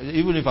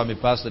 even if I'm a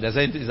pastor, there are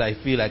certain things I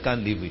feel I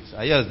can't live with.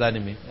 Are you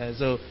understanding me?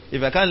 So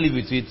if I can't live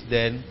with it,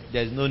 then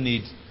there's no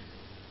need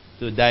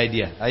to die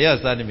there. Are you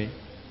understanding me?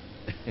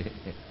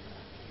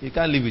 You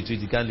can't live with it,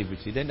 you can't live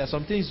with it. Then there are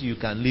some things you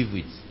can live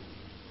with.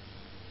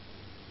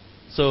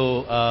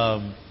 So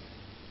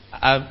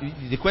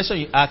the question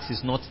you ask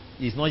is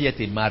not yet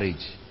a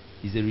marriage.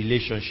 It's a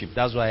relationship.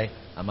 That's why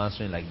I'm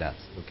answering like that.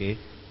 Okay?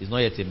 It's not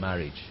yet a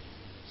marriage.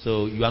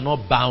 So you are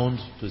not bound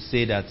to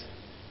say that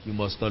you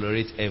must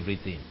tolerate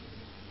everything.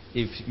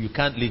 If you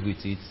can't live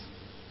with it,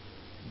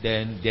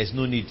 then there's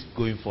no need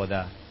going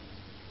further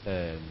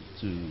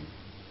to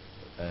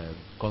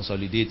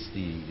consolidate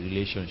the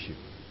relationship.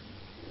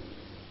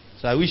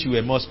 So I wish you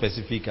were more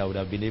specific. I would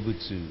have been able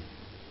to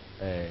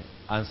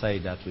answer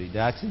it that way.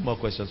 They're asking more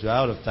questions. We're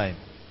out of time.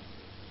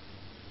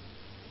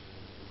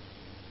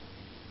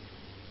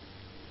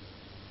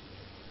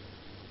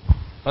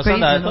 Pastor,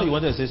 I thought you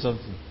wanted to say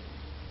something.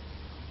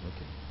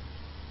 Okay.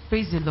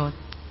 Praise the Lord.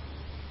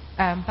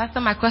 Pastor,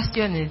 my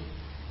question is,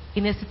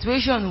 in a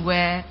situation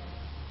where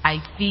I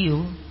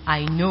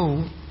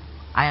know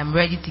I am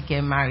ready to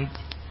get married,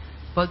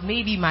 but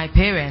maybe my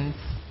parents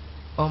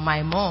or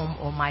my mom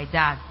or my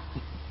dad,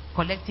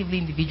 collectively,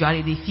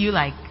 individually, they feel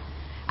like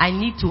I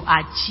need to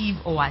achieve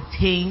or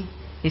attain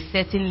a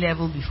certain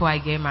level before I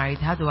get married.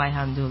 How do I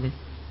handle it?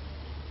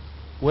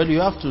 Well, you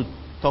have to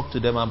talk to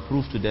them and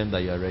prove to them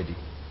that you are ready.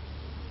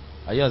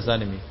 Are you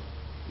understanding me?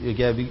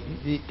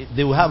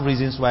 They will have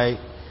reasons why.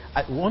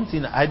 One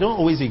thing, I don't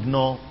always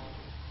ignore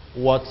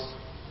what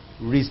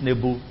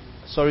reasonable,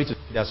 sorry to say,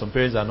 there are some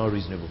parents that are not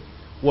reasonable,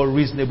 what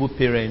reasonable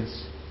parents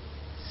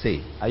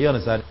say. Are you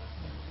understanding?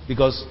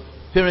 Because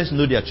parents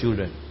know their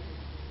children.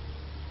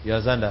 You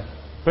understand that?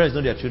 Parents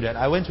know their children.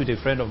 I went with a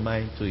friend of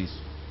mine to his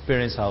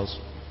parents' house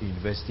in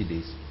university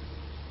days.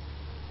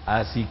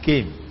 As he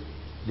came,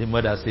 the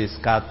mother says,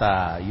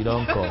 "Scatter, you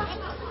don't come."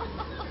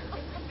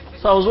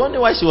 So I was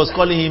wondering why she was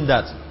calling him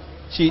that.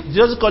 She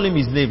doesn't call him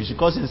his name, she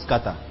calls him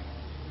Scatter.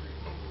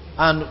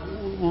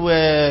 And we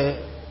were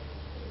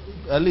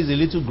at least a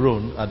little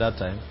grown at that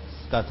time,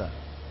 Scatter.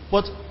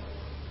 But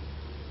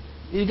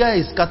the guy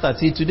is Scatter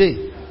till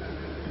today.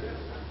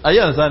 Are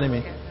you understanding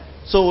me?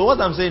 So what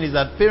I'm saying is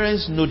that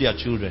parents know their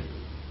children.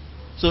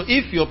 So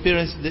if your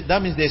parents,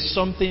 that means there's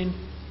something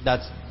that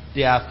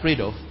they are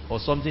afraid of or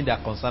something they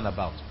are concerned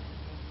about.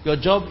 Your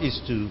job is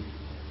to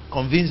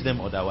convince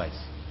them otherwise.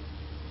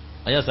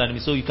 Are you understanding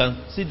me? So you can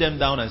sit them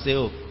down and say,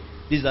 "Oh,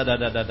 this, da.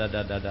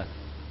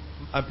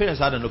 My parents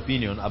had an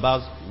opinion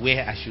about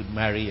where I should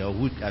marry or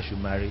who I should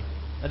marry.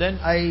 And then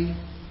I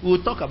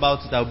will talk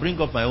about it. I'll bring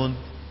up my own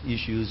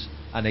issues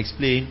and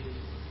explain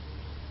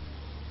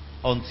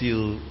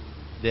until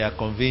they are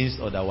convinced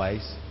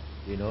otherwise.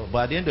 You know.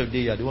 But at the end of the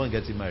day, you are the one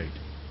getting married.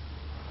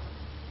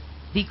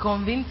 The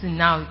convincing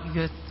now,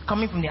 you're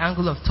coming from the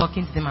angle of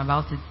talking to them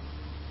about it.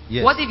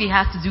 Yes. What if it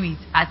has to do with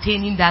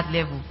attaining that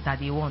level that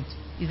they want?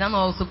 Is that not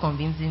also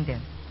convincing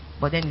them?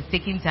 But then it's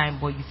taking time,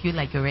 but you feel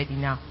like you're ready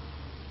now.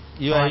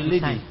 You are a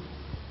lady.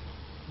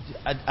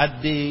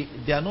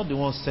 They are not the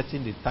ones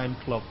setting the time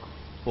clock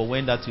for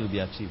when that will be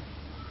achieved.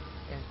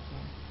 Okay.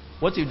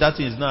 What if that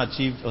is not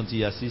achieved until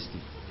you are 60?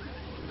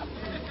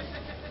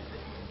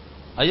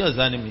 Are you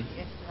understanding me?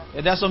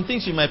 Yes, there are some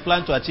things you might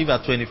plan to achieve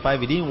at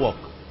 25, it didn't work.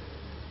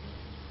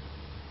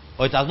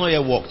 Or it has not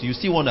yet worked. You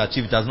still want to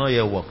achieve it, has not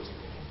yet worked.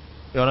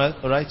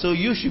 Alright? So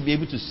you should be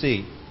able to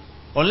say,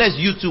 unless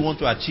you too want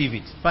to achieve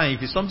it, fine.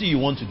 If it's something you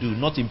want to do,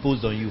 not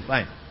imposed on you,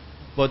 fine.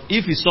 But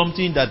if it's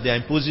something that they're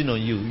imposing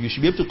on you, you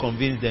should be able to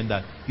convince them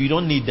that you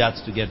don't need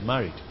that to get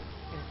married.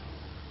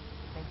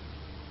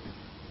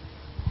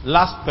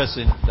 Last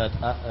person that,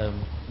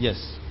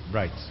 yes,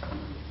 right.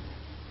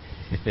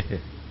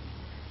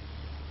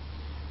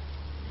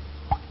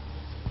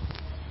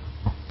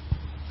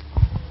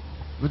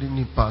 Good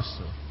evening,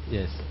 Pastor.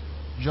 Yes.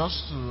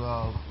 Just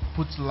to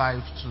put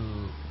life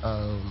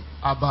to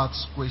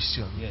Albert's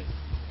question. Yes.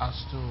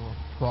 As to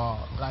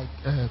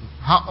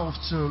how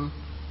often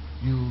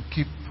you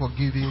keep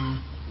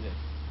forgiving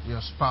your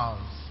spouse.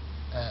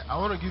 I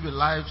want to give a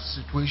live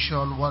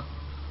situation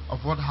of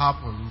what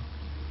happened.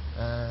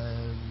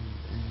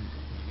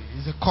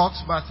 It's a court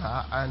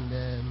matter,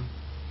 and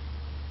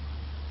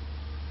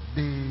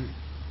the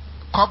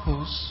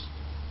couples,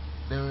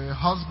 the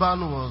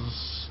husband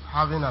was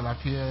having an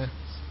affair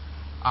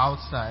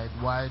outside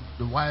while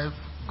the wife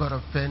got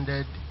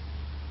offended,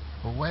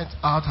 went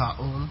out her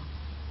own,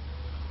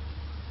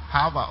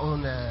 have her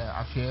own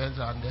affairs,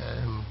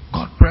 and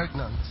got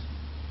pregnant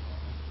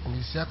in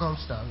the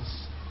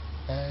circumstance.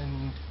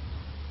 And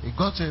it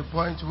got to a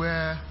point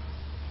where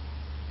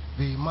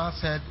the man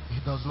said he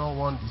does not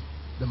want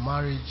the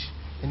marriage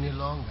any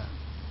longer.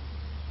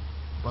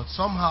 But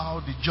somehow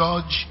the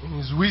judge, in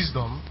his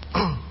wisdom,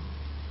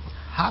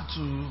 had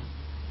to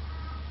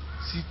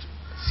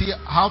see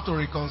how to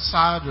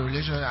reconcile the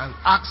relationship and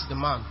ask the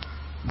man,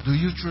 do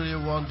you truly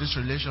want this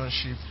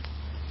relationship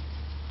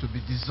to be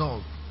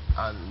dissolved?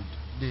 And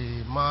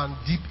the man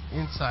deep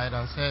inside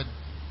and said,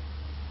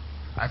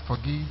 I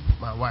forgive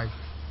my wife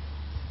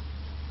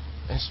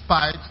in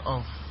spite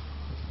of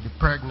the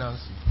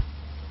pregnancy.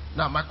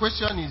 Now my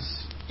question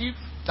is, if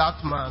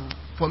that man,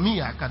 for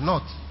me I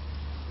cannot,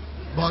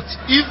 but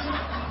if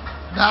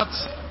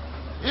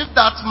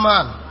that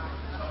man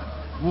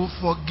will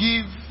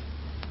forgive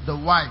the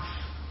wife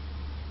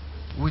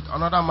with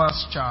another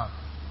man's child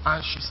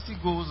and she still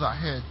goes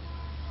ahead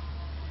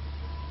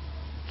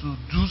to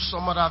do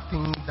some other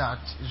thing that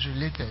is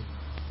related,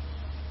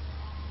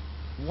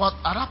 what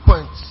at that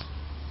point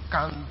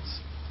can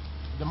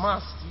the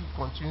man still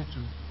continue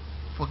to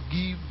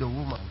forgive the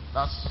woman?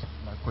 That's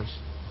my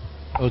question.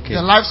 Okay.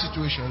 The life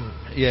situation.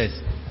 Yes.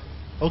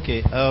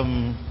 Okay.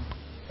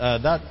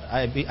 That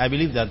I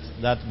believe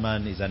that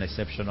man is an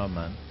exceptional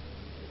man.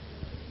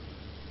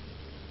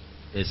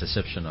 It's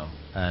exceptional,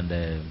 and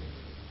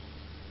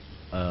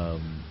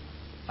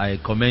I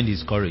commend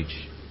his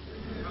courage.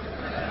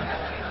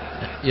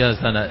 You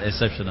understand that?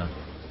 Exceptional.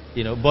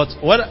 You know, but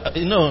what?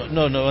 No.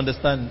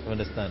 Understand.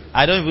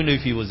 I don't even know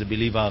if he was a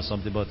believer or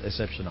something, but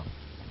exceptional.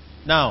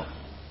 Now,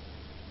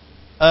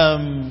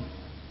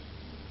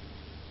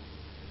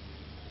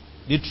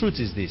 the truth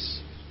is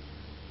this: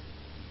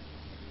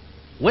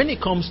 when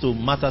it comes to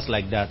matters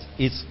like that,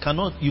 you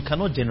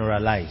cannot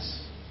generalize.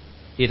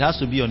 It has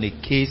to be on a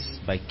case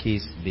by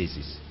case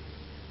basis.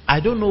 I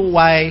don't know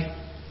why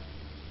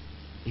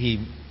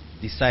he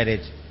decided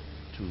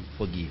to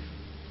forgive.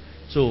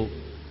 So,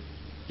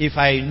 if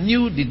I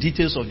knew the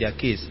details of their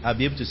case, I'd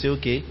be able to say,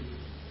 okay,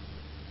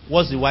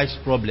 what's the wife's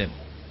problem?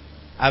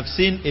 I've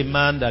seen a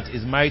man that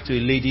is married to a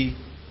lady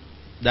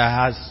that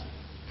has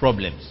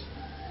problems.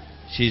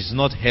 She's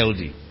not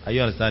healthy. Are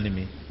you understanding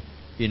me?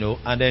 You know,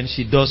 and then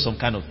she does some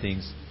kind of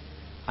things,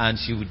 and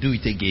she will do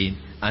it again,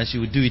 and she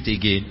will do it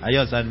again. Are you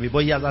understanding me?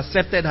 But he has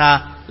accepted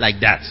her like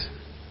that.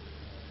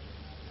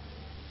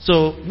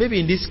 So maybe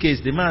in this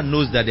case, the man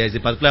knows that there is a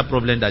particular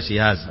problem that she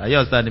has. Are you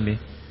understanding me?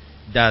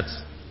 That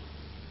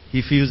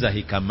he feels that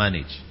he can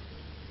manage.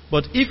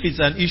 But if it's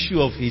an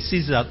issue of he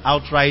sees that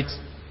outright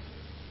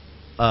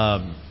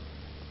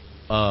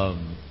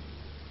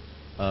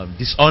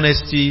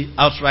dishonesty,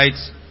 outright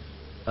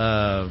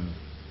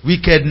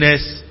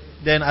wickedness,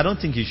 then I don't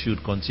think he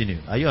should continue.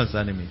 Are you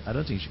understanding me? I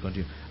don't think he should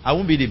continue. I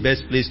won't be the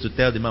best place to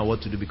tell the man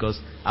what to do because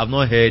I've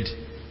not heard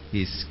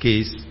his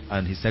case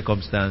and his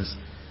circumstance.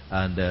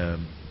 And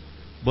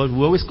but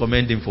we always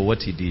commend him for what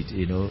he did.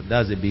 You know,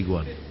 that's a big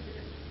one.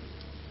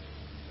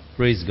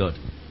 Praise God.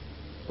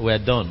 We're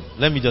done.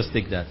 Let me just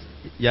take that.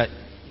 Yeah,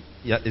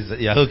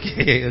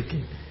 okay,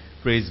 okay.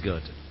 Praise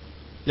God.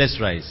 Let's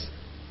rise.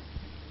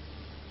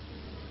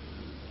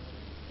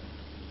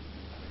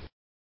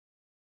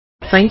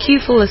 Thank you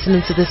for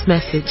listening to this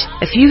message.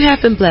 If you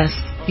have been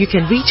blessed, you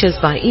can reach us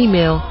by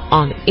email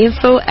on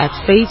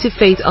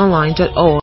info@faithtofaithonline.org